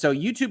 And so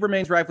YouTube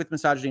remains rife with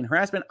misogyny and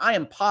harassment. I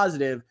am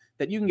positive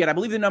that you can get, I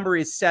believe the number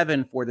is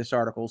 7 for this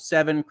article,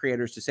 7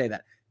 creators to say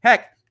that.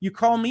 Heck, you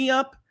call me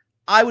up,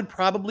 I would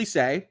probably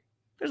say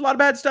there's a lot of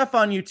bad stuff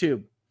on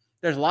YouTube.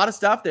 There's a lot of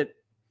stuff that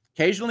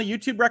occasionally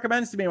YouTube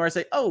recommends to me where I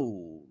say,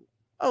 oh,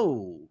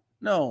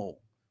 no,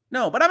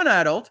 but I'm an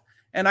adult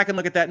and I can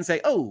look at that and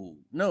say, oh,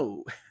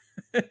 no,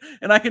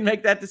 and I can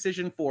make that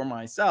decision for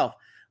myself.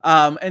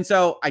 And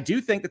so I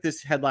do think that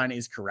this headline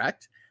is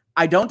correct.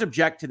 I don't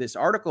object to this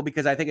article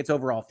because I think its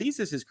overall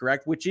thesis is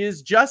correct, which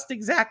is just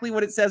exactly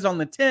what it says on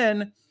the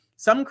tin.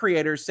 Some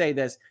creators say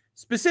this,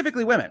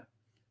 specifically women,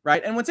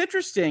 right? And what's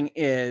interesting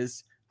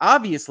is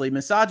obviously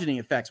misogyny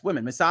affects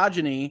women.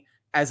 Misogyny,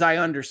 as I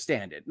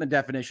understand it, the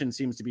definition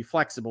seems to be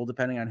flexible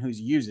depending on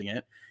who's using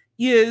it,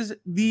 is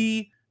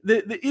the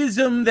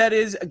ism that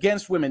is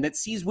against women, that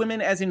sees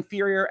women as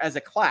inferior as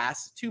a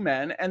class to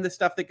men and the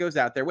stuff that goes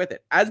out there with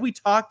it. As we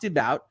talked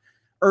about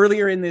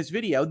earlier in this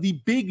video,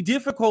 the big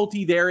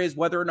difficulty there is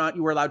whether or not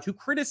you are allowed to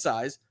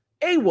criticize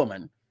a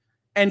woman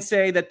and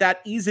say that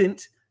that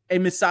isn't a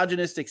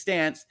misogynistic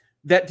stance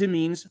that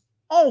demeans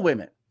all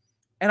women.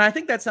 And I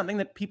think that's something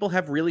that people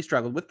have really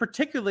struggled with,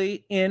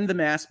 particularly in the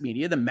mass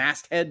media, the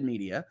masthead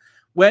media,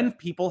 when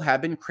people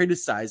have been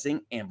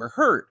criticizing Amber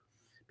Heard.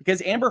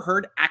 Because Amber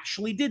Heard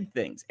actually did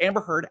things.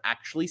 Amber Heard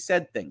actually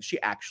said things.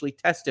 She actually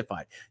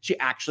testified. She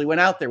actually went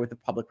out there with a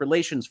public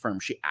relations firm.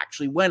 She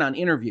actually went on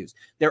interviews.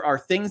 There are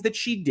things that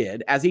she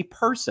did as a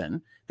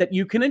person that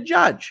you can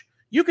adjudge.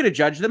 You could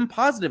adjudge them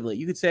positively.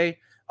 You could say,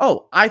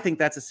 oh, I think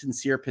that's a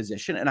sincere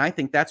position, and I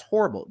think that's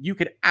horrible. You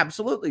could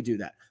absolutely do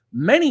that.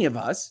 Many of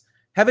us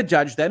have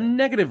adjudged them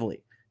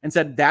negatively and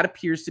said that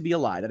appears to be a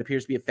lie. That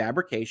appears to be a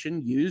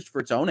fabrication used for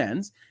its own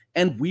ends,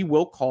 and we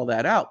will call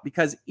that out.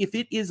 Because if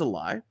it is a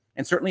lie,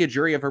 and certainly a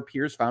jury of her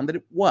peers found that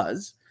it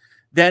was,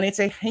 then it's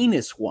a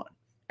heinous one.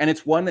 And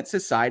it's one that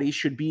society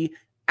should be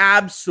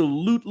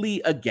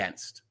absolutely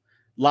against.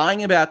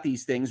 Lying about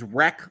these things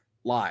wreck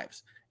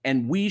lives.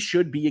 And we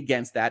should be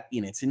against that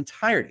in its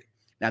entirety.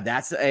 Now,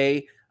 that's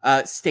a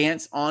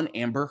stance on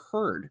Amber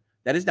Heard.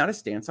 That is not a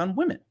stance on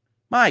women.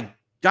 My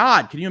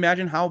God, can you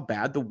imagine how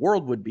bad the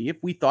world would be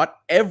if we thought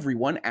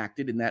everyone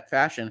acted in that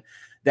fashion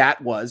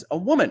that was a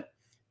woman?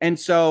 And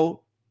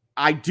so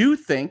I do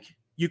think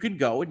you could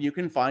go and you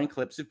can find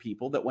clips of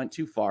people that went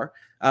too far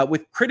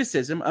with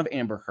criticism of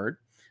Amber Heard.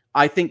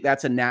 I think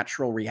that's a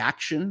natural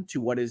reaction to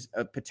what is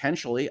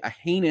potentially a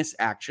heinous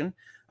action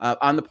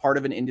on the part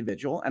of an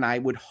individual. And I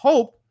would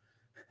hope,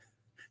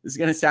 this is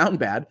going to sound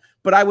bad,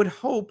 but I would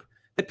hope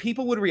that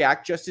people would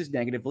react just as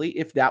negatively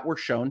if that were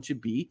shown to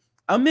be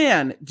a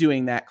man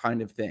doing that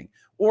kind of thing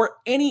or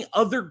any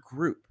other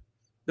group.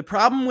 The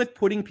problem with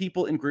putting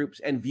people in groups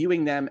and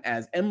viewing them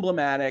as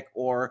emblematic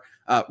or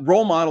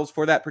role models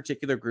for that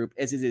particular group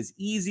is it is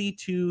easy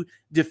to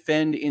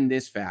defend in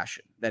this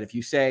fashion. That if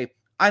you say,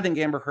 I think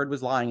Amber Heard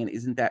was lying and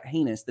isn't that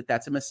heinous,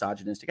 that's a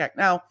misogynistic act.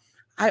 Now,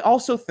 I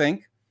also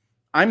think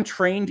I'm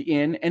trained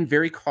in and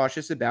very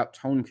cautious about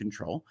tone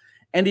control.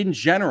 And in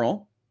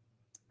general,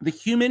 the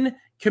human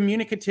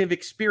communicative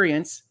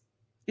experience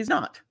is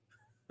not.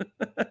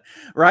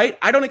 Right?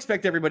 I don't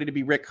expect everybody to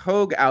be Rick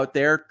Hogue out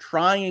there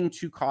trying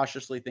to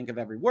cautiously think of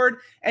every word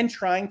and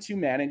trying to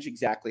manage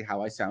exactly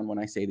how I sound when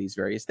I say these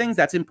various things.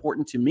 That's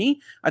important to me.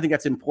 I think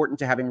that's important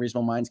to having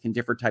reasonable minds can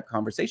differ type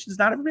conversations.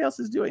 Not everybody else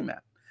is doing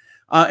that.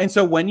 And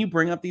so when you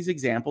bring up these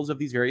examples of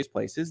these various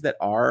places that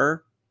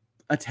are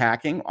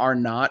attacking, are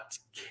not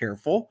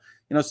careful,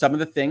 you know, some of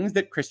the things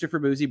that Christopher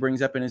Bouzy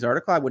brings up in his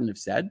article, I wouldn't have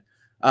said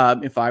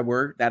if I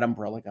were that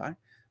umbrella guy.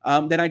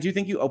 Then I do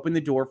think you open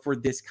the door for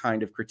this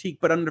kind of critique.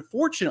 But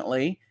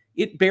unfortunately,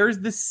 it bears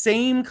the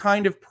same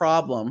kind of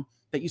problem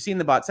that you see in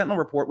the Sentinel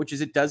report, which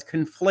is it does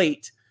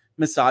conflate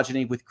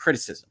misogyny with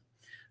criticism.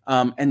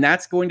 And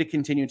that's going to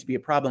continue to be a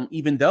problem,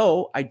 even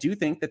though I do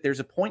think that there's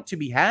a point to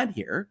be had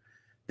here,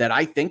 that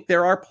I think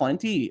there are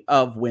plenty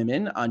of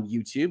women on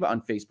YouTube,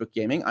 on Facebook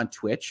Gaming, on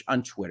Twitch,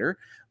 on Twitter,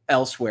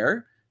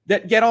 elsewhere,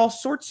 that get all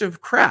sorts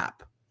of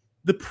crap.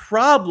 The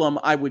problem,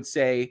 I would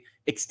say,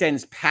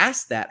 extends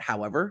past that,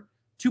 however,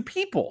 to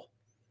people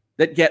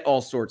that get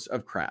all sorts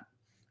of crap.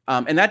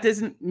 And that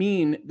doesn't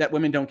mean that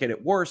women don't get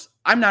it worse.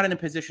 I'm not in a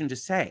position to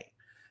say.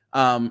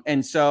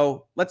 And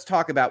so let's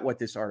talk about what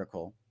this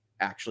article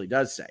actually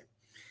does say.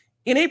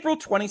 In April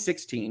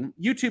 2016,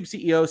 YouTube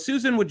CEO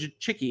Susan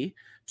Wojcicki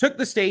took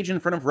the stage in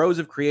front of rows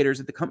of creators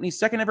at the company's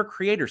second ever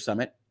Creator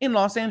Summit in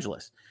Los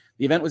Angeles.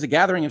 The event was a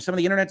gathering of some of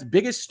the internet's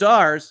biggest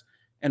stars,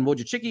 and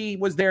Wojcicki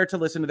was there to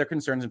listen to their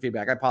concerns and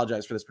feedback. I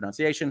apologize for this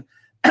pronunciation.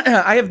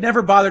 I have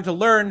never bothered to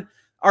learn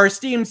our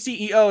esteemed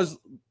CEO's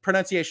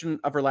pronunciation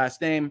of her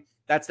last name.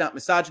 That's not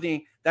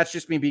misogyny. That's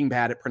just me being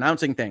bad at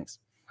pronouncing things.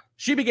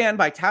 She began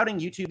by touting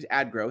YouTube's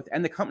ad growth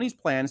and the company's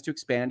plans to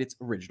expand its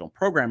original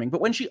programming.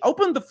 But when she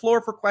opened the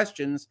floor for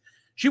questions,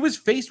 she was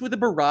faced with a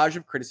barrage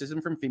of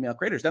criticism from female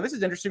creators. Now, this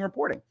is interesting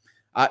reporting.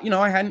 You know,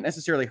 I hadn't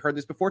necessarily heard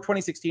this before.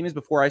 2016 is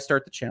before I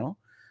start the channel.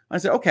 I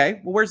said,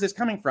 okay, well, where's this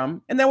coming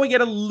from? And then we get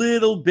a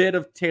little bit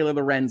of Taylor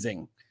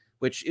Lorenzing,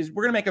 which is,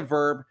 we're going to make a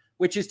verb,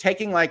 which is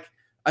taking like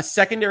a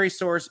secondary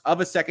source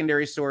of a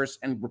secondary source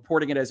and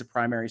reporting it as a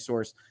primary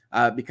source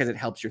because it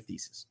helps your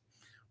thesis.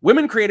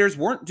 Women creators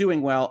weren't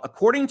doing well,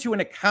 according to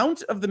an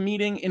account of the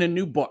meeting in a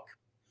new book.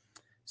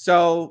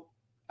 So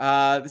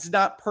this is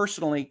not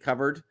personally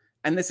covered,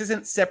 and this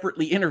isn't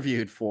separately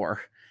interviewed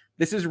for.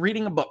 This is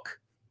reading a book.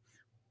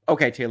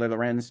 Okay, Taylor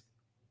Lorenz,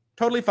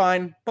 totally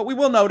fine, but we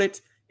will note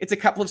it. It's a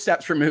couple of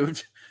steps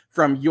removed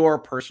from your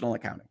personal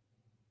accounting.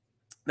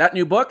 That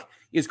new book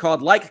is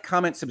called Like,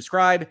 Comment,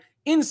 Subscribe,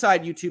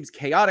 Inside YouTube's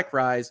Chaotic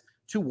Rise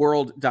to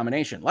World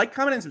Domination. Like,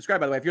 comment, and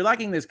subscribe, by the way. If you're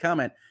liking this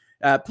comment,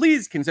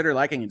 please consider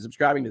liking and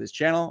subscribing to this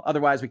channel.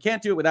 Otherwise, we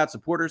can't do it without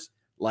supporters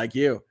like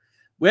you.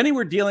 When they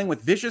were dealing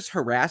with vicious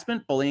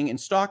harassment, bullying, and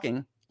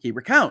stalking, he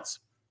recounts.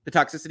 The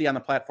toxicity on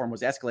the platform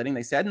was escalating,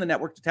 they said, and the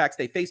network attacks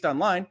they faced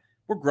online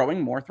were growing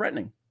more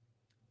threatening.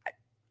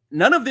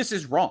 None of this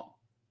is wrong.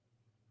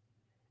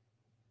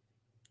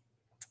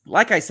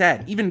 Like I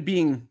said, even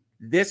being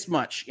this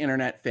much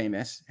internet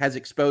famous has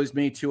exposed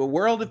me to a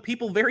world of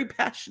people very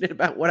passionate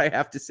about what I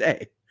have to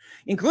say,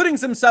 including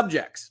some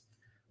subjects,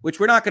 which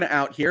we're not going to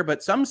out here,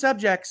 but some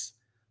subjects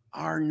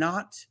are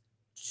not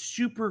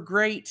super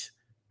great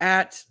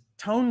at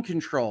tone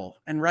control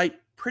and write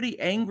pretty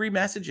angry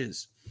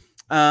messages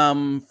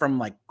from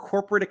like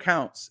corporate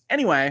accounts.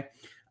 Anyway,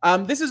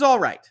 this is all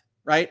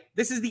right?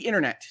 This is the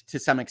internet to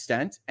some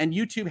extent, and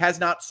YouTube has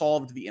not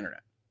solved the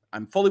internet.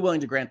 I'm fully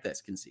willing to grant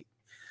this conceit.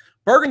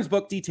 Bergen's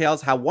book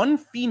details how one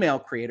female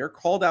creator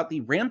called out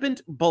the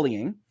rampant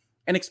bullying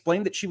and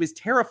explained that she was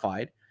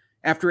terrified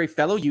after a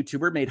fellow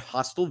YouTuber made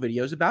hostile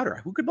videos about her.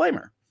 Who could blame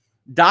her?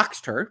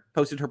 Doxed her,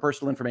 posted her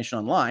personal information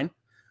online,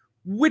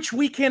 which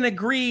we can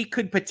agree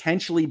could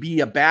potentially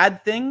be a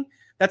bad thing.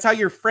 That's how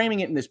you're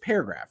framing it in this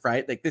paragraph,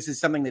 right? Like, this is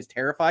something that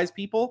terrifies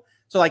people.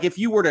 So like if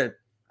you were to,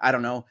 I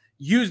don't know,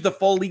 use the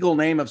full legal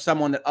name of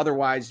someone that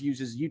otherwise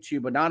uses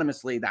YouTube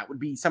anonymously, that would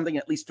be something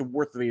at least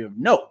worthy of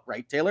note,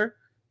 right, Taylor?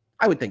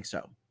 I would think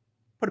so.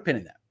 Put a pin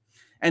in that.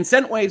 And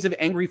sent waves of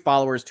angry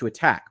followers to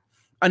attack.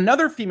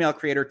 Another female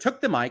creator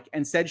took the mic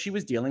and said she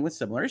was dealing with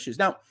similar issues.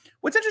 Now,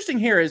 what's interesting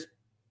here is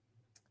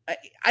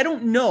I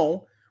don't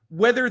know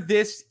whether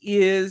this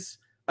is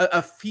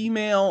a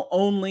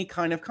female-only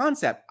kind of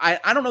concept. I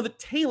don't know that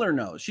Taylor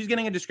knows. She's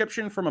getting a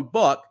description from a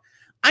book.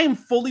 I am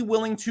fully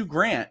willing to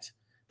grant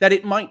that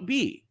it might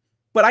be.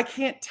 But I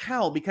can't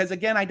tell because,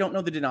 again, I don't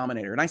know the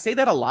denominator. And I say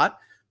that a lot,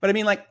 but I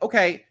mean, like,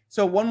 okay,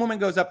 so one woman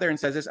goes up there and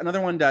says this,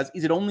 another one does.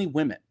 Is it only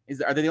women?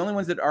 Are they the only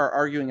ones that are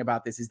arguing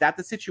about this? Is that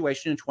the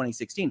situation in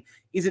 2016?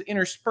 Is it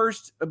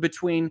interspersed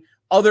between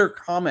other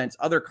comments,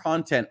 other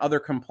content, other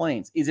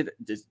complaints? Is it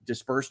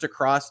dispersed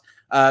across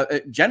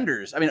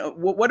genders? I mean,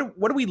 what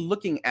are we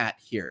looking at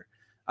here?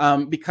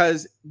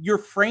 Because you're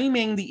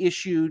framing the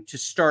issue to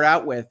start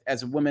out with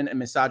as a woman and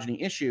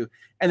misogyny issue,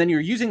 and then you're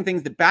using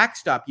things that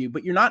backstop you,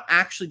 but you're not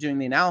actually doing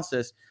the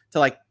analysis to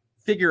like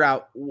figure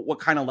out what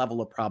kind of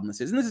level of problem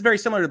this is. And this is very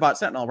similar to Bot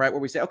Sentinel, right?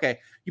 Where we say, okay,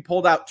 you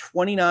pulled out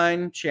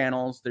 29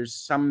 channels. There's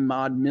some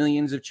odd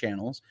millions of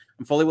channels.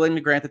 I'm fully willing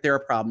to grant that there are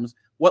problems.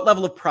 What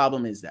level of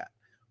problem is that?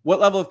 What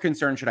level of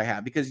concern should I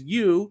have? Because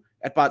you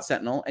at Bot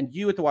Sentinel and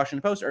you at the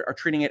Washington Post are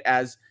treating it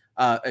as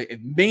a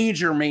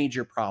major,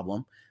 major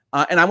problem.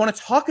 And I want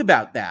to talk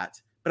about that,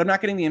 but I'm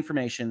not getting the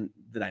information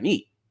that I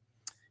need.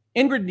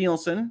 Ingrid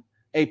Nielsen,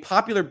 a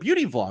popular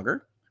beauty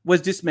vlogger, was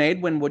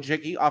dismayed when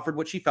Wojcicki offered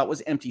what she felt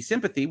was empty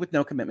sympathy with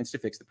no commitments to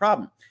fix the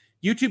problem.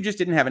 YouTube just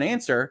didn't have an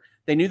answer.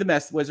 They knew the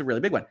mess was a really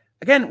big one.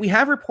 Again, we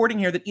have reporting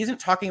here that isn't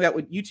talking about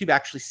what YouTube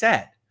actually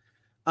said.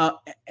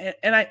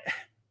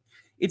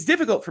 It's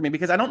difficult for me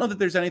because I don't know that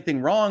there's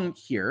anything wrong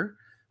here.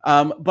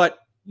 But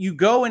you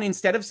go and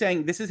instead of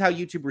saying this is how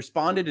YouTube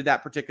responded to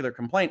that particular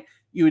complaint,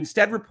 you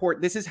instead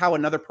report this is how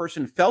another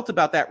person felt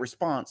about that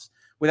response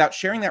without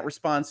sharing that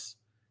response.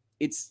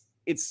 It's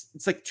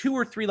like 2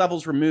 or 3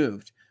 levels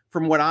removed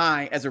from what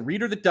I, as a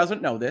reader that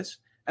doesn't know this,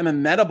 am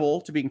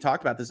amenable to being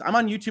talked about this. I'm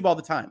on YouTube all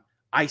the time.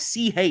 I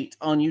see hate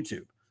on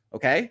YouTube,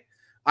 okay?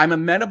 I'm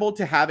amenable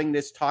to having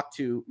this talked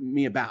to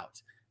me about.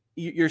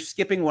 You're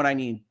skipping what I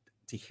need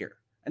to hear.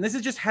 And this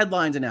is just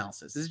headlines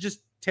analysis. This is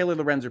just Taylor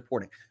Lorenz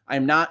reporting.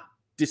 I'm not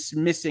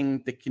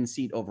dismissing the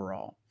conceit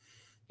overall.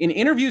 In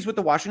interviews with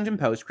the Washington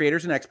Post,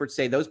 creators and experts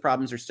say those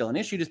problems are still an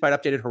issue despite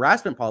updated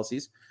harassment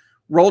policies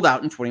rolled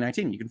out in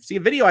 2019. You can see a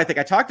video, I think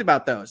I talked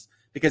about those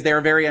because they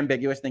are very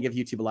ambiguous and they give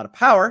YouTube a lot of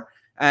power.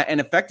 And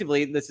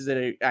effectively, this is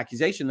an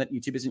accusation that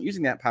YouTube isn't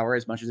using that power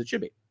as much as it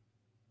should be.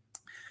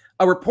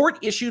 A report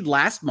issued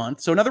last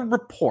month, so another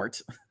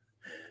report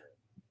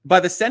by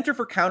the Center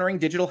for Countering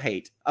Digital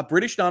Hate, a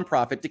British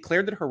nonprofit,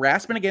 declared that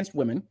harassment against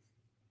women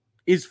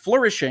is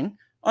flourishing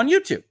on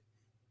YouTube.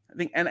 I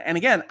think, and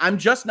again, I'm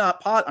just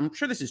not, I'm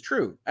sure this is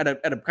true at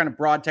a kind of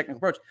broad technical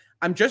approach.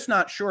 I'm just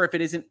not sure if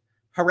it isn't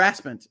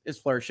harassment is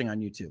flourishing on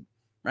YouTube,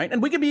 right?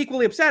 And we can be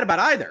equally upset about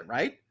either,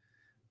 right?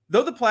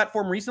 Though the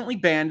platform recently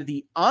banned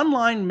the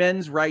online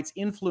men's rights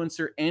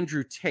influencer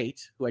Andrew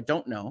Tate, who I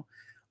don't know,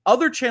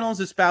 other channels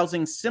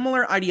espousing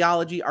similar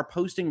ideology are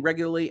posting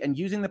regularly and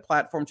using the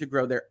platform to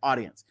grow their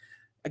audience.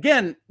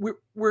 Again,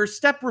 we're a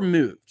step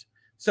removed.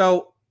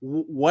 So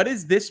what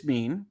does this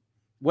mean?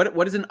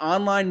 What is an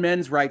online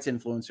men's rights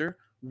influencer?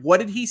 What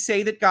did he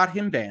say that got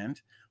him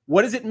banned?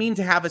 What does it mean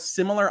to have a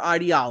similar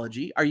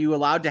ideology? Are you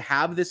allowed to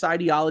have this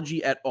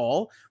ideology at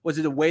all? Was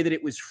it a way that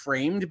it was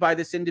framed by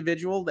this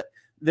individual that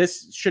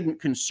this shouldn't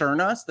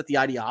concern us, that the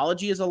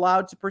ideology is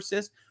allowed to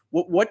persist?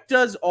 What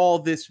does all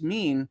this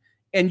mean?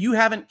 And you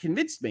haven't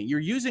convinced me. You're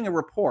using a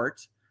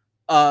report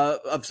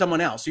of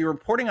someone else. So you're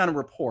reporting on a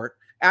report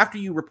after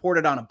you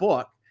reported on a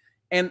book.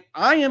 And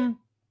I am,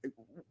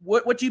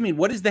 what do you mean?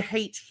 What is the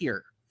hate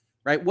here,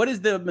 right? What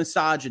is the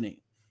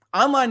misogyny?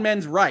 Online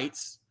men's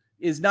rights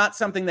is not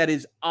something that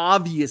is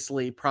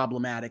obviously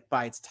problematic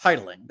by its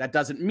titling. That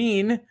doesn't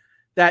mean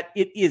that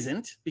it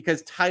isn't,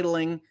 because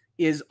titling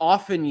is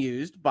often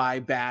used by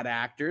bad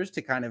actors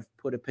to kind of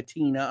put a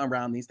patina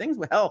around these things.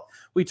 Well,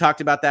 we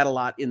talked about that a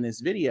lot in this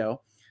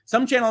video.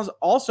 Some channels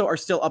also are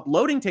still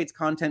uploading Tate's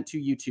content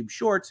to YouTube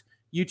Shorts,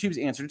 YouTube's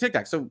answer to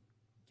TikTok. So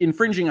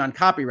infringing on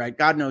copyright,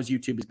 God knows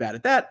YouTube is bad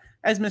at that,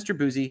 as Mr.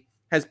 Bouzy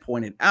has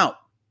pointed out.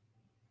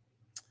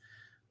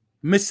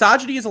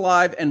 Misogyny is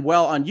alive and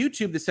well on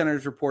YouTube, the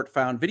Senator's report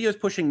found. Videos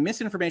pushing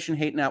misinformation,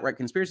 hate, and outright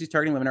conspiracies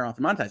targeting women are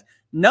often monetized.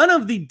 None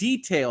of the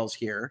details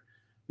here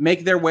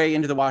make their way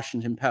into the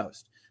Washington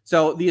Post.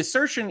 So the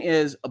assertion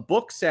is a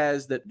book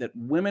says that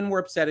women were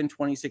upset in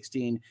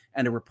 2016,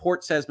 and a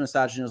report says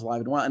misogyny is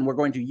alive and well, and we're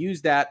going to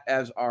use that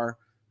as our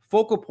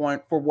focal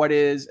point for what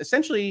is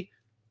essentially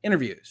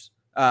interviews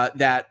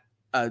that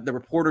the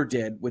reporter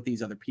did with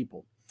these other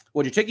people.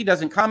 Wojcicki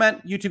doesn't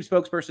comment. YouTube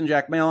spokesperson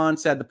Jack Malon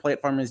said the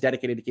platform is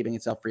dedicated to keeping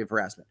itself free of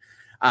harassment.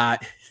 I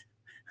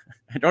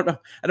don't know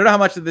how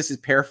much of this is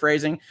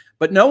paraphrasing,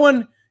 but no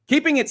one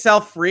keeping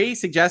itself free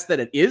suggests that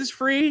it is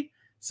free.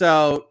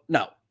 So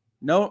nope,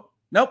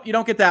 you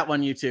don't get that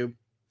one, YouTube.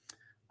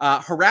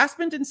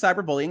 Harassment and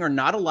cyberbullying are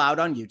not allowed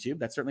on YouTube.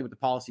 That's certainly what the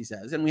policy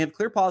says. And we have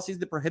clear policies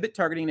that prohibit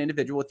targeting an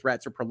individual with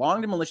threats or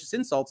prolonged and malicious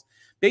insults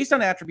based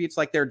on attributes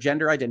like their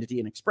gender identity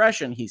and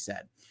expression, he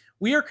said.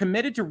 We are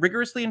committed to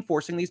rigorously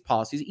enforcing these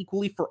policies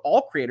equally for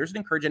all creators and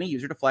encourage any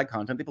user to flag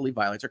content they believe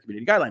violates our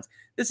community guidelines.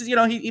 This is,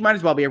 he might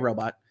as well be a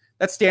robot.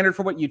 That's standard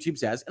for what YouTube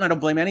says. And I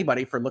don't blame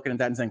anybody for looking at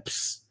that and saying,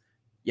 psst,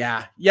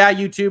 yeah,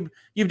 YouTube,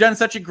 you've done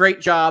such a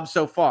great job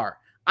so far.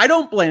 I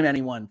don't blame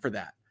anyone for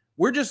that.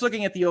 We're just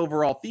looking at the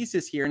overall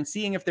thesis here and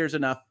seeing if there's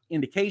enough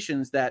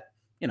indications that,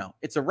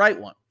 it's a right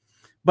one.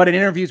 But in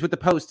interviews with the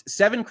Post,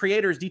 7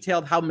 creators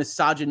detailed how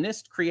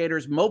misogynist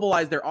creators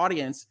mobilize their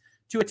audience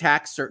to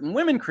attack certain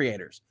women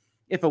creators.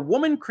 If a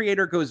woman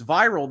creator goes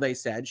viral, they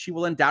said, she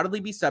will undoubtedly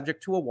be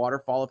subject to a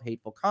waterfall of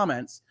hateful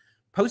comments.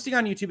 Posting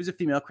on YouTube as a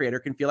female creator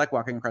can feel like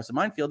walking across a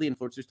minefield, the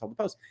influencers told the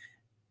Post.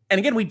 And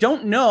again, we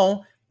don't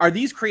know, are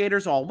these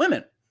creators all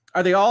women?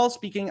 Are they all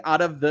speaking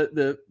out of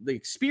the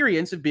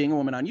experience of being a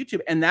woman on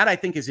YouTube? And that, I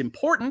think, is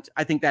important.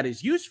 I think that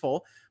is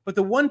useful. But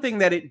the one thing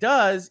that it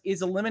does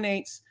is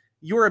eliminates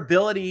your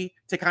ability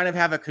to kind of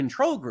have a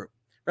control group,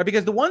 right?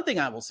 Because the one thing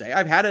I will say,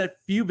 I've had a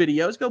few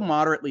videos go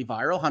moderately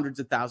viral, hundreds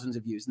of thousands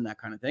of views and that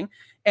kind of thing.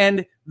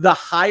 And the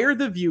higher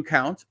the view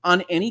count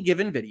on any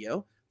given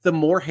video, the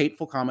more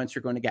hateful comments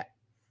you're going to get.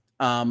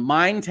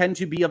 Mine tend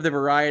to be of the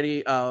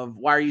variety of,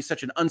 why are you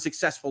such an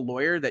unsuccessful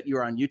lawyer that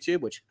you're on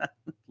YouTube, which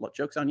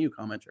joke's on you,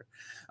 commenter.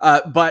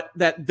 But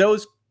that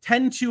those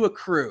tend to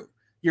accrue.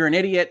 You're an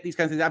idiot, these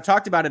kinds of things. I've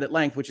talked about it at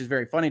length, which is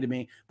very funny to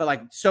me. But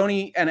like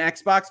Sony and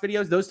Xbox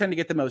videos, those tend to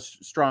get the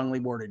most strongly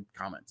worded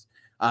comments.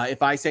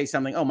 If I say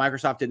something, oh,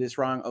 Microsoft did this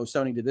wrong, oh,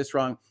 Sony did this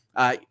wrong,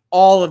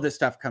 all of this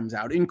stuff comes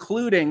out,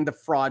 including the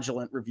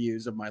fraudulent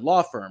reviews of my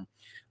law firm.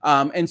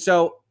 And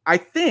so I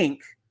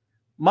think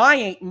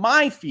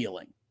my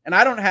feeling, and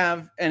I don't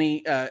have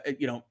any,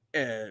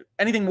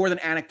 anything more than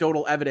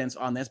anecdotal evidence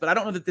on this, but I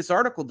don't know that this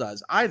article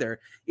does either,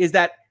 is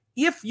that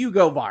if you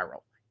go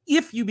viral,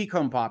 if you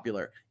become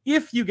popular,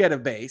 if you get a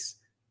base,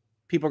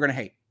 people are going to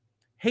hate.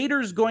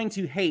 Haters going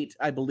to hate,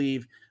 I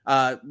believe,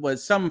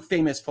 was some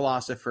famous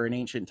philosopher in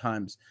ancient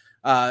times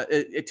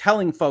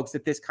telling folks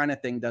that this kind of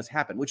thing does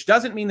happen, which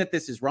doesn't mean that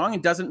this is wrong.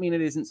 It doesn't mean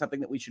it isn't something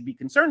that we should be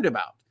concerned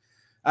about.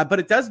 But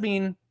it does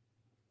mean,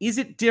 is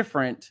it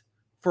different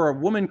for a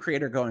woman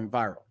creator going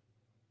viral?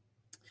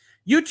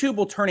 YouTube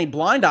will turn a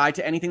blind eye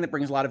to anything that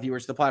brings a lot of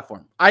viewers to the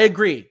platform. I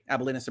agree,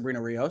 Abelina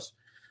Sabrina Rios,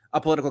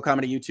 a political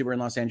comedy YouTuber in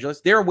Los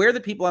Angeles. They're aware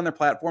that people on their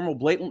platform will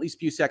blatantly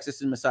spew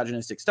sexist and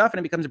misogynistic stuff, and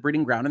it becomes a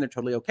breeding ground, and they're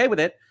totally okay with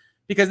it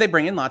because they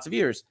bring in lots of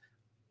viewers.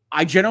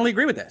 I generally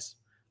agree with this.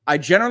 I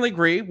generally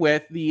agree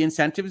with the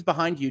incentives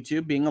behind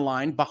YouTube being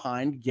aligned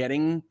behind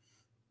getting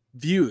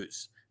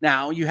views.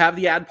 Now, you have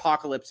the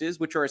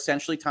adpocalypses, which are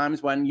essentially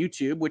times when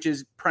YouTube, which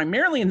is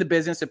primarily in the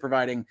business of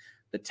providing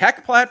the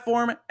tech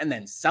platform and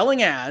then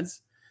selling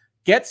ads,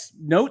 gets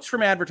notes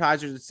from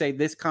advertisers that say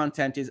this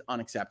content is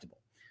unacceptable.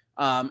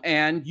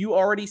 And you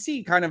already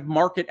see kind of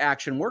market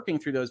action working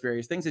through those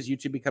various things as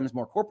YouTube becomes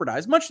more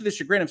corporatized, much to the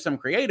chagrin of some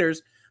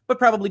creators, but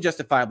probably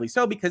justifiably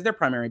so, because their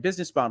primary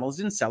business model is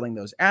in selling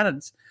those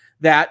ads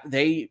that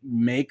they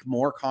make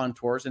more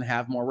contours and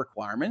have more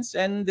requirements.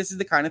 And this is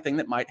the kind of thing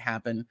that might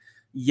happen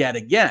yet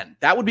again.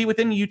 That would be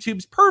within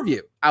YouTube's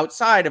purview,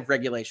 outside of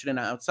regulation and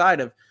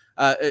outside of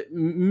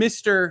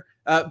Mr.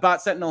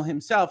 Bot Sentinel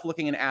himself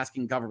looking and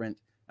asking government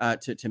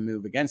to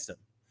move against them.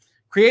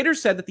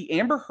 Creators said that the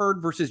Amber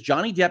Heard versus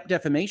Johnny Depp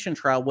defamation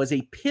trial was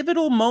a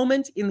pivotal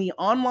moment in the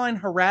online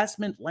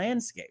harassment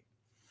landscape,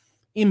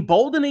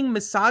 emboldening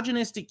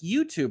misogynistic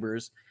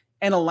YouTubers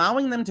and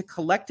allowing them to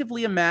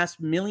collectively amass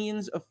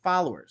millions of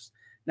followers.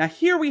 Now,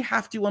 here we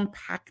have to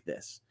unpack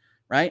this,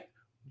 right?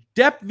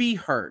 Depp v.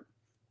 Heard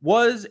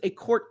was a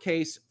court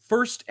case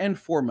first and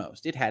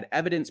foremost. It had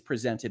evidence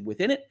presented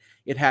within it.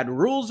 It had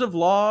rules of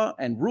law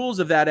and rules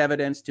of that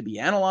evidence to be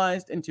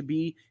analyzed and to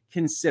be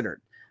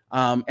considered.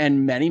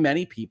 And many,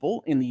 many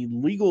people in the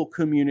legal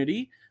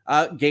community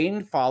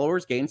gained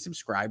followers, gained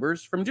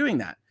subscribers from doing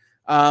that.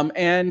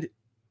 And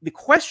the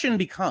question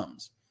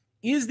becomes,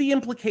 is the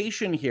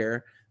implication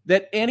here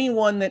that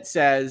anyone that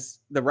says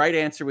the right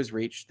answer was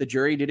reached, the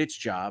jury did its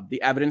job,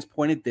 the evidence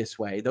pointed this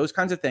way, those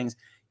kinds of things,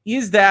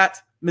 is that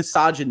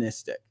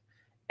misogynistic?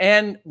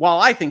 And while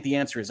I think the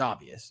answer is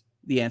obvious,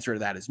 the answer to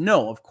that is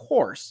no, of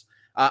course,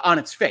 on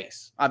its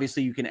face.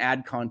 Obviously, you can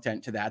add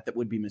content to that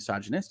would be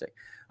misogynistic.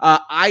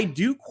 I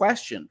do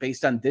question,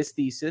 based on this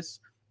thesis,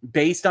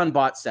 based on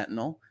Bot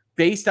Sentinel,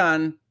 based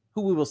on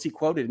who we will see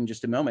quoted in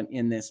just a moment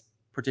in this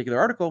particular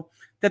article,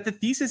 that the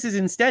thesis is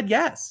instead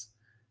yes.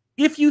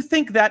 If you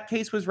think that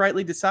case was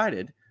rightly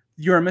decided,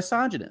 you're a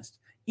misogynist.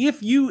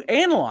 If you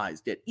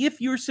analyzed it,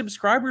 if your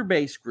subscriber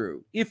base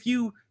grew, if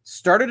you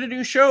started a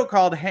new show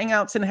called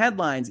Hangouts and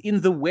Headlines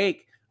in the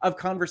wake of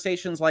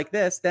conversations like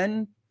this,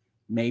 then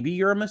maybe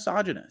you're a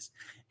misogynist.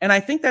 And I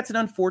think that's an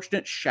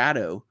unfortunate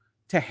shadow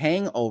to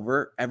hang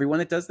over everyone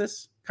that does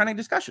this kind of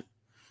discussion.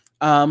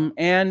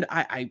 And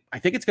I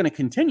think it's going to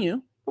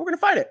continue, but we're going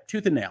to fight it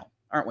tooth and nail,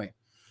 aren't we?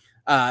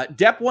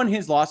 Depp won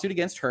his lawsuit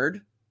against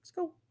Heard. Let's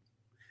go.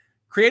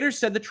 Creators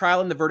said the trial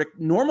and the verdict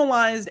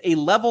normalized a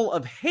level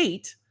of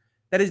hate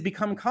that has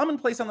become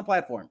commonplace on the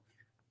platform.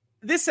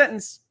 This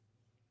sentence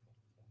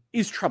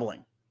is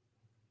troubling.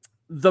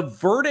 The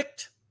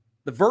verdict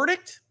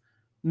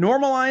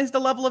normalized a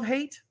level of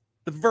hate.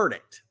 The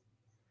verdict.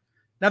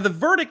 Now, the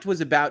verdict was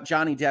about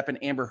Johnny Depp and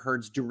Amber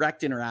Heard's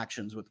direct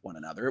interactions with one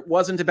another. It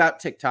wasn't about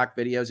TikTok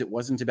videos. It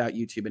wasn't about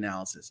YouTube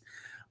analysis.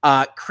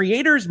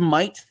 Creators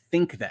might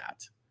think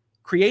that.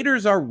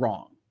 Creators are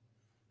wrong.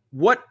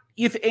 What,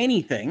 if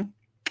anything,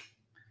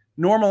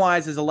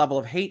 normalizes a level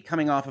of hate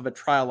coming off of a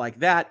trial like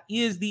that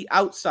is the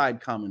outside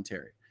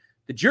commentary.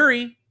 The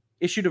jury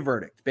issued a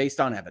verdict based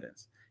on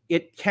evidence.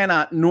 It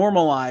cannot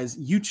normalize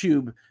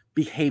YouTube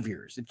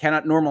behaviors. It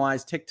cannot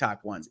normalize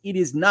TikTok ones. It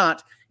is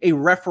not a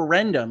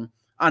referendum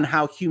on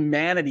how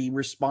humanity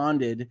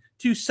responded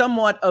to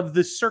somewhat of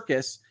the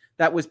circus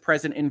that was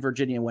present in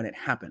Virginia when it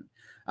happened.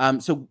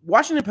 So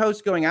Washington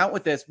Post going out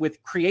with this,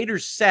 with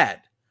creators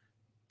said,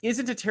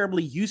 isn't a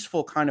terribly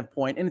useful kind of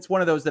point, and it's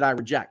one of those that I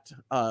reject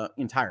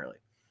entirely.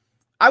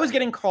 I was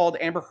getting called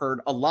Amber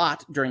Heard a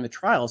lot during the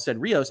trial,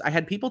 said Rios. I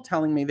had people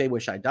telling me they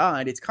wish I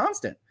died. It's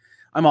constant.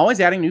 I'm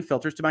always adding new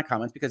filters to my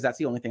comments because that's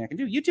the only thing I can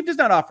do. YouTube does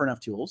not offer enough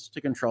tools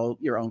to control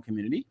your own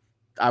community.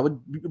 I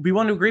would be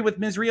willing to agree with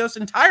Ms. Rios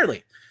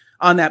entirely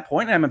on that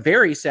point, and I'm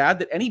very sad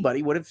that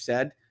anybody would have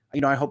said,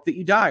 you know, I hope that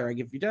you die or I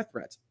give you death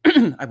threats.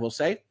 I will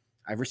say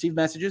I've received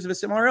messages of a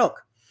similar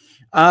ilk.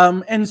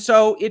 And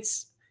so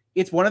it's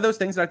one of those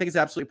things that I think is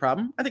absolutely a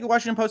problem. I think the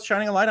Washington Post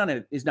shining a light on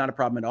it is not a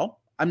problem at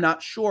all. I'm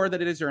not sure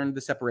that it has earned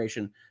the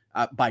separation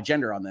by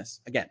gender on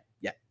this again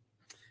yet.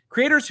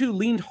 Creators who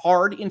leaned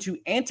hard into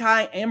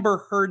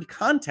anti-Amber Heard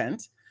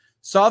content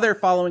saw their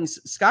followings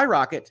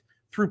skyrocket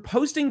through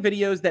posting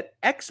videos that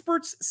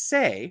experts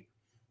say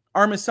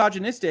are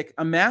misogynistic,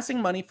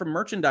 amassing money from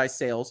merchandise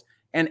sales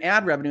and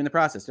ad revenue in the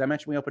process. Did I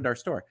mention we opened our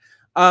store?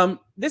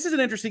 This is an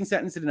interesting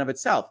sentence in and of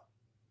itself.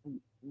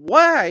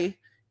 Why,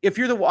 if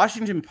you're the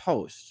Washington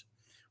Post,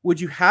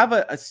 would you have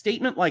a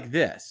statement like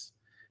this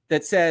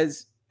that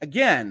says,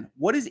 again,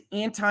 what is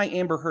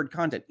anti-Amber Heard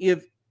content?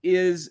 If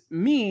is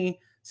me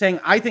saying,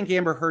 I think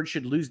Amber Heard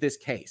should lose this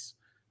case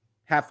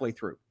halfway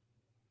through.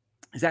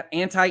 Is that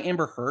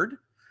anti-Amber Heard?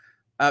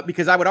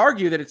 Because I would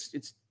argue that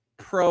it's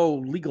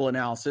pro-legal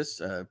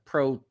analysis,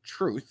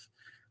 pro-truth.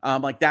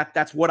 Like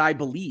that's what I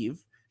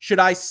believe. Should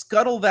I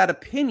scuttle that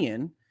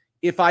opinion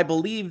if I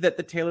believe that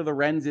the Taylor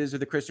Lorenzes or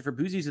the Christopher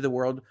Bouzys of the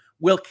world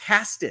will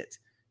cast it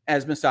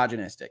as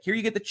misogynistic? Here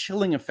you get the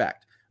chilling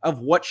effect of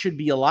what should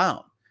be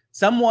allowed.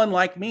 Someone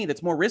like me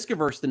that's more risk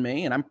averse than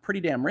me, and I'm pretty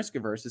damn risk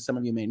averse, as some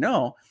of you may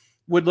know,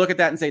 would look at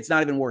that and say, it's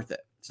not even worth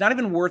it. It's not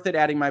even worth it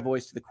adding my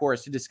voice to the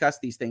chorus to discuss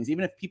these things,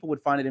 even if people would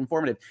find it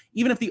informative,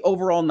 even if the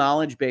overall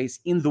knowledge base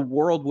in the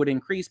world would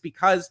increase,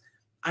 because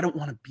I don't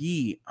want to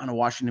be on a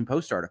Washington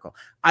Post article.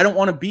 I don't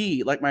want to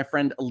be like my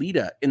friend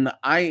Alita in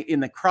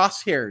the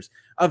crosshairs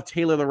of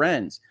Taylor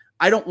Lorenz.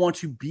 I don't want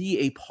to be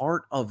a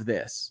part of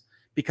this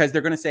because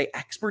they're going to say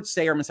experts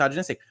say are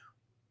misogynistic.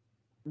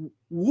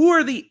 Who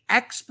are the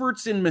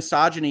experts in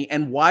misogyny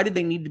and why did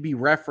they need to be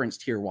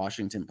referenced here,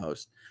 Washington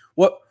Post?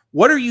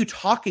 What are you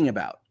talking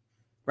about?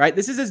 Right?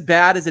 This is as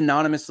bad as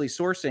anonymously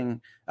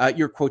sourcing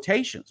your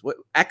quotations. What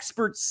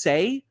experts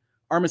say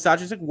are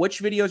misogynistic. Which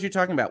videos you're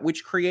talking about?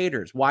 Which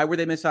creators? Why were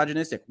they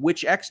misogynistic?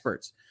 Which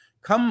experts?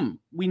 Come,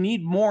 we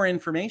need more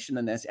information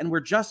than this, and we're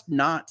just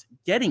not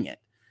getting it.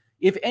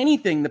 If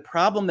anything, the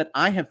problem that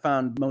I have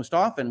found most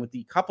often with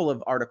the couple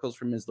of articles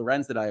from Ms.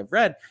 Lorenz that I have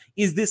read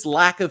is this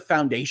lack of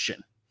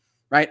foundation,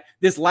 right?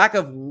 This lack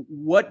of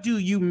what do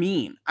you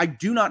mean? I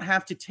do not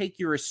have to take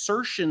your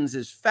assertions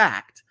as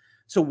fact.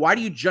 So why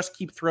do you just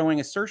keep throwing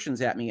assertions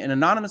at me and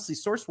anonymously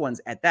sourced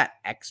ones at that?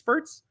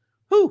 Experts?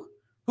 Who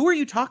are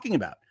you talking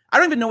about? I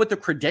don't even know what the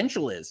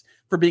credential is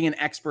for being an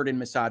expert in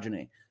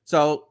misogyny.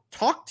 So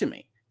talk to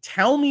me.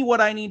 Tell me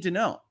what I need to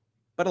know.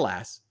 But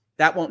alas,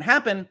 that won't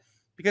happen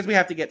because we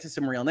have to get to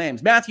some real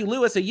names. Matthew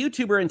Lewis, a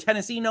YouTuber in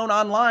Tennessee known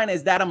online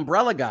as That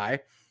Umbrella Guy,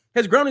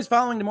 has grown his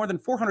following to more than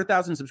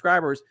 400,000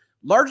 subscribers,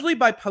 largely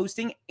by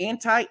posting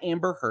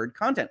anti-Amber Heard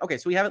content. Okay,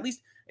 so we have at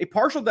least a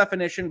partial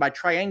definition by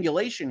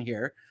triangulation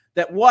here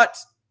that what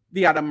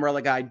the That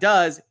Umbrella Guy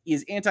does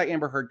is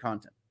anti-Amber Heard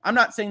content. I'm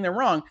not saying they're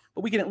wrong,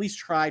 but we can at least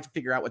try to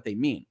figure out what they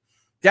mean.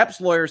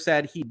 Depp's lawyer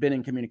said he'd been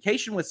in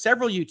communication with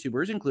several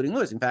YouTubers, including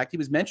Lewis. In fact, he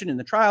was mentioned in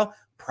the trial,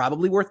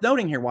 probably worth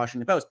noting here,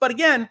 Washington Post. But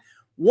again,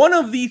 one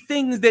of the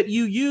things that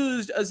you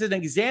used as an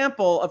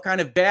example of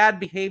kind of bad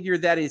behavior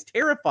that is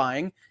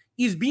terrifying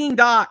is being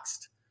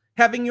doxxed,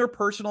 having your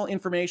personal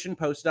information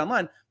posted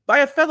online by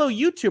a fellow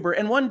YouTuber.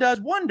 And one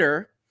does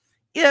wonder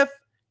if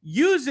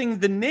using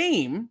the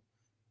name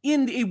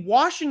in a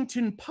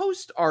Washington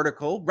Post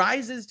article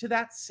rises to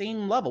that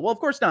same level. Well, of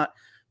course not,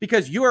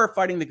 because you are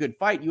fighting the good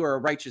fight. You are a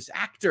righteous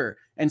actor,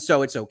 and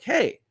so it's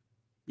okay.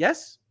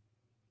 Yes?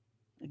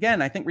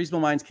 Again, I think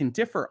reasonable minds can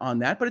differ on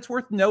that, but it's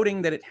worth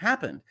noting that it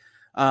happened.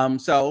 Now,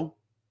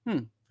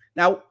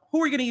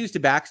 who are you going to use to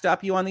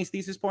backstop you on these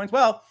thesis points?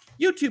 Well,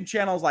 YouTube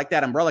channels like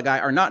That Umbrella Guy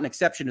are not an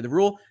exception to the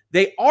rule.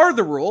 They are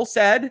the rule,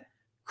 said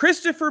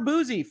Christopher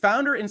Bouzy,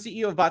 founder and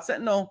CEO of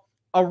Sentinel,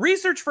 a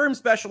research firm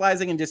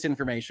specializing in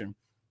disinformation.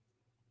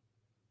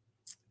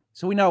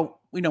 So we know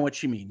what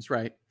she means,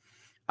 right?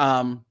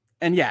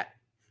 And yet,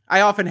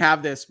 I often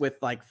have this with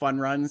like fun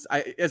runs.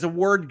 As a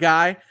word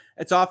guy,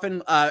 it's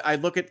often I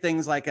look at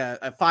things like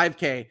a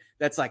 5K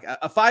that's like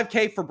a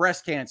 5K for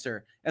breast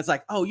cancer. It's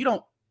like, oh, you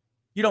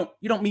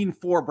don't mean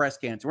for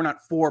breast cancer. We're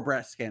not for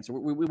breast cancer.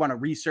 We want to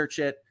research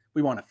it.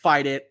 We want to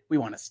fight it. We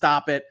want to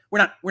stop it.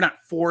 We're not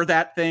for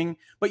that thing.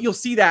 But you'll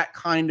see that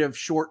kind of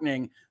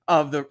shortening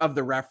of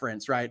the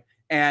reference, right?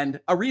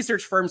 and a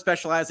research firm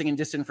specializing in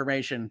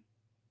disinformation.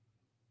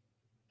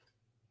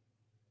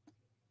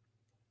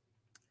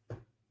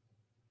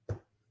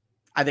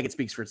 I think it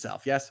speaks for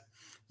itself, yes?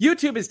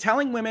 YouTube is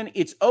telling women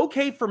it's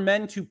okay for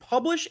men to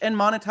publish and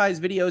monetize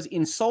videos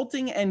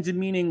insulting and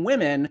demeaning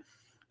women.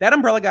 That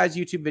umbrella guy's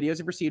YouTube videos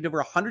have received over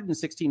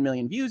 116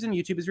 million views, and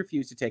YouTube has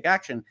refused to take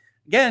action.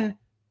 Again,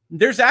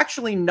 there's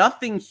actually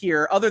nothing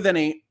here other than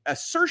an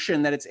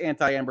assertion that it's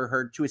anti-Amber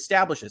Heard to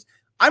establish this.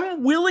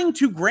 I'm willing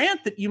to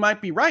grant that you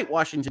might be right,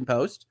 Washington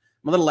Post.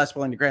 I'm a little less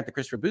willing to grant that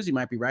Christopher Bouzy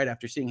might be right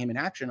after seeing him in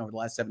action over the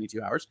last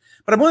 72 hours.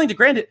 But I'm willing to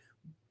grant it,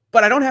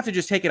 but I don't have to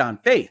just take it on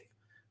faith.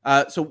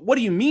 So what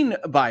do you mean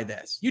by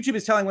this? YouTube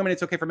is telling women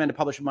it's okay for men to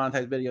publish and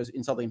monetize videos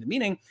insulting and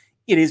demeaning.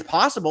 It is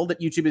possible that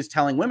YouTube is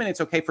telling women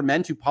it's okay for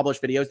men to publish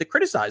videos that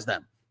criticize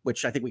them,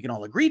 which I think we can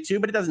all agree to,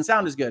 but it doesn't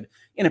sound as good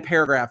in a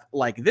paragraph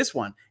like this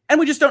one. And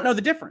we just don't know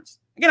the difference.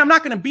 Again, I'm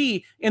not going to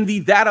be in the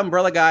that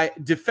umbrella guy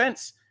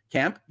defense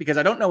camp because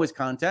I don't know his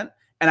content,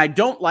 and I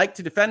don't like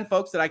to defend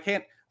folks that I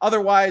can't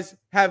otherwise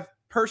have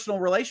personal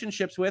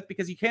relationships with,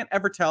 because you can't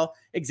ever tell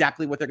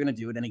exactly what they're going to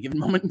do at any given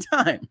moment in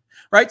time,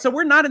 right? So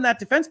we're not in that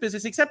defense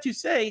business, except to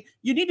say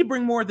you need to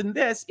bring more than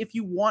this if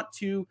you want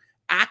to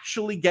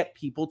actually get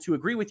people to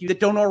agree with you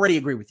that don't already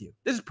agree with you.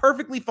 This is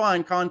perfectly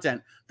fine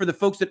content for the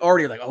folks that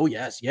already are like, oh,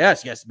 yes,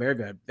 very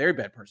good, very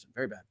bad person,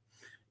 very bad.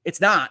 It's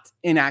not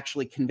in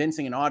actually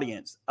convincing an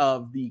audience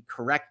of the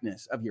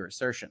correctness of your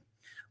assertion.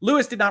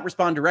 Lewis did not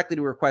respond directly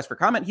to a request for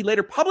comment. He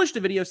later published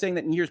a video saying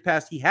that in years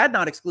past, he had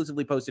not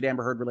exclusively posted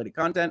Amber Heard related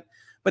content,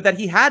 but that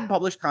he had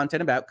published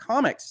content about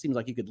comics. Seems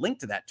like you could link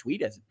to that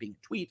tweet as it being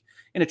a tweet.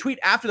 In a tweet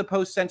after the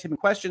post sent him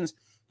questions,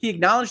 he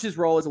acknowledged his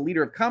role as a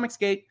leader of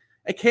Comicsgate,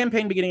 a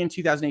campaign beginning in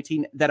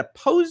 2018 that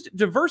opposed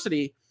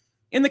diversity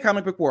in the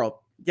comic book world.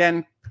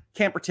 Again,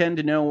 can't pretend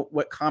to know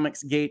what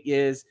Comicsgate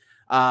is.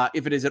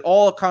 If it is at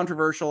all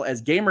controversial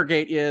as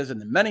Gamergate is, and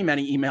the many,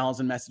 many emails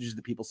and messages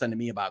that people send to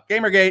me about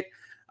Gamergate,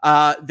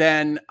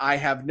 then I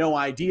have no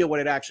idea what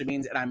it actually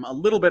means. And I'm a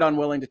little bit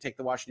unwilling to take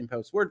the Washington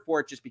Post's word for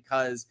it, just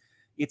because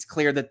it's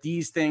clear that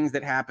these things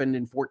that happened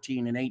in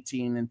 14 and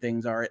 18 and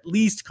things are at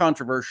least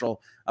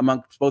controversial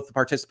amongst both the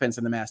participants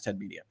and the masthead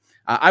media.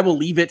 I will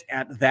leave it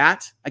at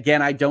that.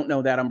 Again, I don't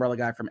know that umbrella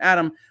guy from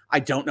Adam. I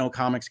don't know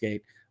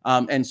Comicsgate.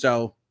 And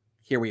so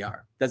here we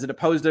are. Does it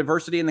oppose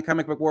diversity in the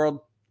comic book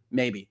world?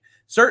 Maybe.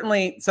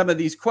 Certainly, some of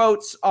these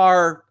quotes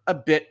are a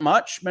bit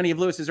much. Many of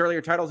Lewis's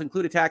earlier titles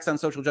include attacks on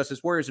social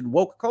justice warriors and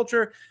woke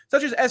culture,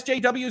 such as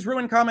SJW's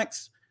Ruin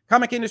Comics.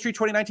 Comic industry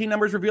 2019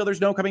 numbers reveal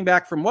there's no coming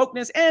back from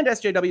wokeness, and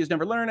SJWs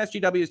never learn.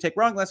 SJWs take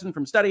wrong lesson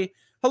from study.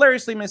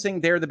 Hilariously missing,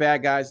 they're the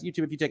bad guys.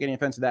 YouTube, if you take any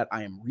offense to that,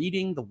 I am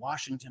reading the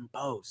Washington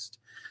Post.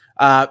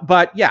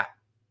 But yeah,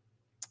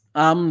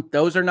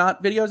 those are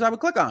not videos I would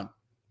click on.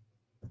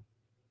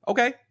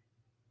 Okay.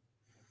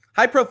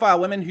 High-profile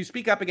women who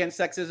speak up against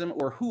sexism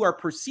or who are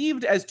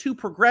perceived as too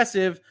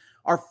progressive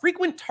are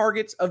frequent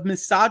targets of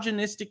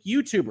misogynistic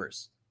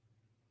YouTubers.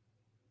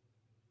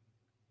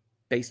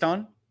 Based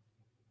on?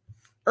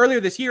 Earlier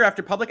this year,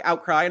 after public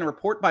outcry and a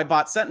report by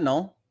bot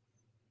Sentinel,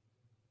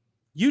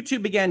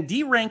 YouTube began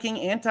de-ranking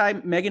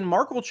anti-Meghan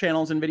Markle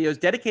channels and videos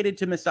dedicated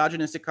to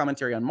misogynistic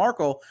commentary on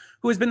Markle,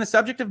 who has been the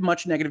subject of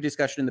much negative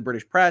discussion in the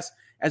British press,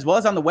 as well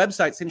as on the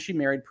website since she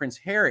married Prince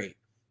Harry.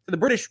 So the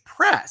British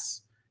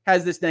press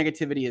has this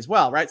negativity as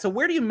well, right? So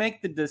where do you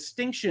make the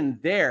distinction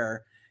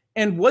there?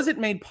 And was it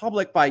made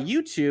public by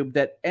YouTube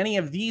that any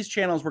of these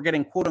channels were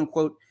getting quote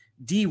unquote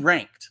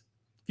de-ranked?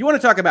 If you want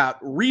to talk about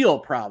real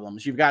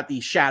problems, you've got the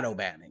shadow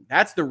banning.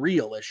 That's the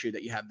real issue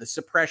that you have, the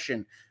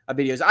suppression of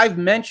videos. I've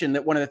mentioned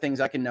that one of the things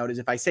I can note is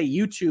if I say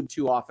YouTube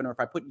too often, or if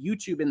I put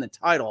YouTube in the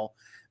title,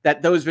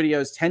 that those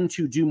videos tend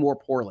to do more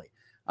poorly.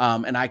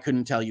 And I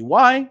couldn't tell you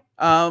why,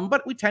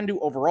 but we tend to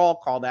overall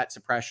call that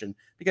suppression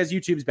because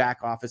YouTube's back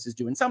office is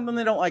doing something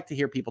they don't like to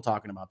hear people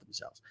talking about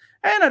themselves.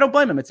 And I don't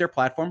blame them. It's their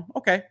platform.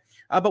 Okay.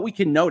 But we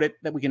can note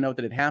it, that we can note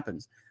that it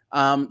happens.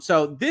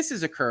 So this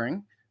is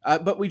occurring,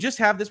 but we just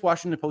have this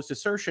Washington Post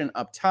assertion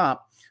up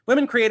top.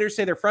 Women creators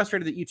say they're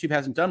frustrated that YouTube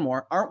hasn't done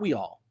more. Aren't we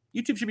all?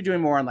 YouTube should be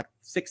doing more on like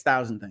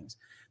 6,000 things.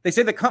 They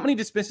say the company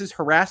dismisses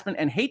harassment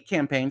and hate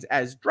campaigns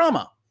as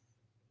drama.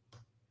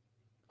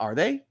 Are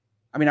they?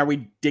 I mean, are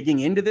we digging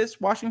into this,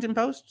 Washington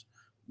Post?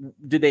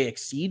 Did they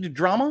exceed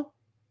drama?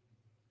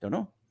 Don't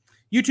know.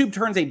 YouTube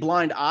turns a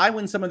blind eye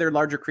when some of their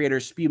larger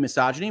creators spew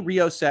misogyny,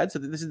 Rios said. So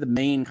this is the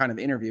main kind of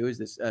interview, is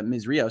this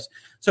Ms. Rios.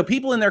 So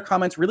people in their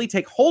comments really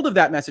take hold of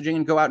that messaging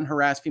and go out and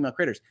harass female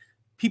creators.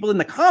 People in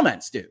the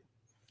comments do.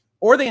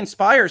 Or they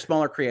inspire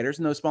smaller creators,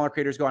 and those smaller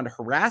creators go on to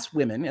harass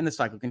women, and the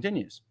cycle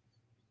continues.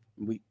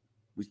 We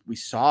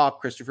saw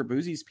Christopher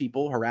Bouzy's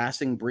people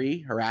harassing Bree,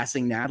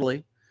 harassing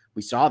Natalie.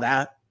 We saw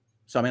that.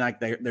 So, I mean, like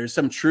there's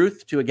some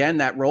truth to, again,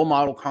 that role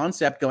model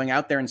concept going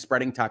out there and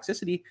spreading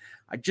toxicity.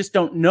 I just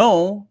don't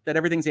know that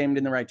everything's aimed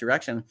in the right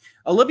direction.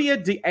 Olivia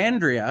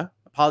DeAndrea,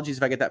 apologies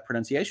if I get that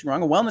pronunciation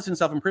wrong, a wellness and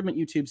self-improvement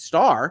YouTube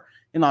star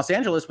in Los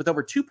Angeles with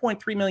over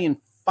 2.3 million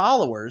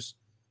followers,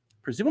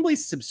 presumably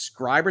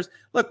subscribers.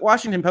 Look,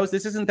 Washington Post,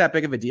 this isn't that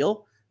big of a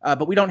deal,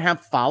 but we don't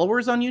have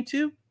followers on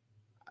YouTube.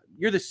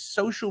 you're the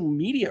social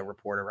media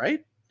reporter, right?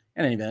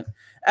 In any event,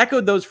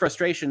 echoed those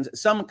frustrations.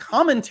 Some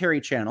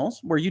commentary channels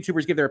where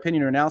YouTubers give their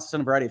opinion or analysis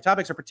on a variety of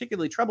topics are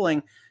particularly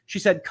troubling. She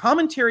said,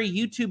 commentary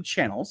YouTube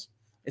channels,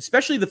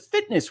 especially the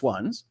fitness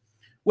ones,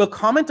 will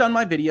comment on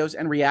my videos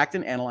and react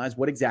and analyze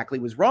what exactly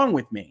was wrong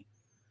with me.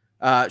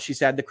 She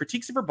said, the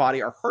critiques of her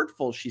body are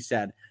hurtful. She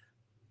said,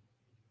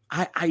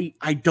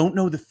 I don't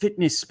know the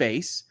fitness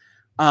space.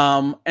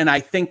 And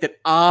I think that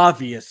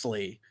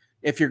obviously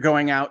if you're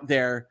going out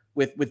there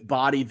with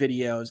body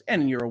videos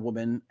and you're a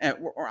woman,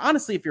 or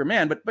honestly, if you're a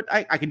man, but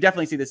I can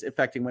definitely see this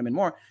affecting women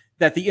more,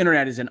 that the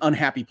internet is an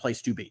unhappy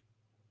place to be.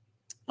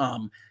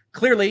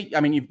 Clearly, I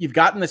mean, you've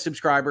gotten the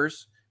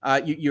subscribers,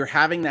 you're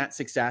having that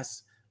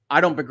success. I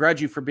don't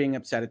begrudge you for being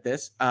upset at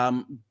this.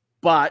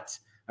 But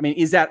I mean,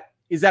 is that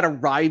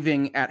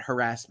arriving at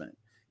harassment?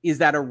 Is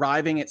that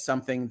arriving at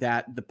something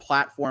that the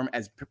platform,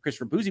 as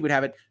Christopher Bouzy would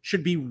have it,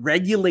 should be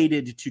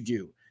regulated to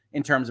do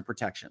in terms of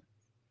protection?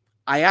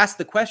 I asked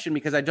the question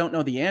because I don't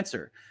know the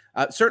answer.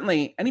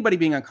 Certainly, anybody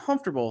being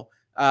uncomfortable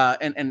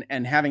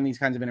and having these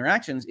kinds of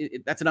interactions,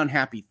 that's an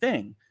unhappy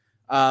thing.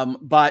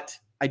 But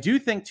I do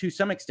think to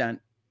some extent,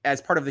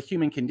 as part of the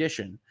human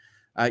condition,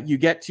 you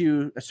get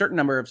to a certain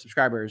number of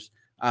subscribers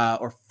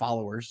or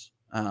followers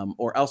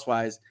or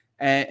elsewise,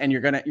 and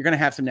you're gonna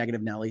have some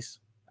negative Nellies.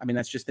 I mean,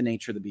 that's just the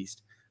nature of the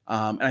beast.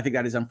 And I think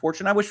that is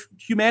unfortunate. I wish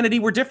humanity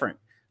were different,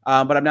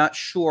 but I'm not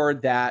sure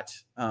that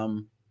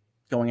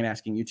going and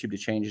asking YouTube to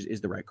change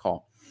is the right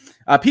call.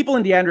 People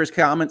in Deandra's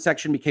comment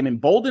section became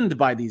emboldened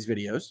by these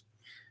videos.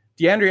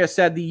 Deandra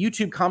said the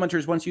YouTube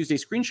commenters once used a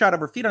screenshot of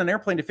her feet on an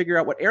airplane to figure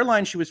out what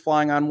airline she was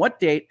flying on, what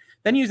date,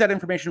 then used that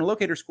information to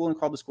locate her school and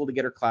called the school to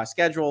get her class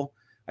schedule.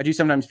 I do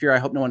sometimes fear I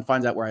hope no one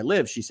finds out where I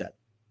live, she said.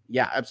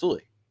 Yeah,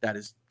 absolutely. That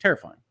is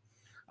terrifying.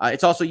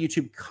 It's also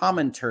YouTube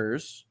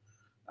commenters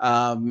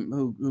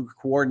who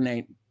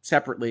coordinate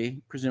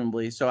separately,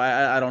 presumably. So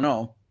I don't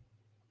know.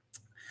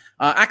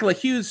 Akila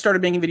Hughes started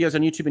making videos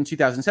on YouTube in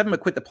 2007, but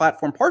quit the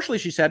platform partially,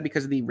 she said,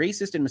 because of the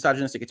racist and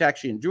misogynistic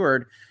attacks she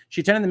endured. She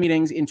attended the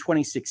meetings in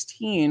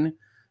 2016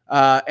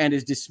 and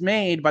is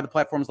dismayed by the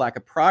platform's lack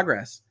of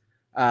progress.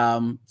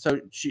 So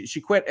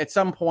she quit at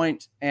some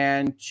point,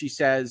 and she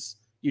says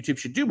YouTube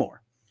should do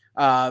more.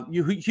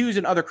 Hughes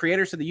and other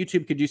creators said that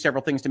YouTube could do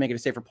several things to make it a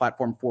safer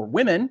platform for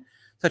women,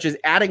 such as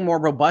adding more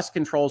robust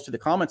controls to the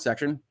comment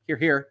section.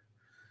 Here.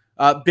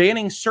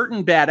 Banning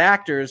certain bad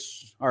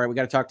actors. All right, we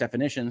got to talk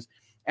definitions.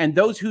 And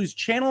those whose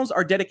channels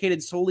are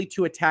dedicated solely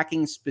to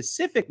attacking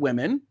specific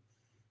women.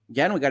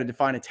 Again, we got to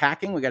define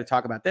attacking. We got to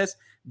talk about this.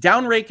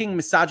 Downranking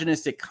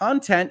misogynistic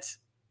content.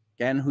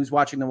 Again, who's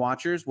watching the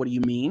watchers? What do you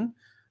mean?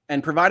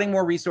 And providing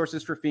more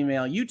resources for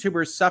female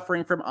YouTubers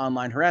suffering from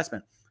online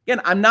harassment.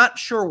 Again, I'm not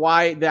sure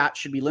why that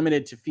should be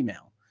limited to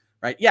female,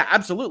 right? Yeah,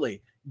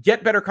 absolutely.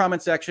 Get better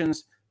comment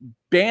sections.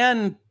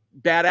 Ban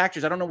bad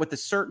actors. I don't know what the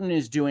certain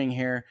is doing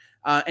here.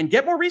 And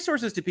get more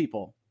resources to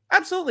people.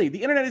 Absolutely. The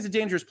internet is a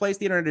dangerous place.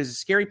 The internet is a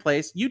scary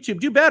place.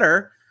 YouTube, do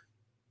better.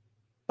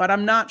 But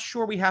I'm not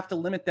sure we have to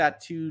limit that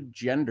to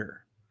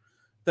gender.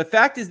 The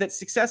fact is that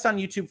success on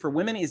YouTube for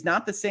women is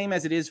not the same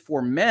as it is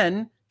for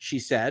men, she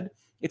said.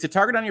 It's a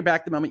target on your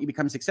back the moment you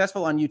become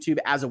successful on YouTube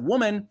as a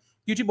woman.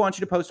 YouTube wants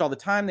you to post all the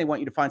time. They want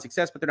you to find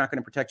success, but they're not going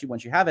to protect you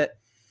once you have it.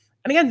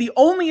 And again, the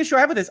only issue I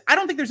have with this, I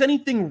don't think there's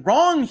anything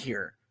wrong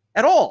here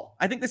at all.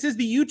 I think this is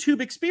the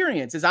YouTube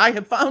experience as I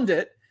have found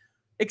it,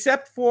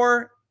 except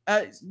for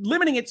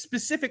limiting it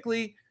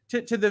specifically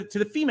to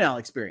the female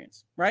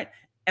experience, right?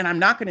 And I'm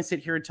not going to sit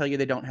here and tell you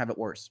they don't have it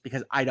worse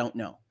because I don't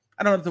know.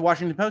 I don't know if the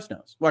Washington Post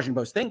knows. The Washington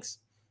Post thinks.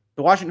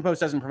 The Washington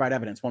Post doesn't provide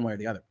evidence one way or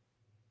the other.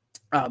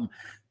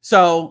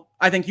 So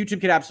I think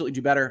YouTube could absolutely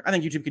do better. I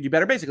think YouTube could do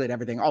better basically at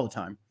everything all the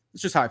time.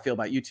 It's just how I feel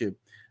about YouTube.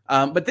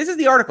 But this is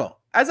the article.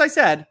 As I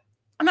said,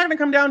 I'm not going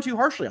to come down too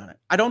harshly on it.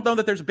 I don't know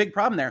that there's a big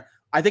problem there.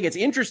 I think it's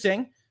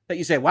interesting that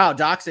you say, wow,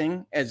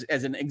 doxing as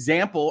an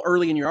example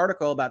early in your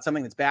article about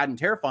something that's bad and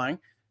terrifying.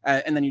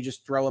 And then you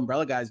just throw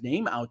Umbrella Guy's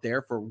name out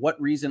there for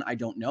what reason, I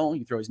don't know.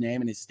 You throw his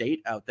name and his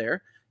state out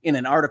there in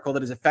an article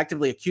that is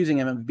effectively accusing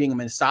him of being a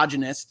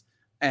misogynist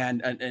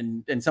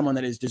and someone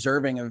that is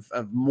deserving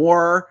of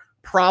more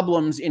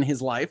problems in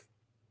his life.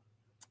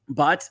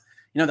 But,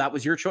 that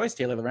was your choice,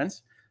 Taylor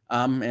Lorenz.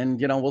 And,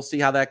 we'll see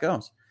how that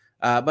goes.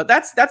 But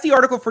that's the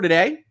article for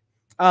today.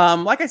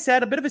 Like I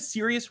said, a bit of a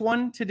serious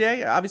one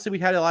today. Obviously, we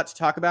had a lot to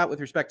talk about with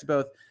respect to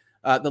both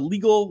the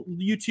legal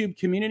YouTube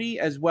community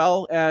as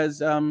well as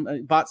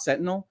bot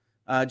Sentinel,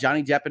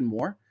 Johnny Depp, and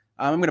more.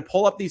 I'm going to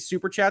pull up these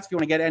super chats. If you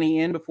want to get any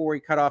in before we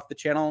cut off the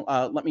channel,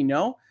 let me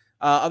know.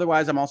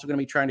 Otherwise, I'm also going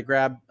to be trying to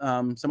grab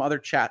some other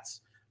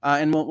chats.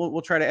 And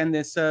we'll try to end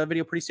this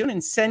video pretty soon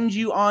and send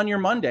you on your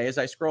Monday as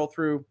I scroll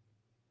through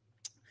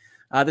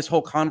this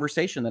whole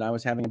conversation that I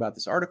was having about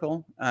this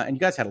article. And you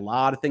guys had a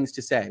lot of things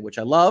to say, which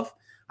I love.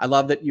 I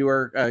love that you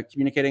are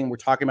communicating. We're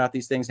talking about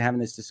these things and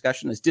having this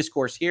discussion, this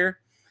discourse here.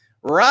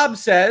 Rob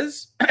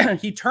says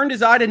he turned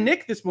his eye to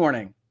Nick this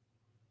morning.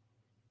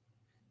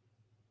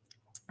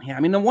 Yeah, I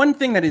mean, the one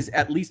thing that is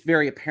at least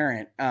very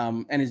apparent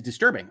and is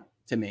disturbing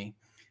to me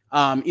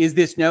is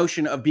this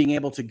notion of being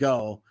able to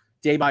go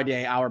day by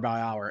day, hour by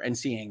hour, and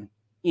seeing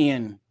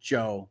Ian,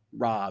 Joe,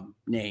 Rob,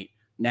 Nate,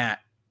 Nat,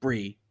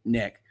 Bree,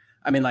 Nick.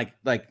 I mean, like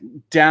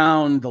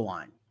down the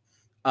line.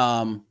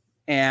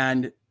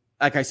 And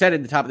like I said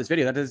at the top of this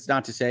video, that is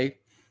not to say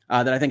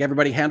that I think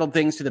everybody handled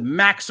things to the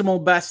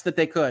maximal best that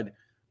they could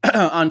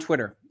on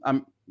Twitter.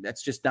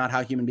 That's just not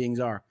how human beings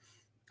are.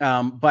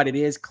 But it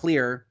is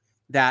clear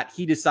that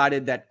he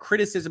decided that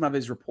criticism of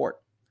his report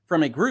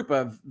from a group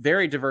of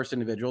very diverse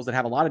individuals that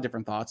have a lot of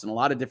different thoughts and a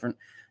lot of different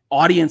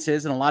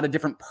audiences and a lot of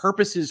different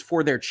purposes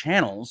for their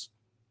channels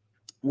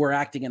were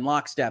acting in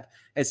lockstep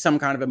as some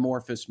kind of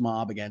amorphous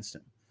mob against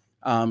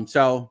him.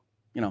 So,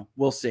 you know,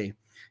 we'll see.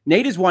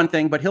 Nate is one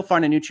thing, but he'll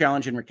find a new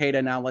challenge in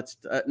Ricada.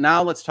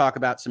 Now let's talk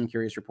about some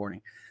curious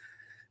reporting.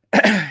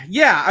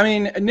 Yeah, I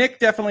mean, Nick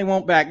definitely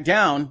won't back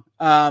down.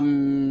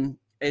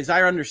 As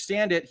I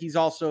understand it, he's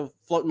also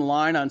floating the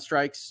line on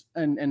strikes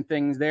and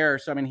things there.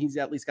 So, I mean, he's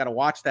at least got to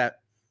watch that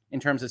in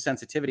terms of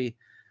sensitivity.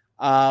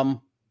 Yeah,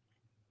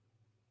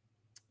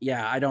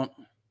 I don't.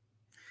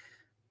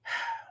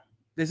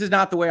 This is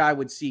not the way I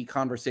would see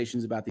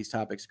conversations about these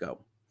topics go.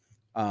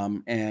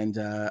 And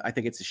I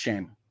think it's a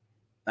shame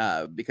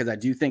because I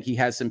do think he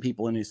has some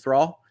people in his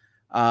thrall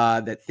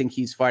that think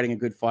he's fighting a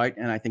good fight.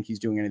 And I think he's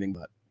doing anything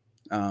but.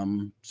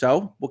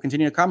 So we'll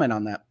continue to comment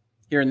on that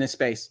here in this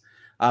space.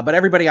 But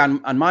everybody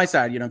on my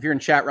side, you know, if you're in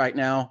chat right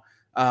now,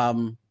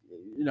 you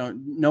know,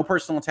 no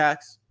personal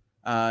attacks,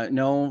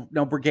 no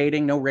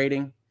brigading, no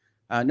raiding,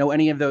 no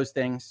any of those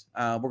things.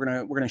 We're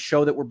gonna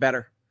show that we're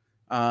better,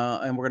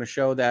 and we're gonna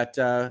show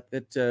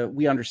that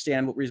we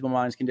understand what reasonable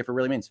minds can differ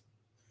really means.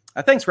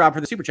 Thanks, Rob, for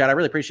the super chat. I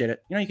really appreciate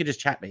it. You know, you could just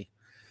chat me.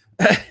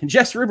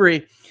 Jess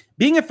Rubery,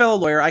 being a fellow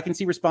lawyer, I can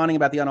see responding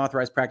about the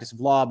unauthorized practice of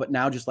law, but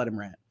now just let him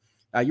rant.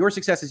 Your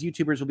success as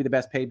YouTubers will be the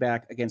best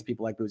payback against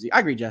people like Bouzy. I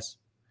agree, Jess.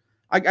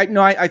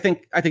 I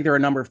think there are a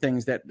number of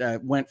things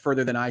that went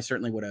further than I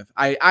certainly would have.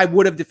 I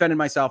would have defended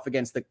myself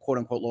against the quote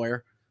unquote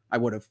lawyer. I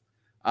would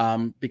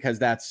have, because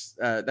that's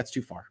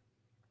too far.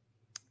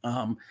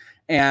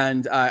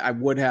 And I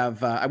would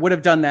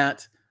have done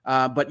that.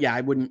 But yeah,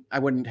 I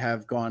wouldn't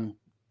have gone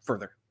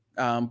further.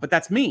 But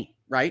that's me,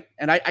 right?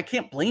 And I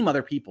can't blame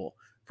other people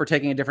for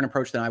taking a different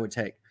approach than I would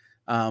take.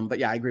 But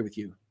yeah, I agree with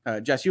you,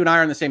 Jess. You and I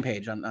are on the same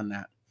page on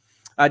that.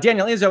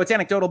 Daniel Izzo, it's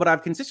anecdotal, but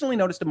I've consistently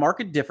noticed a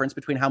marked difference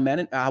between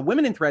how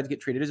women in threads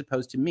get treated as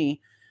opposed to me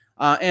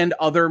and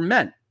other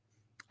men.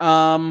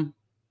 Yeah,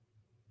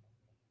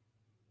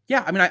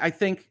 I mean, I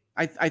think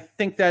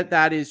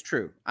that is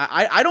true.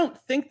 I don't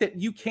think that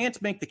you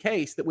can't make the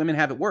case that women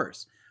have it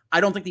worse.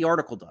 I don't think the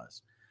article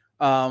does.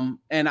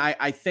 And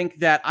I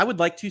think that I would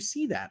like to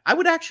see that. I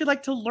would actually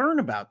like to learn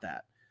about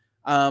that.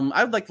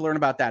 I would like to learn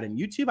about that in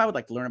YouTube. I would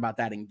like to learn about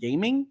that in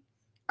gaming.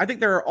 I think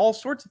there are all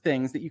sorts of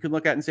things that you can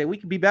look at and say, we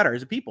can be better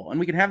as a people and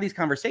we can have these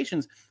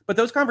conversations, but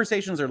those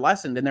conversations are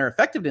lessened and their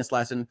effectiveness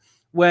lessened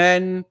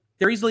when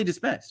they're easily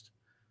dismissed,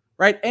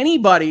 right?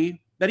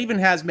 Anybody that even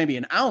has maybe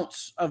an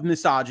ounce of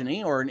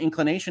misogyny or an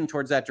inclination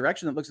towards that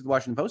direction that looks at the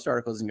Washington Post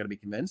article isn't going to be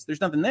convinced.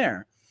 There's nothing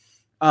there.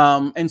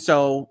 And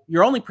so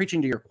you're only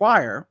preaching to your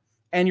choir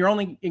and you're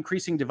only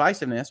increasing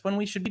divisiveness when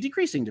we should be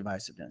decreasing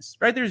divisiveness,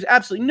 right? There's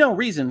absolutely no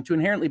reason to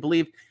inherently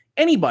believe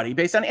anybody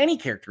based on any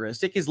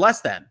characteristic is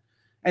less than.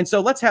 And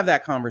so let's have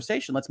that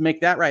conversation. Let's make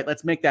that right.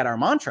 Let's make that our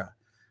mantra.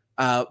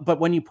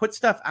 But when you put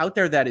stuff out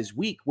there that is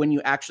weak, when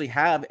you actually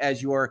have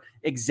as your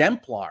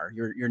exemplar,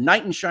 your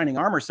knight in shining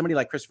armor, somebody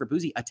like Christopher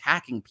Bouzy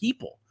attacking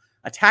people,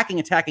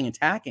 attacking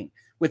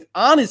with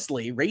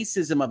honestly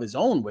racism of his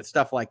own with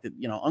stuff like the,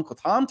 you know, Uncle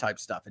Tom type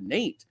stuff and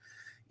Nate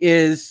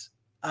is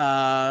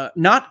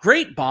not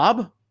great,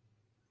 Bob.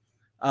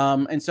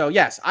 And so,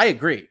 yes, I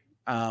agree.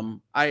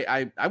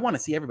 I want to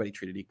see everybody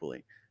treated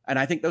equally. And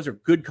I think those are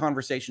good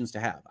conversations to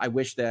have. I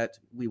wish that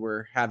we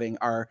were having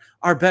our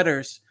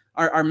betters,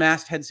 our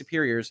masthead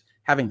superiors,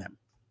 having them.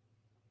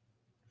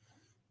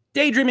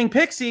 Daydreaming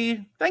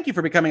Pixie, thank you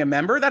for becoming a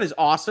member. That is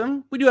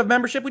awesome. We do have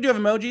membership. We do have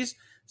emojis.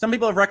 Some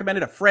people have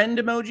recommended a friend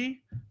emoji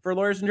for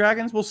Lawyers and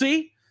Dragons. We'll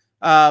see.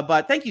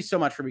 But thank you so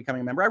much for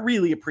becoming a member. I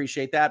really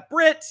appreciate that.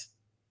 Britt,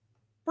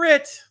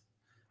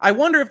 I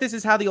wonder if this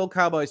is how the old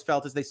cowboys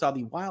felt as they saw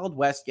the Wild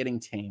West getting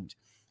tamed.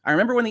 I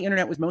remember when the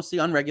internet was mostly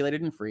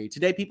unregulated and free.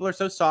 Today, people are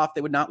so soft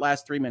they would not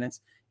last 3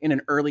 minutes in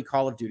an early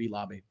Call of Duty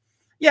lobby.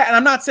 Yeah, and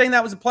I'm not saying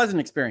that was a pleasant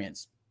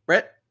experience,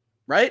 Britt,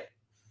 right?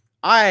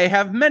 I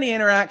have many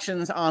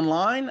interactions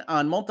online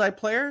on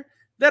multiplayer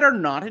that are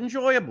not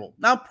enjoyable.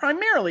 Now,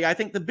 primarily, I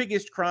think the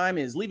biggest crime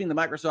is leaving the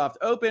Microsoft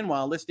open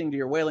while listening to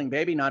your wailing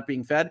baby not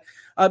being fed.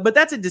 But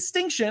that's a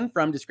distinction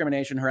from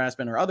discrimination,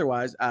 harassment, or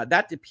otherwise.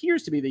 That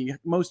appears to be the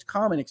most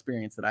common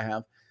experience that I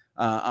have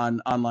on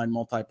online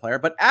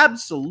multiplayer. But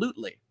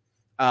absolutely.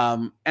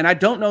 And I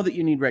don't know that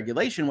you need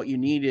regulation. What you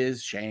need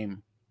is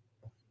shame.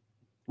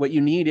 What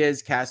you need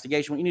is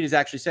castigation. What you need is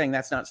actually saying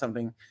that's not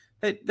something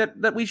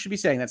that we should be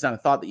saying. That's not a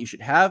thought that you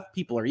should have.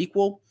 People are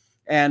equal,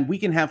 and we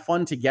can have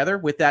fun together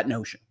with that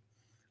notion.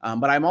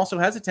 But I'm also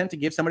hesitant to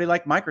give somebody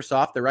like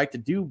Microsoft the right to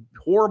do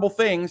horrible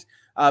things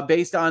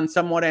based on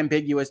somewhat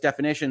ambiguous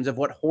definitions of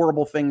what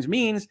horrible things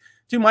means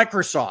to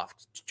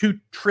Microsoft, $2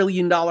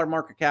 trillion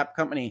market cap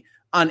company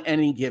on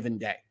any given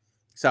day.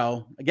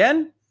 So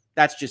again,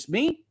 that's just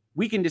me.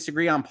 We can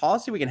disagree on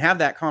policy. We can have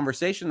that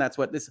conversation. That's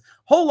what this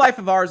whole life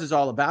of ours is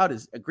all about,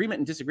 is agreement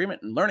and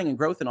disagreement and learning and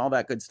growth and all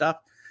that good stuff.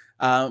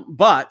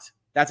 But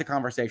that's a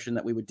conversation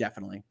that we would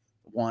definitely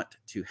want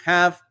to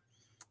have.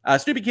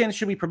 Stupidkins,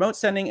 should we promote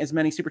sending as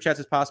many super chats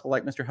as possible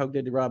like Mr. Hogue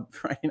did to Rob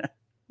Friday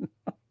night?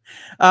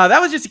 That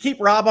was just to keep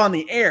Rob on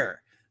the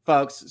air,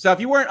 folks. So if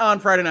you weren't on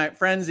Friday Night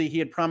Frenzy, he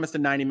had promised a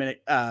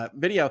 90-minute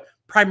video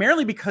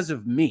primarily because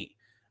of me.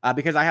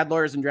 Because I had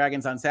Lawyers and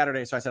Dragons on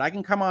Saturday. So I said, I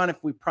can come on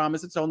if we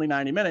promise it's only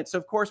 90 minutes. So,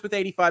 of course, with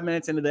 85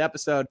 minutes into the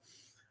episode,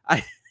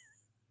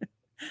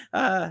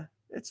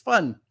 it's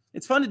fun.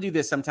 It's fun to do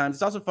this sometimes.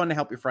 It's also fun to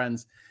help your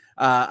friends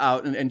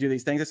out and do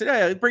these things. I said,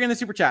 hey, bring in the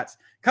super chats.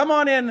 Come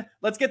on in.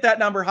 Let's get that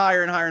number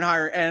higher and higher and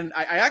higher. And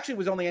I actually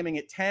was only aiming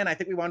at 10. I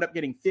think we wound up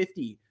getting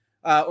 50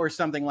 or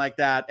something like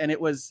that. And it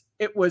was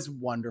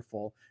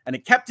wonderful. And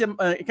it kept him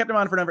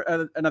on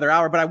for another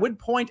hour. But I would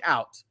point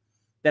out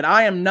that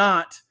I am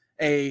not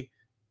a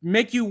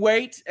make you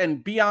wait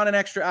and be on an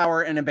extra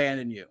hour and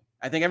abandon you.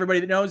 I think everybody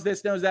that knows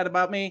this knows that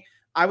about me.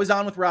 I was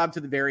on with Rob to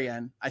the very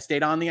end. I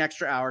stayed on the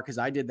extra hour because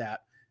I did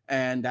that.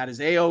 And that is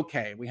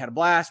A-okay. We had a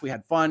blast. We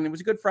had fun. It was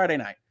a good Friday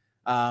night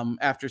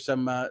after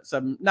some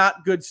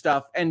not good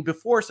stuff and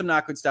before some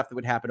not good stuff that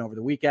would happen over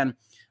the weekend.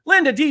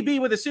 Linda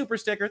DB with a super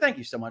sticker. Thank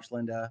you so much,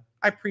 Linda.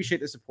 I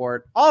appreciate the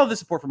support. All of the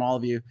support from all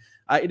of you.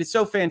 It is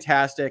so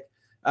fantastic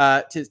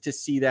to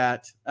see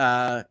that.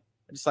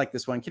 I just like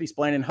this one. Kitty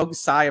Splainin, Hogue's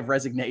sigh of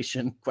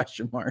resignation, ?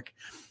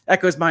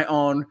 Echoes my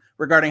own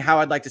regarding how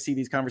I'd like to see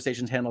these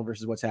conversations handled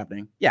versus what's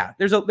happening. Yeah,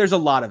 there's a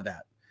lot of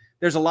that.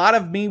 There's a lot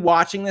of me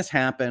watching this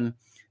happen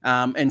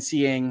and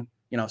seeing,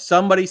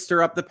 somebody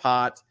stir up the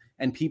pot,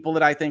 and people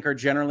that I think are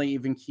generally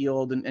even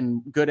keeled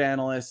and good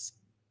analysts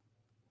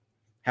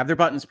have their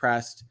buttons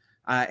pressed.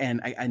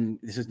 And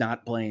this is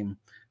not blame,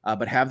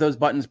 but have those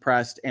buttons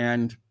pressed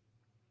and,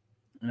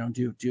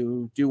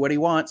 do what he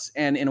wants.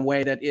 And in a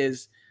way that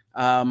is,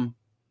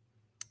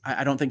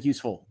 I don't think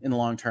useful in the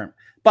long term,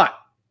 but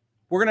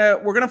we're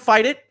gonna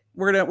fight it.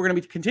 We're gonna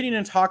be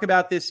continuing to talk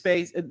about this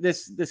space,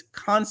 this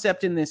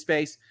concept in this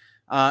space,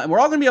 and we're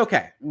all gonna be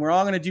okay. And we're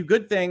all gonna do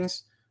good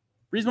things.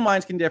 Reasonable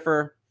minds can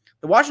differ.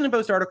 The Washington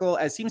Post article,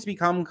 as seems to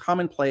become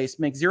commonplace,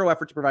 makes zero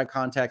effort to provide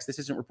context. This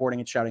isn't reporting;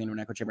 it's shouting into an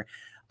echo chamber.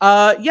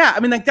 Yeah, I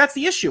mean, that's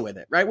the issue with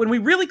it, right? When we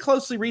really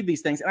closely read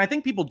these things, and I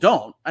think people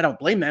don't. I don't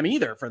blame them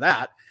either for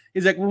that.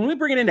 Is like when we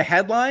bring it into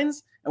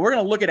headlines. And we're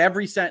going to look at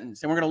every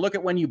sentence, and we're going to look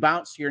at when you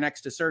bounce to your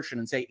next assertion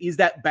and say, is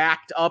that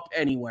backed up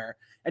anywhere?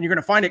 And you're going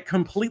to find it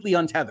completely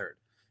untethered.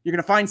 You're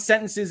going to find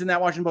sentences in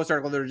that Washington Post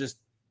article that are just,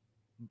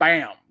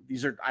 bam.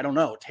 These are, I don't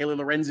know, Taylor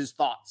Lorenz's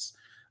thoughts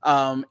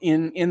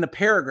in the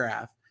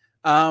paragraph.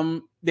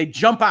 They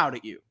jump out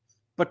at you.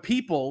 But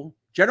people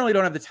generally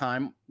don't have the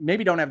time,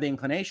 maybe don't have the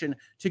inclination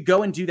to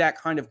go and do that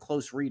kind of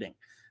close reading.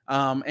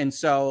 And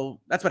so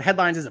that's what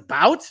Headlines is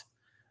about.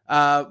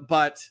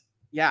 But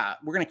yeah,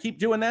 we're going to keep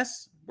doing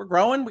this. We're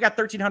growing. We got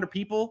 1,300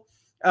 people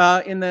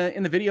in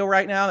the video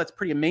right now. That's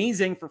pretty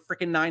amazing for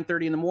freaking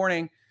 9:30 in the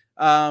morning.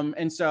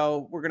 And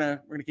so we're gonna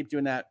keep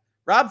doing that.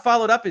 Rob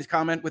followed up his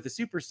comment with a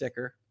super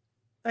sticker.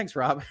 Thanks,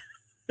 Rob.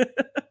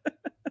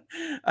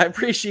 I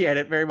appreciate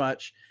it very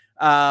much.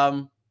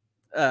 And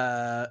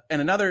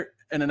another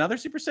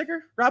super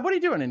sticker. Rob, what are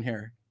you doing in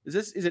here? Is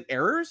it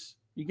errors?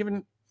 You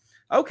giving?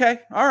 Okay,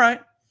 all right.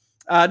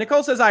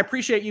 Nicole says, I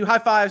appreciate you. High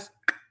fives.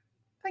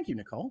 Thank you,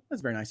 Nicole.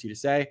 That's very nice of you to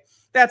say.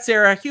 That's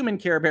Sarah, human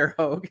Care Bear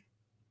Hogue.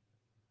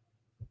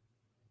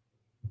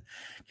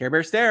 Care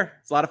Bear Stare.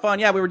 It's a lot of fun.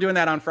 Yeah, we were doing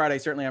that on Friday,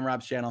 certainly on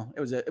Rob's channel. It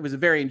was a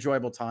very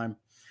enjoyable time.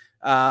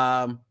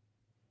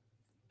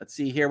 Let's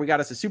see here. We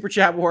got us a super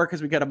chat war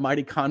because we got a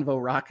mighty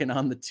convo rocking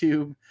on the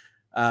tube.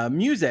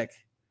 Music.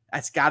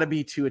 That's got to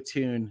be to a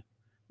tune.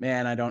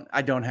 Man,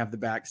 I don't have the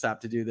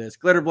backstop to do this.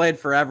 Glitter Blade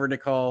forever,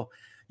 Nicole.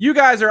 You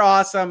guys are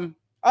awesome.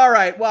 All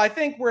right. Well, I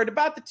think we're at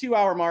about the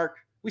 2-hour mark.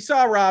 We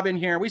saw Rob in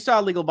here. We saw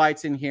Legal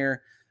Bites in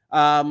here.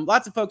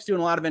 Lots of folks doing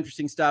a lot of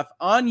interesting stuff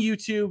on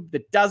YouTube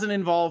that doesn't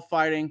involve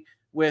fighting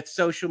with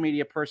social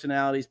media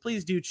personalities.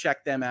 Please do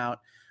check them out.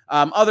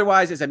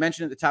 Otherwise, as I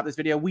mentioned at the top of this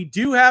video, we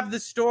do have the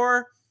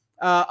store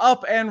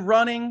up and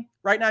running.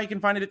 Right now, you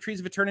can find it at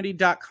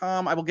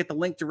treesofeternity.com. I will get the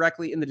link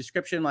directly in the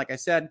description. Like I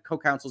said,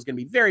 co-counsel is going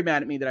to be very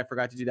mad at me that I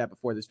forgot to do that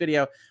before this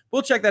video.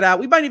 We'll check that out.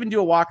 We might even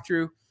do a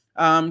walkthrough,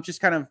 just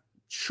kind of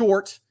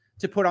short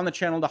to put on the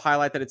channel to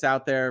highlight that it's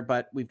out there.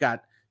 But we've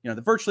got, the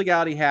Virtual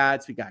Legality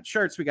hats, we got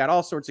shirts, we got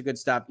all sorts of good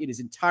stuff. It is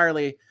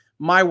entirely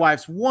my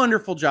wife's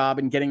wonderful job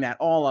in getting that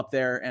all up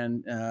there.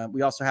 And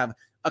we also have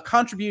a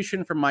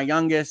contribution from my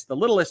youngest, the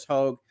littlest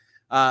Hogue,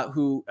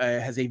 who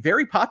has a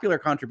very popular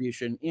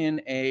contribution in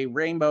a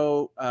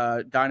rainbow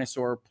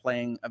dinosaur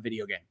playing a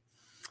video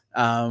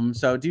game.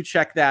 So do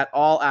check that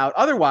all out.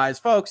 Otherwise,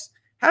 folks,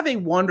 have a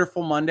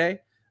wonderful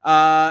Monday.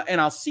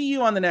 And I'll see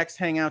you on the next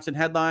Hangouts and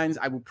Headlines.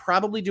 I will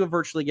probably do a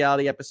virtual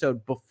legality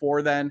episode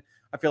before then.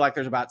 I feel like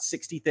there's about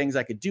 60 things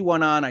I could do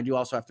one on. I do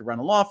also have to run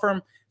a law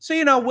firm.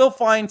 So, we'll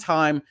find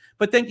time.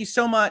 But thank you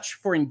so much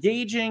for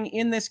engaging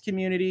in this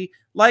community.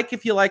 Like,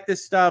 if you like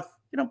this stuff,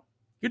 you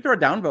could throw a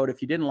downvote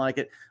if you didn't like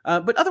it.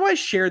 But otherwise,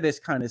 share this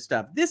kind of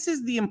stuff. This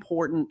is the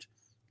important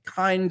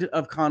kind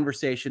of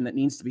conversation that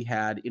needs to be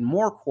had in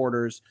more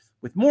quarters,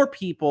 with more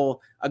people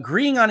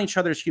agreeing on each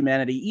other's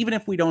humanity, even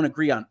if we don't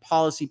agree on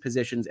policy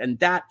positions, and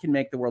that can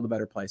make the world a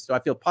better place. So I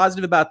feel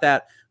positive about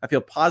that. I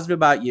feel positive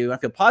about you. I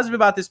feel positive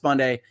about this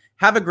Monday.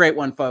 Have a great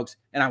one, folks,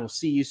 and I will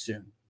see you soon.